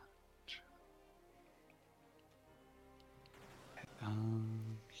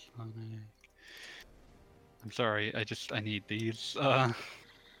 Sonic. I'm sorry, I need these.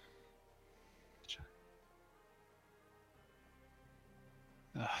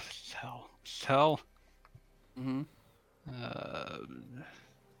 This is hell. This is hell. Mm-hmm.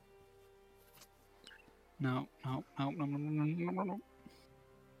 No.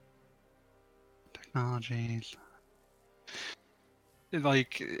 Technologies.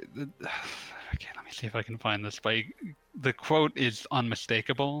 Like, okay, let me see if I can find this. The quote is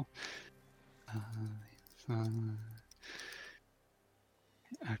unmistakable.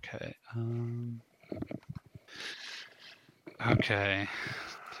 Okay. Okay.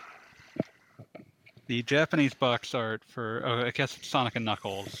 The Japanese box art for, I guess it's Sonic and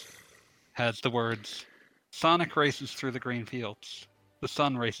Knuckles, has the words, Sonic races through the green fields. The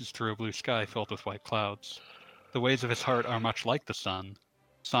sun races through a blue sky filled with white clouds. The ways of his heart are much like the sun.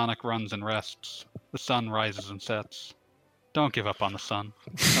 Sonic runs and rests. The sun rises and sets. Don't give up on the sun.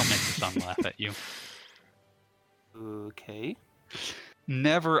 Don't make the sun laugh at you. Okay.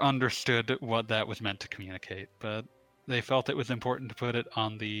 Never understood what that was meant to communicate, but they felt it was important to put it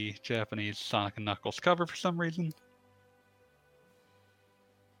on the Japanese Sonic and Knuckles cover for some reason.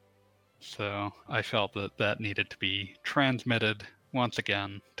 So I felt that needed to be transmitted once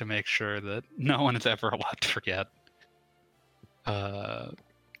again to make sure that no one is ever allowed to forget.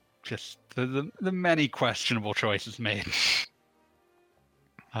 Just the many questionable choices made.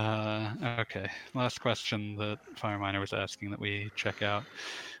 Okay, last question that Fireminer was asking that we check out.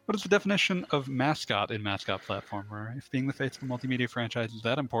 What is the definition of mascot in mascot platformer? If being the face of a multimedia franchise is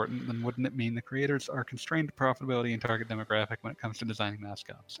that important, then wouldn't it mean the creators are constrained to profitability and target demographic when it comes to designing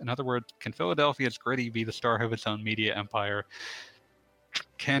mascots? In other words, can Philadelphia's Gritty be the star of its own media empire?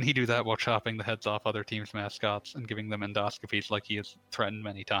 Can he do that while chopping the heads off other teams' mascots and giving them endoscopies like he has threatened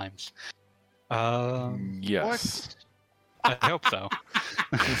many times? Yes. I hope so.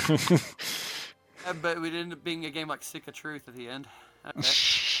 But it ended up being a game like Stick of Truth at the end. Okay.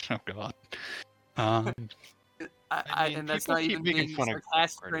 Oh god. I mean, And that's people not keep even making being fun of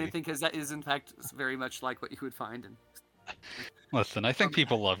sarcastic or Gritty. anything, because that is in fact very much like what you would find in. Listen, I think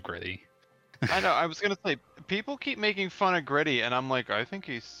people love Gritty. I know. I was gonna say people keep making fun of Gritty, and I'm like, I think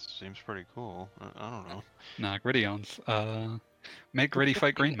he seems pretty cool. I don't know. Nah, Gritty owns. Make Gritty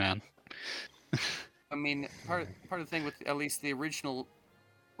fight Green Man. I mean, part of the thing with at least the original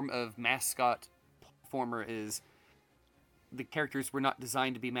form of mascot platformer is the characters were not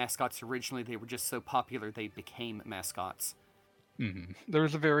designed to be mascots originally. They were just so popular they became mascots. There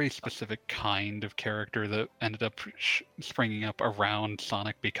was a very specific kind of character that ended up springing up around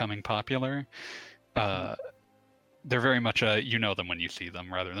Sonic becoming popular. They're very much you know them when you see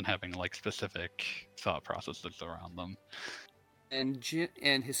them, rather than having like specific thought processes around them. And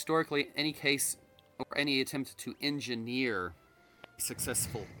historically, any case or any attempt to engineer a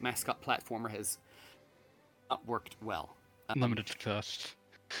successful mascot platformer has not worked well. Limited success.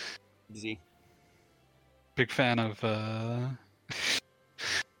 Easy. Big fan of the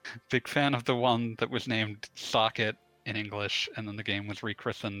one that was named Socket in English, and then the game was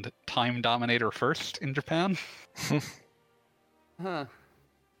rechristened Time Dominator First in Japan. Huh.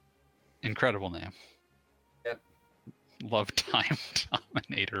 Incredible name. Yep. Love Time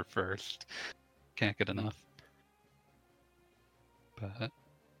Dominator First. Can't get enough. But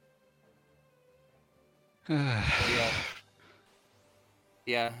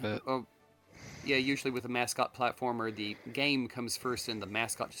Yeah. But- Yeah, usually with a mascot platformer, the game comes first and the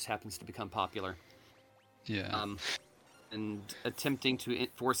mascot just happens to become popular. yeah. And attempting to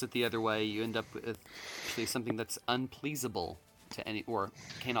force it the other way, you end up with actually something that's unpleasable to any, or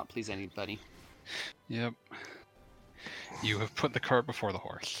cannot please anybody. Yep. You have put the cart before the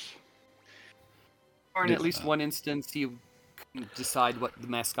horse. Or in Yes. at least one instance, you couldn't decide what the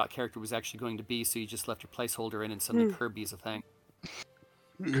mascot character was actually going to be, so you just left your placeholder in, and suddenly Kirby is a thing.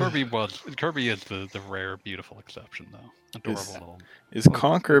 Kirby is the rare, beautiful exception, though. Adorable little. Is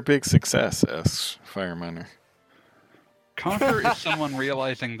Conquer a big success? Asks Fireminer. Conquer is someone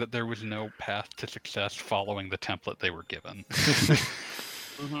realizing that there was no path to success following the template they were given.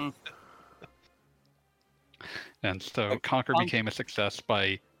 Mm-hmm. And so Conquer became a success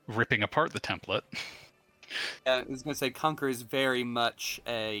by ripping apart the template. I was going to say, Conquer is very much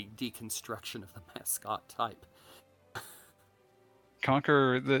a deconstruction of the mascot type.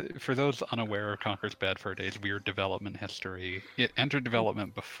 Conker, for those unaware of Conker's Bad Fur Day's weird development history, it entered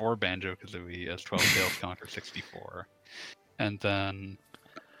development before Banjo-Kazooie as 12 Tales Conker 64. And then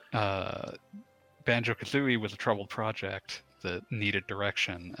Banjo-Kazooie was a troubled project that needed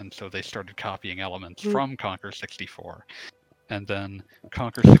direction, and so they started copying elements from Conker 64. And then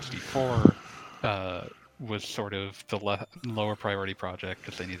Conker 64 was sort of the lower priority project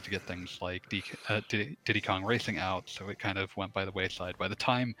because they needed to get things like Diddy Kong Racing out, so it kind of went by the wayside. By the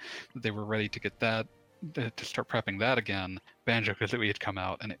time that they were ready to get that, to start prepping that again, Banjo-Kazooie had come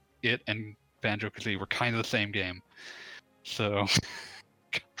out, and it and Banjo-Kazooie were kind of the same game. So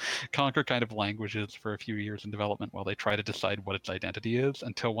Conker kind of languishes for a few years in development while they try to decide what its identity is,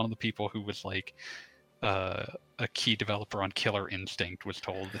 until one of the people who was like a key developer on Killer Instinct was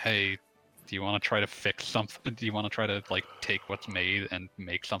told, hey, do you want to try to fix something? Do you want to try to like take what's made and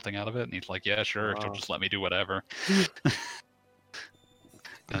make something out of it? And he's like, yeah, sure, if you'll just let me do whatever.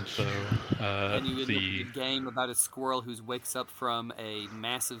 And so and you get a game about a squirrel who wakes up from a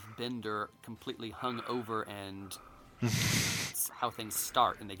massive bender completely hung over, and it's how things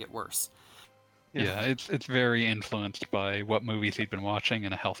start and they get worse. Yeah, it's very influenced by what movies he'd been watching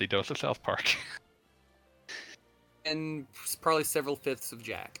and a healthy dose of South Park. And probably several fifths of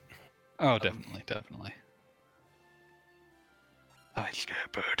Jack. Oh, definitely. I scare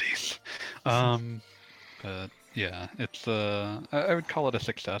birdies. But yeah, it's I would call it a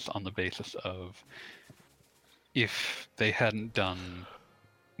success on the basis of if they hadn't done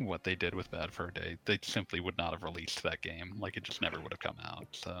what they did with Bad Fur Day, they simply would not have released that game. Like, it just never would have come out.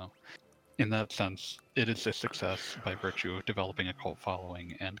 So in that sense, it is a success by virtue of developing a cult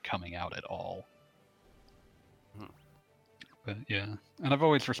following and coming out at all. But yeah, and I've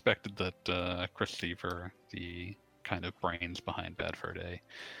always respected that Chris Seaver, the kind of brains behind Bad Fur Day,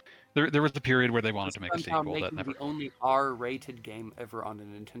 there was a period where they wanted to make a sequel that never. The only R-rated game ever on a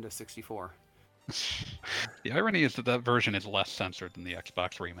Nintendo 64. The irony is that version is less censored than the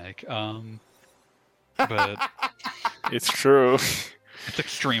Xbox remake. But It's true. It's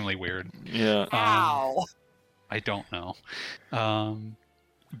extremely weird. Yeah. Ow! I don't know.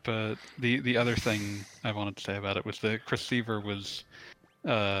 But the other thing I wanted to say about it was that Chris Seaver was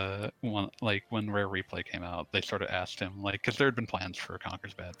when Rare Replay came out, they sort of asked him, like, because there had been plans for a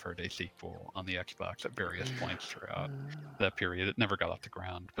Conker's Bad Fur Day sequel on the Xbox at various points throughout that period. It never got off the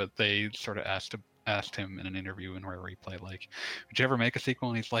ground, but they sort of asked him in an interview in Rare Replay, like, would you ever make a sequel?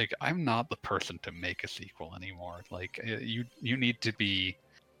 And he's like, I'm not the person to make a sequel anymore. Like, you need to be,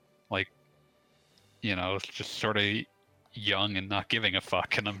 like, just sort of young and not giving a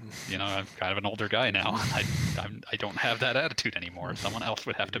fuck, and I'm kind of an older guy now. I don't have that attitude anymore. Someone else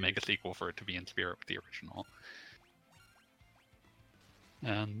would have to make a sequel for it to be in spirit with the original.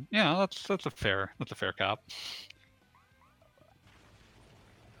 And yeah, that's a fair cop.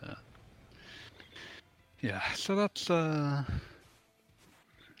 Yeah, so that's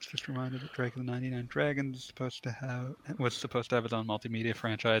just reminded that Drake of the 99 Dragons was supposed to have its own multimedia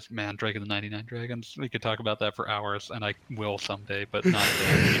franchise. Man, Drake of the 99 Dragons, we could talk about that for hours, and I will someday, but not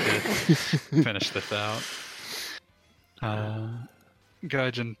today. We need to finish this out.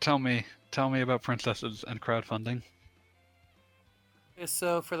 Gaijin, tell me about princesses and crowdfunding. Yeah,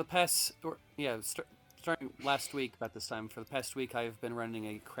 so for the past, starting last week about this time, for the past week I've been running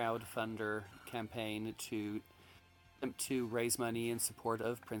a crowdfunder campaign to attempt to raise money in support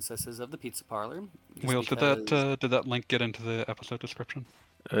of Princesses of the Pizza Parlor. Will, did that link get into the episode description?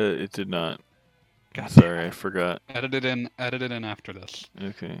 It did not. God, sorry, I forgot. Edit it in after this.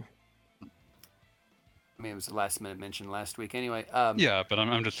 Okay. I mean, it was a last minute mention last week. Anyway. Yeah, but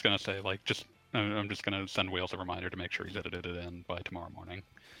I'm just gonna say, like, I'm just gonna send Wales a reminder to make sure he's edited it in by tomorrow morning.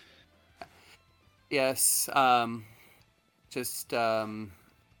 Yes.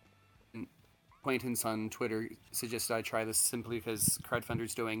 Acquaintance on Twitter suggested I try this simply because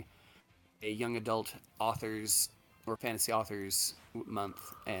Crowdfunder's doing a young adult authors or fantasy authors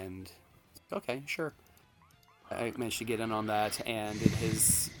month, and okay, sure. I managed to get in on that, and it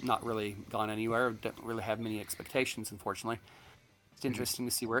has not really gone anywhere. I don't really have many expectations, unfortunately. It's interesting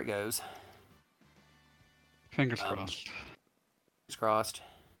to see where it goes. Fingers crossed. Fingers crossed.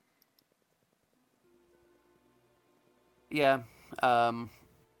 Yeah.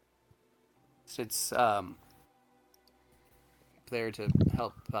 It's there to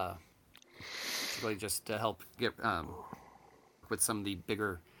help, basically just to help get with some of the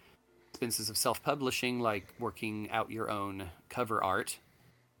bigger expenses of self-publishing, like working out your own cover art,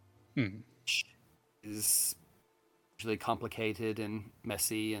 which is usually complicated and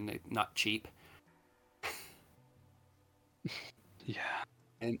messy and not cheap. Yeah.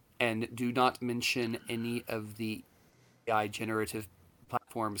 And do not mention any of the AI generative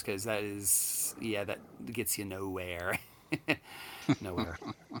platforms, because that gets you nowhere. Nowhere.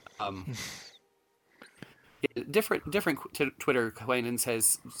 Different Twitter acquaintance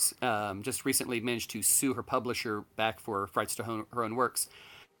has just recently managed to sue her publisher back for rights to her own works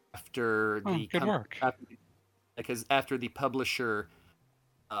after the good work. Because after the publisher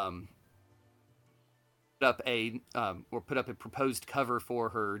put up a proposed cover for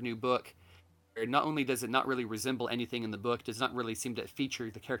her new book, where not only does it not really resemble anything in the book, does not really seem to feature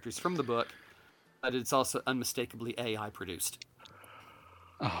the characters from the book, but it's also unmistakably AI produced.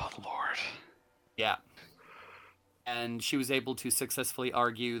 Oh Lord. Yeah. And she was able to successfully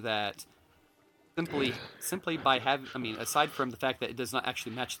argue that simply by aside from the fact that it does not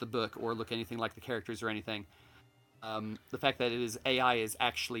actually match the book or look anything like the characters or anything, the fact that it is AI is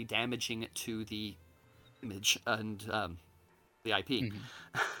actually damaging it to the image and the IP,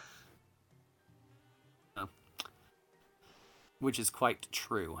 which is quite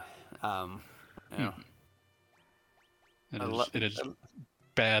true. It is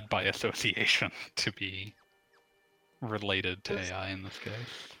bad by association to be related to AI in this case.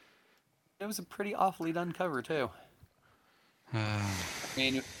 It was a pretty awfully done cover too.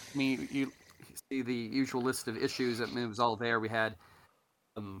 You see the usual list of issues. It was all there. We had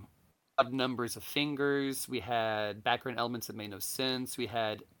odd numbers of fingers. We had background elements that made no sense. We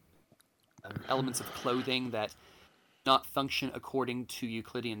had elements of clothing that not function according to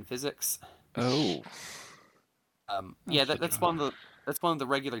Euclidean physics. Oh. That's one of the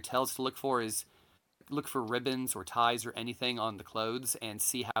regular tells to look for is look for ribbons or ties or anything on the clothes and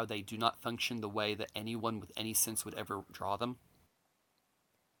see how they do not function the way that anyone with any sense would ever draw them.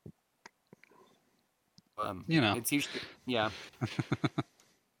 It's usually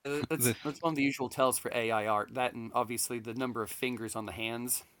that's one of the usual tells for AI art. That and obviously the number of fingers on the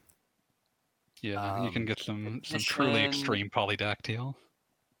hands. Yeah, you can get some truly extreme polydactyl.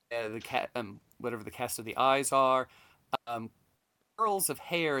 Whatever the cast of the eyes are, curls of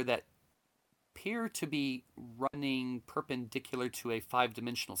hair that appear to be running perpendicular to a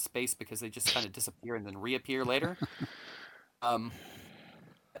 5-dimensional space because they just kind of disappear and then reappear later.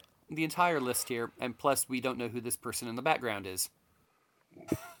 The entire list here, and plus we don't know who this person in the background is.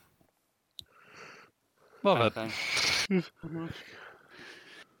 Love it. Mm-hmm.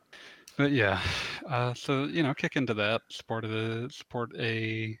 But yeah, so kick into that. Support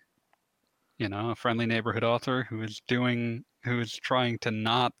a friendly neighborhood author who is trying to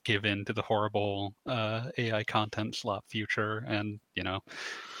not give in to the horrible AI content slop future, and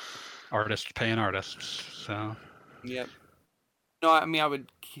artists paying artists. So. Yep. No,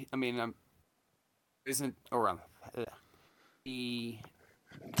 the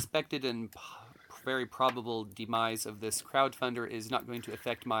expected and very probable demise of this crowdfunder is not going to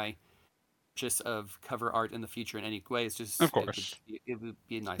affect my purchase of cover art in the future in any way. It's just, of course, it would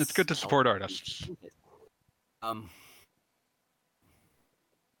be nice. It's good to support artists.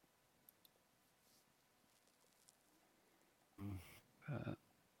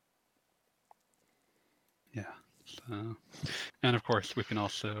 Yeah. So, and of course, we can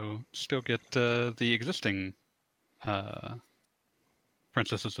also still get the existing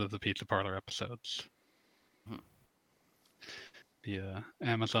Princesses of the Pizza Parlor episodes via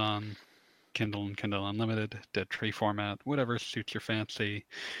Amazon, Kindle and Kindle Unlimited, Dead Tree format, whatever suits your fancy.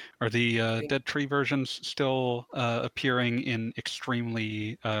 Are the Dead Tree versions still appearing in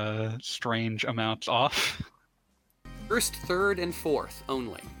extremely strange amounts off? First, third, and fourth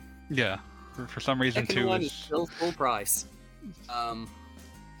only. Yeah. For some reason, second one is still full price.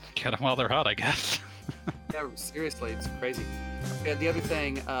 Get them while they're hot, I guess. Yeah, seriously, it's crazy. Yeah, the other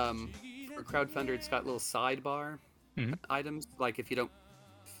thing, for crowdfunder, it's got little sidebar items. Like if you don't,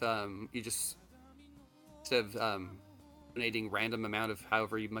 you just instead of donating random amount of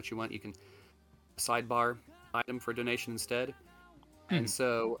however much you want, you can sidebar item for donation instead. And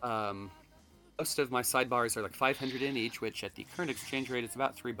so most of my sidebars are like 500 in each, which at the current exchange rate is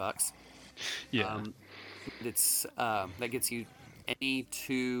about $3. Yeah. It's that gets you any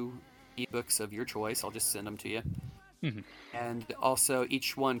 2 ebooks of your choice. I'll just send them to you. And also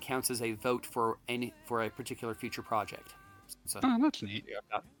each one counts as a vote for a particular future project. So, that's neat.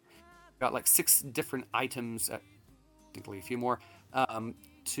 Got like 6 different items, technically a few more,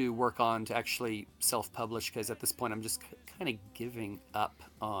 to work on to actually self-publish, because at this point I'm just kind of giving up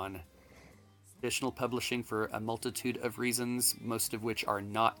on traditional publishing for a multitude of reasons, most of which are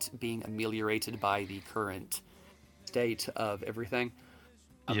not being ameliorated by the current state of everything.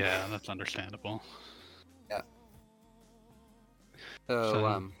 Yeah, that's understandable. Yeah.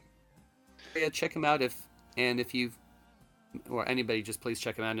 So yeah, check them out if you've, or anybody, just please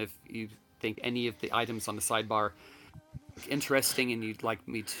check them out. And if you think any of the items on the sidebar interesting and you'd like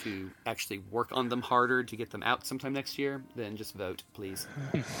me to actually work on them harder to get them out sometime next year, then just vote, please.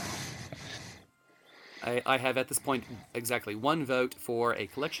 I have at this point exactly 1 vote for a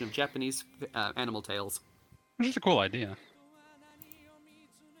collection of Japanese animal tales. Which is a cool idea.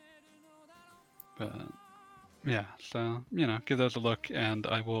 But yeah, so give those a look, and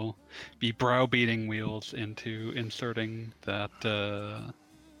I will be browbeating Wheels into inserting that the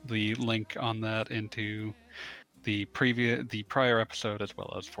link on that into the prior episode as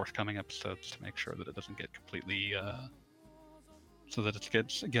well as forthcoming episodes to make sure that it doesn't get completely so that it's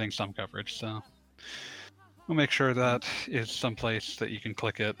getting some coverage. So we'll make sure that is someplace that you can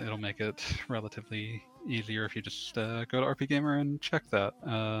click it. It'll make it relatively easier if you just go to RP Gamer and check that.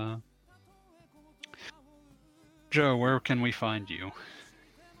 Joe, where can we find you?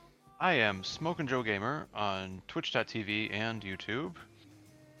 I am Smokin' Joe Gamer on Twitch.tv and YouTube.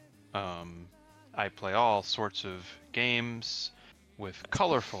 I play all sorts of games with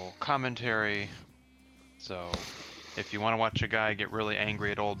colorful commentary. So if you want to watch a guy get really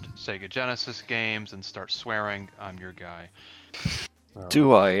angry at old Sega Genesis games and start swearing, I'm your guy.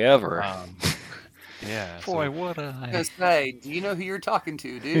 Do I ever? Yeah. Boy, so, what I was gonna say, do you know who you're talking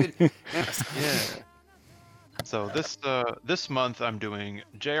to, dude? yeah. So this month I'm doing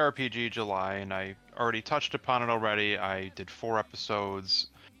JRPG July, and I already touched upon it already. I did 4 episodes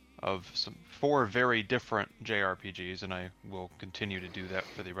of 4 very different JRPGs, and I will continue to do that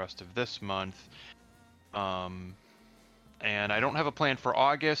for the rest of this month. And I don't have a plan for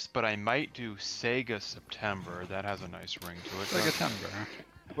August, but I might do Sega September. That has a nice ring to it. Sega Timber.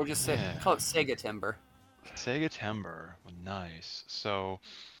 We'll just say, call it Sega Timber. Sega Timber. Nice. So,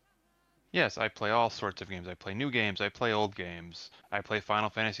 yes, I play all sorts of games. I play new games. I play old games. I play Final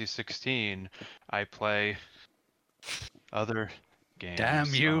Fantasy XVI. I play other games.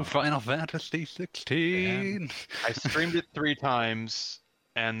 Damn you, Final Fantasy XVI! I streamed it 3 times,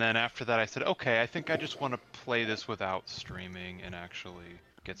 and then after that I said, okay, I think I just want to play this without streaming and actually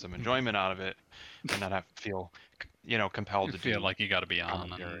get some enjoyment out of it, and not have to feel, compelled to feel do like you got to be on.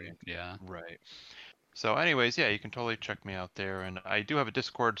 commentary. Yeah. Right. So anyways, yeah, you can totally check me out there, and I do have a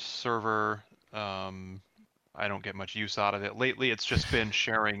Discord server. I don't get much use out of it. Lately, it's just been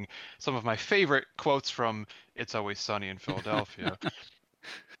sharing some of my favorite quotes from It's Always Sunny in Philadelphia.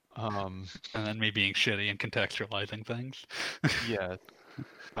 And then me being shitty and contextualizing things. Yeah.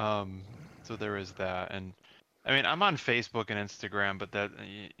 So there is that, and I mean, I'm on Facebook and Instagram, but that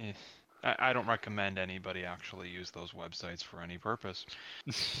I don't recommend anybody actually use those websites for any purpose.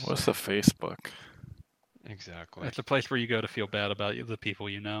 What's the Facebook? Exactly. It's a place where you go to feel bad about the people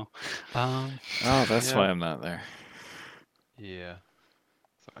you know. Oh, that's Yeah. why I'm not there. Yeah.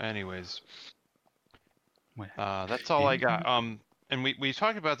 So anyways, Wait. that's all I got. And we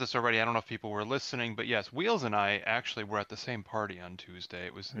talked about this already. I don't know if people were listening, but yes, Wheels and I actually were at the same party on Tuesday.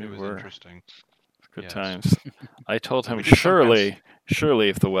 It was We were. Interesting. Good Yes. times. I told him We just surely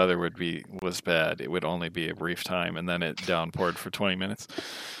if the weather was bad, it would only be a brief time, and then it downpoured for 20 minutes.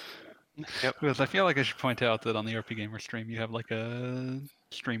 Yep. Because I feel like I should point out that on the RP Gamer stream you have like a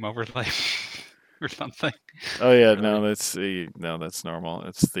stream overlay or something. Oh yeah, Really? that's normal.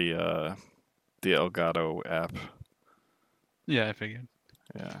 It's the Elgato app. Yeah, I figured.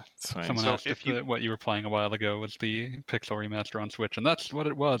 Yeah, it's fine. Someone So asked if if what you were playing a while ago was the Pixel remaster on Switch, and that's what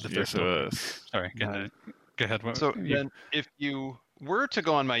it was. If Yes, it there's was. Sorry, go ahead. Go ahead. So then, if you were to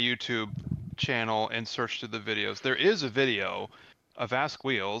go on my YouTube channel and search through the videos, there is a video of Ask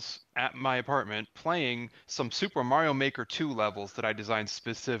Wheels at my apartment playing some Super Mario Maker 2 levels that I designed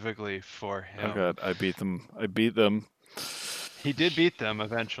specifically for him. Oh god, I beat them. He did beat them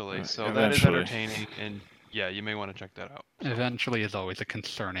eventually, so that is Eventually. entertaining, and yeah, you may want to check that out. Eventually is always a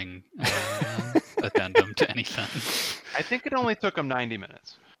concerning addendum to any sentence. I think it only took him 90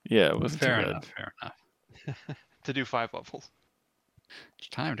 minutes Yeah, it wasn't Fair too enough. Fair enough. to do 5 levels. It's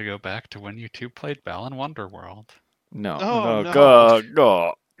time to go back to when you two played Balan Wonderworld. bad. No. Oh, no. God.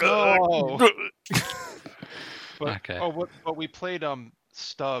 No. But, Okay. but we played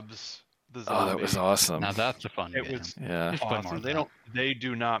Stubbs the Oh, zombie. that was awesome. Now that's a fun It game. was Yeah. Just play more awesome. of They that. they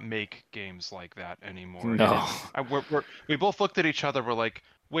do not make games like that anymore. No. We both looked at each other. We're like,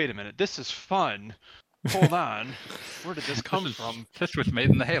 wait a minute, this is fun. Hold on, where did this come from? This was made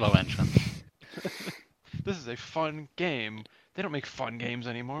in the Halo engine. This is a fun game. They don't make fun games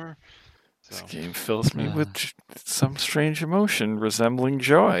anymore. This So game fills me with some strange emotion resembling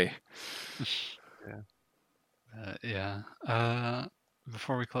joy.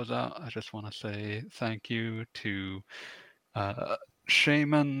 Before we close out, I just want to say thank you to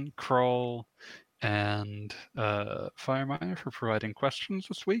Shaman, Kroll, and Firemire for providing questions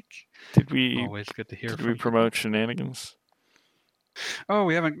this week. Did we Always good to hear did from we you. promote Shenanigans? Oh,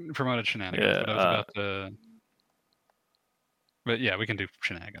 we haven't promoted shenanigans, Yeah, but I was about to. But yeah, we can do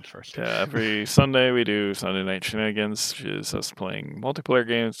shenanigans first. Yeah, every Sunday we do Sunday Night Shenanigans, which is us playing multiplayer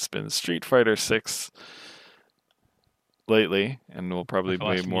games. It's been Street Fighter 6 lately, and we'll probably Like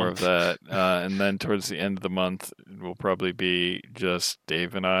the be last more month. of that. And then towards the end of the month, it will probably be just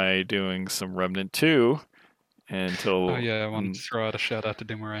Dave and I doing some Remnant 2 until. Oh yeah, I wanted to throw out a shout out to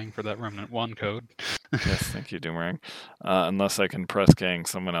Doomerang for that Remnant 1 code. Yes, thank you, Doomerang. Unless I can press gang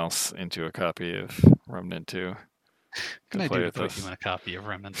someone else into a copy of Remnant 2. Can to I play do with with us. you in a copy of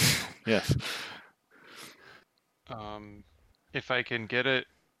Remnant? Yes. If I can get it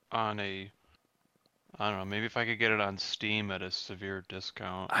on I don't know, maybe if I could get it on Steam at a severe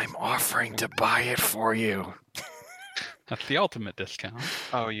discount. I'm offering to buy it for you. That's the ultimate discount.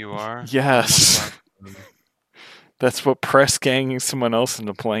 Oh, you are? Yes. That's what press ganging someone else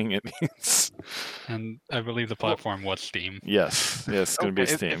into playing it means. And I believe the platform was Steam. Yes, it's going to be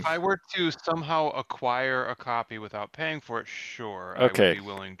Steam. If I were to somehow acquire a copy without paying for it, sure, I Okay. would be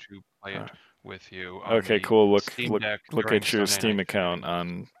willing to play it with you. On Okay, the cool. Look Deck at your Sunday Steam Night account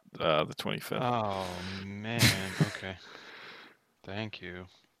Shenanigans. on the 25th. Oh man. Okay. Thank you.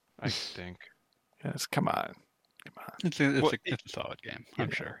 I think. Yes, come on. It's a solid game, I'm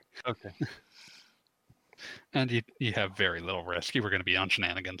sure. Okay. And you have very little risk. You were going to be on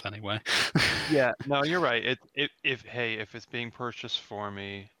shenanigans anyway. Yeah. No, you're right. If it's being purchased for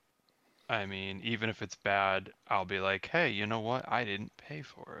me, I mean, even if it's bad, I'll be like, hey, you know what? I didn't pay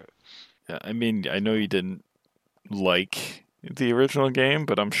for it. Yeah, I mean, I know you didn't like the original game,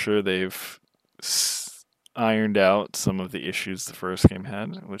 but I'm sure they've ironed out some of the issues the first game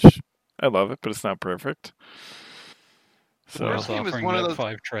had, which I love it, but it's not perfect. So I First was game is offering one of that those-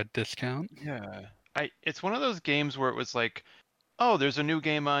 5-tread discount. Yeah. It's one of those games where it was like, oh, there's a new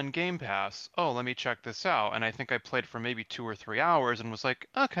game on Game Pass. Oh, let me check this out. And I think I played for maybe 2 or 3 hours and was like,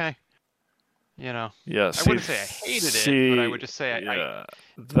 okay. You know, yeah, I wouldn't say I hated it, but I would just say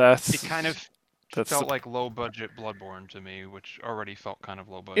it kind of felt like low budget Bloodborne to me, which already felt kind of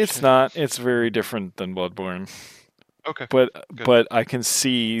low budget. It's not. It's very different than Bloodborne. Okay. But Good. but I can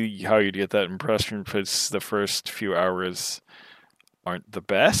see how you'd get that impression because the first few hours aren't the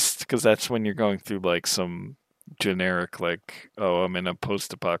best because that's when you're going through like some generic like, oh, I'm in a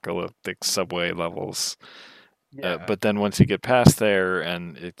post-apocalyptic subway levels. Yeah. But then once you get past there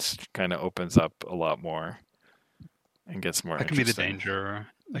and it's kind of opens up a lot more and gets more That can be the interesting. danger.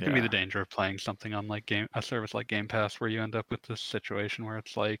 That can be the danger of playing something on like a service like Game Pass where you end up with this situation where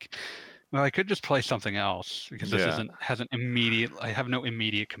it's like, well, I could just play something else because this hasn't immediate. I have no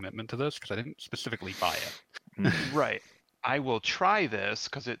immediate commitment to this because I didn't specifically buy it. Right. I will try this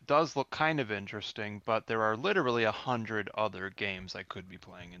because it does look kind of interesting, but there are literally 100 other games I could be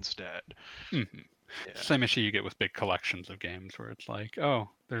playing instead. Mm-hmm. Yeah. Same issue you get with big collections of games where it's like, oh,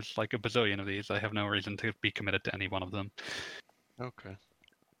 there's like a bazillion of these. I have no reason to be committed to any one of them. Okay.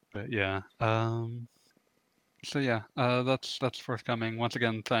 But yeah. So yeah, that's forthcoming. Once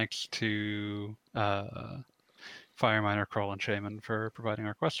again, thanks to Fireminer, Kroll, and Shaman for providing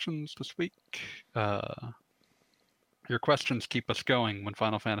our questions this week. Your questions keep us going when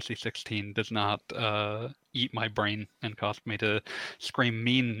Final Fantasy XVI does not eat my brain and cause me to scream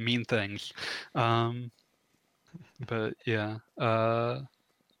mean things. But yeah.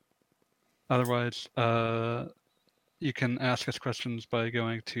 Otherwise, you can ask us questions by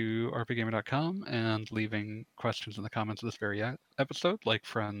going to rpgamer.com and leaving questions in the comments of this very episode, like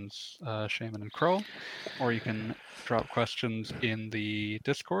friends Shaman and Kroll, or you can drop questions in the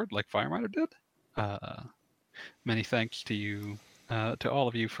Discord, like Fireminer did. Many thanks to you, to all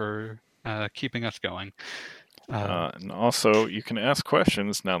of you for keeping us going. And also, you can ask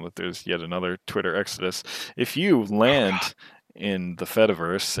questions now that there's yet another Twitter exodus. If you land in the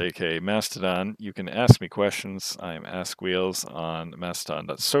Fediverse, aka Mastodon, you can ask me questions. I'm AskWheels on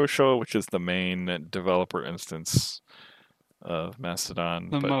mastodon.social, which is the main developer instance of Mastodon.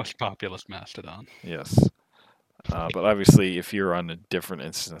 The most populous Mastodon. Yes. But obviously, if you're on a different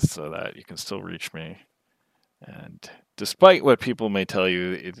instance of that, you can still reach me. And despite what people may tell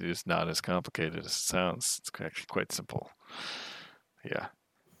you, it is not as complicated as it sounds. It's actually quite simple. Yeah.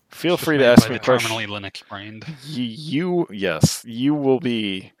 Feel free to ask me questions. Terminally Linux brained. You will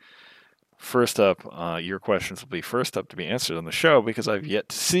be first up. Your questions will be first up to be answered on the show because I've yet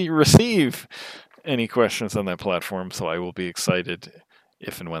to receive any questions on that platform. So I will be excited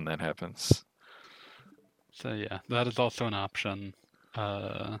if and when that happens. So yeah, that is also an option.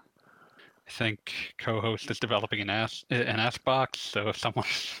 think co-host is developing an ask box. So if someone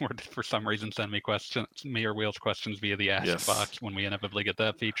were to, for some reason, send me or Wheels questions via the ask Yes. box when we inevitably get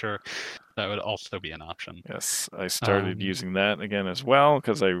that feature, that would also be an option. Yes, I started Um, using that again as well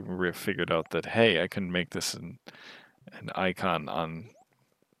because I figured out that hey, I can make this an icon on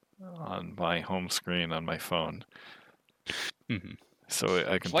my home screen on my phone, mhm. so I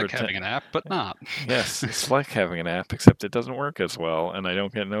can It's like pretend. having an app, but not. Yes, it's like having an app, except it doesn't work as well, and I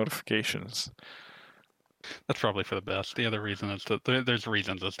don't get notifications. That's probably for the best. The other reason is that there's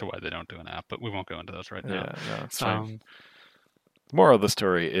reasons as to why they don't do an app, but we won't go into those right now. Yeah, no, it's fine. Um, Moral of the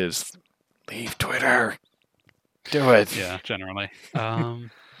story is leave Twitter. Do it. yeah, generally.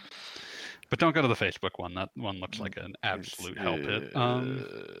 But don't go to the Facebook one. That one looks like an absolute hell pit.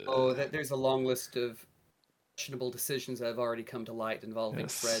 Oh, there's a long list of questionable decisions that have already come to light involving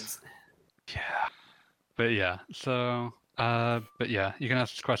Yes. threads. Yeah. But yeah, so you can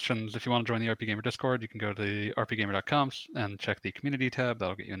ask us questions. If you want to join the RP Gamer Discord, you can go to rpgamer.com and check the community tab.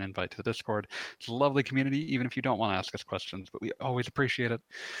 That'll get you an invite to the Discord. It's a lovely community, even if you don't want to ask us questions, but we always appreciate it.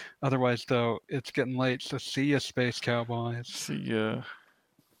 Otherwise, though, it's getting late, so see ya, Space Cowboys. See ya.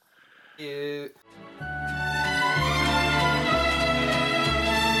 You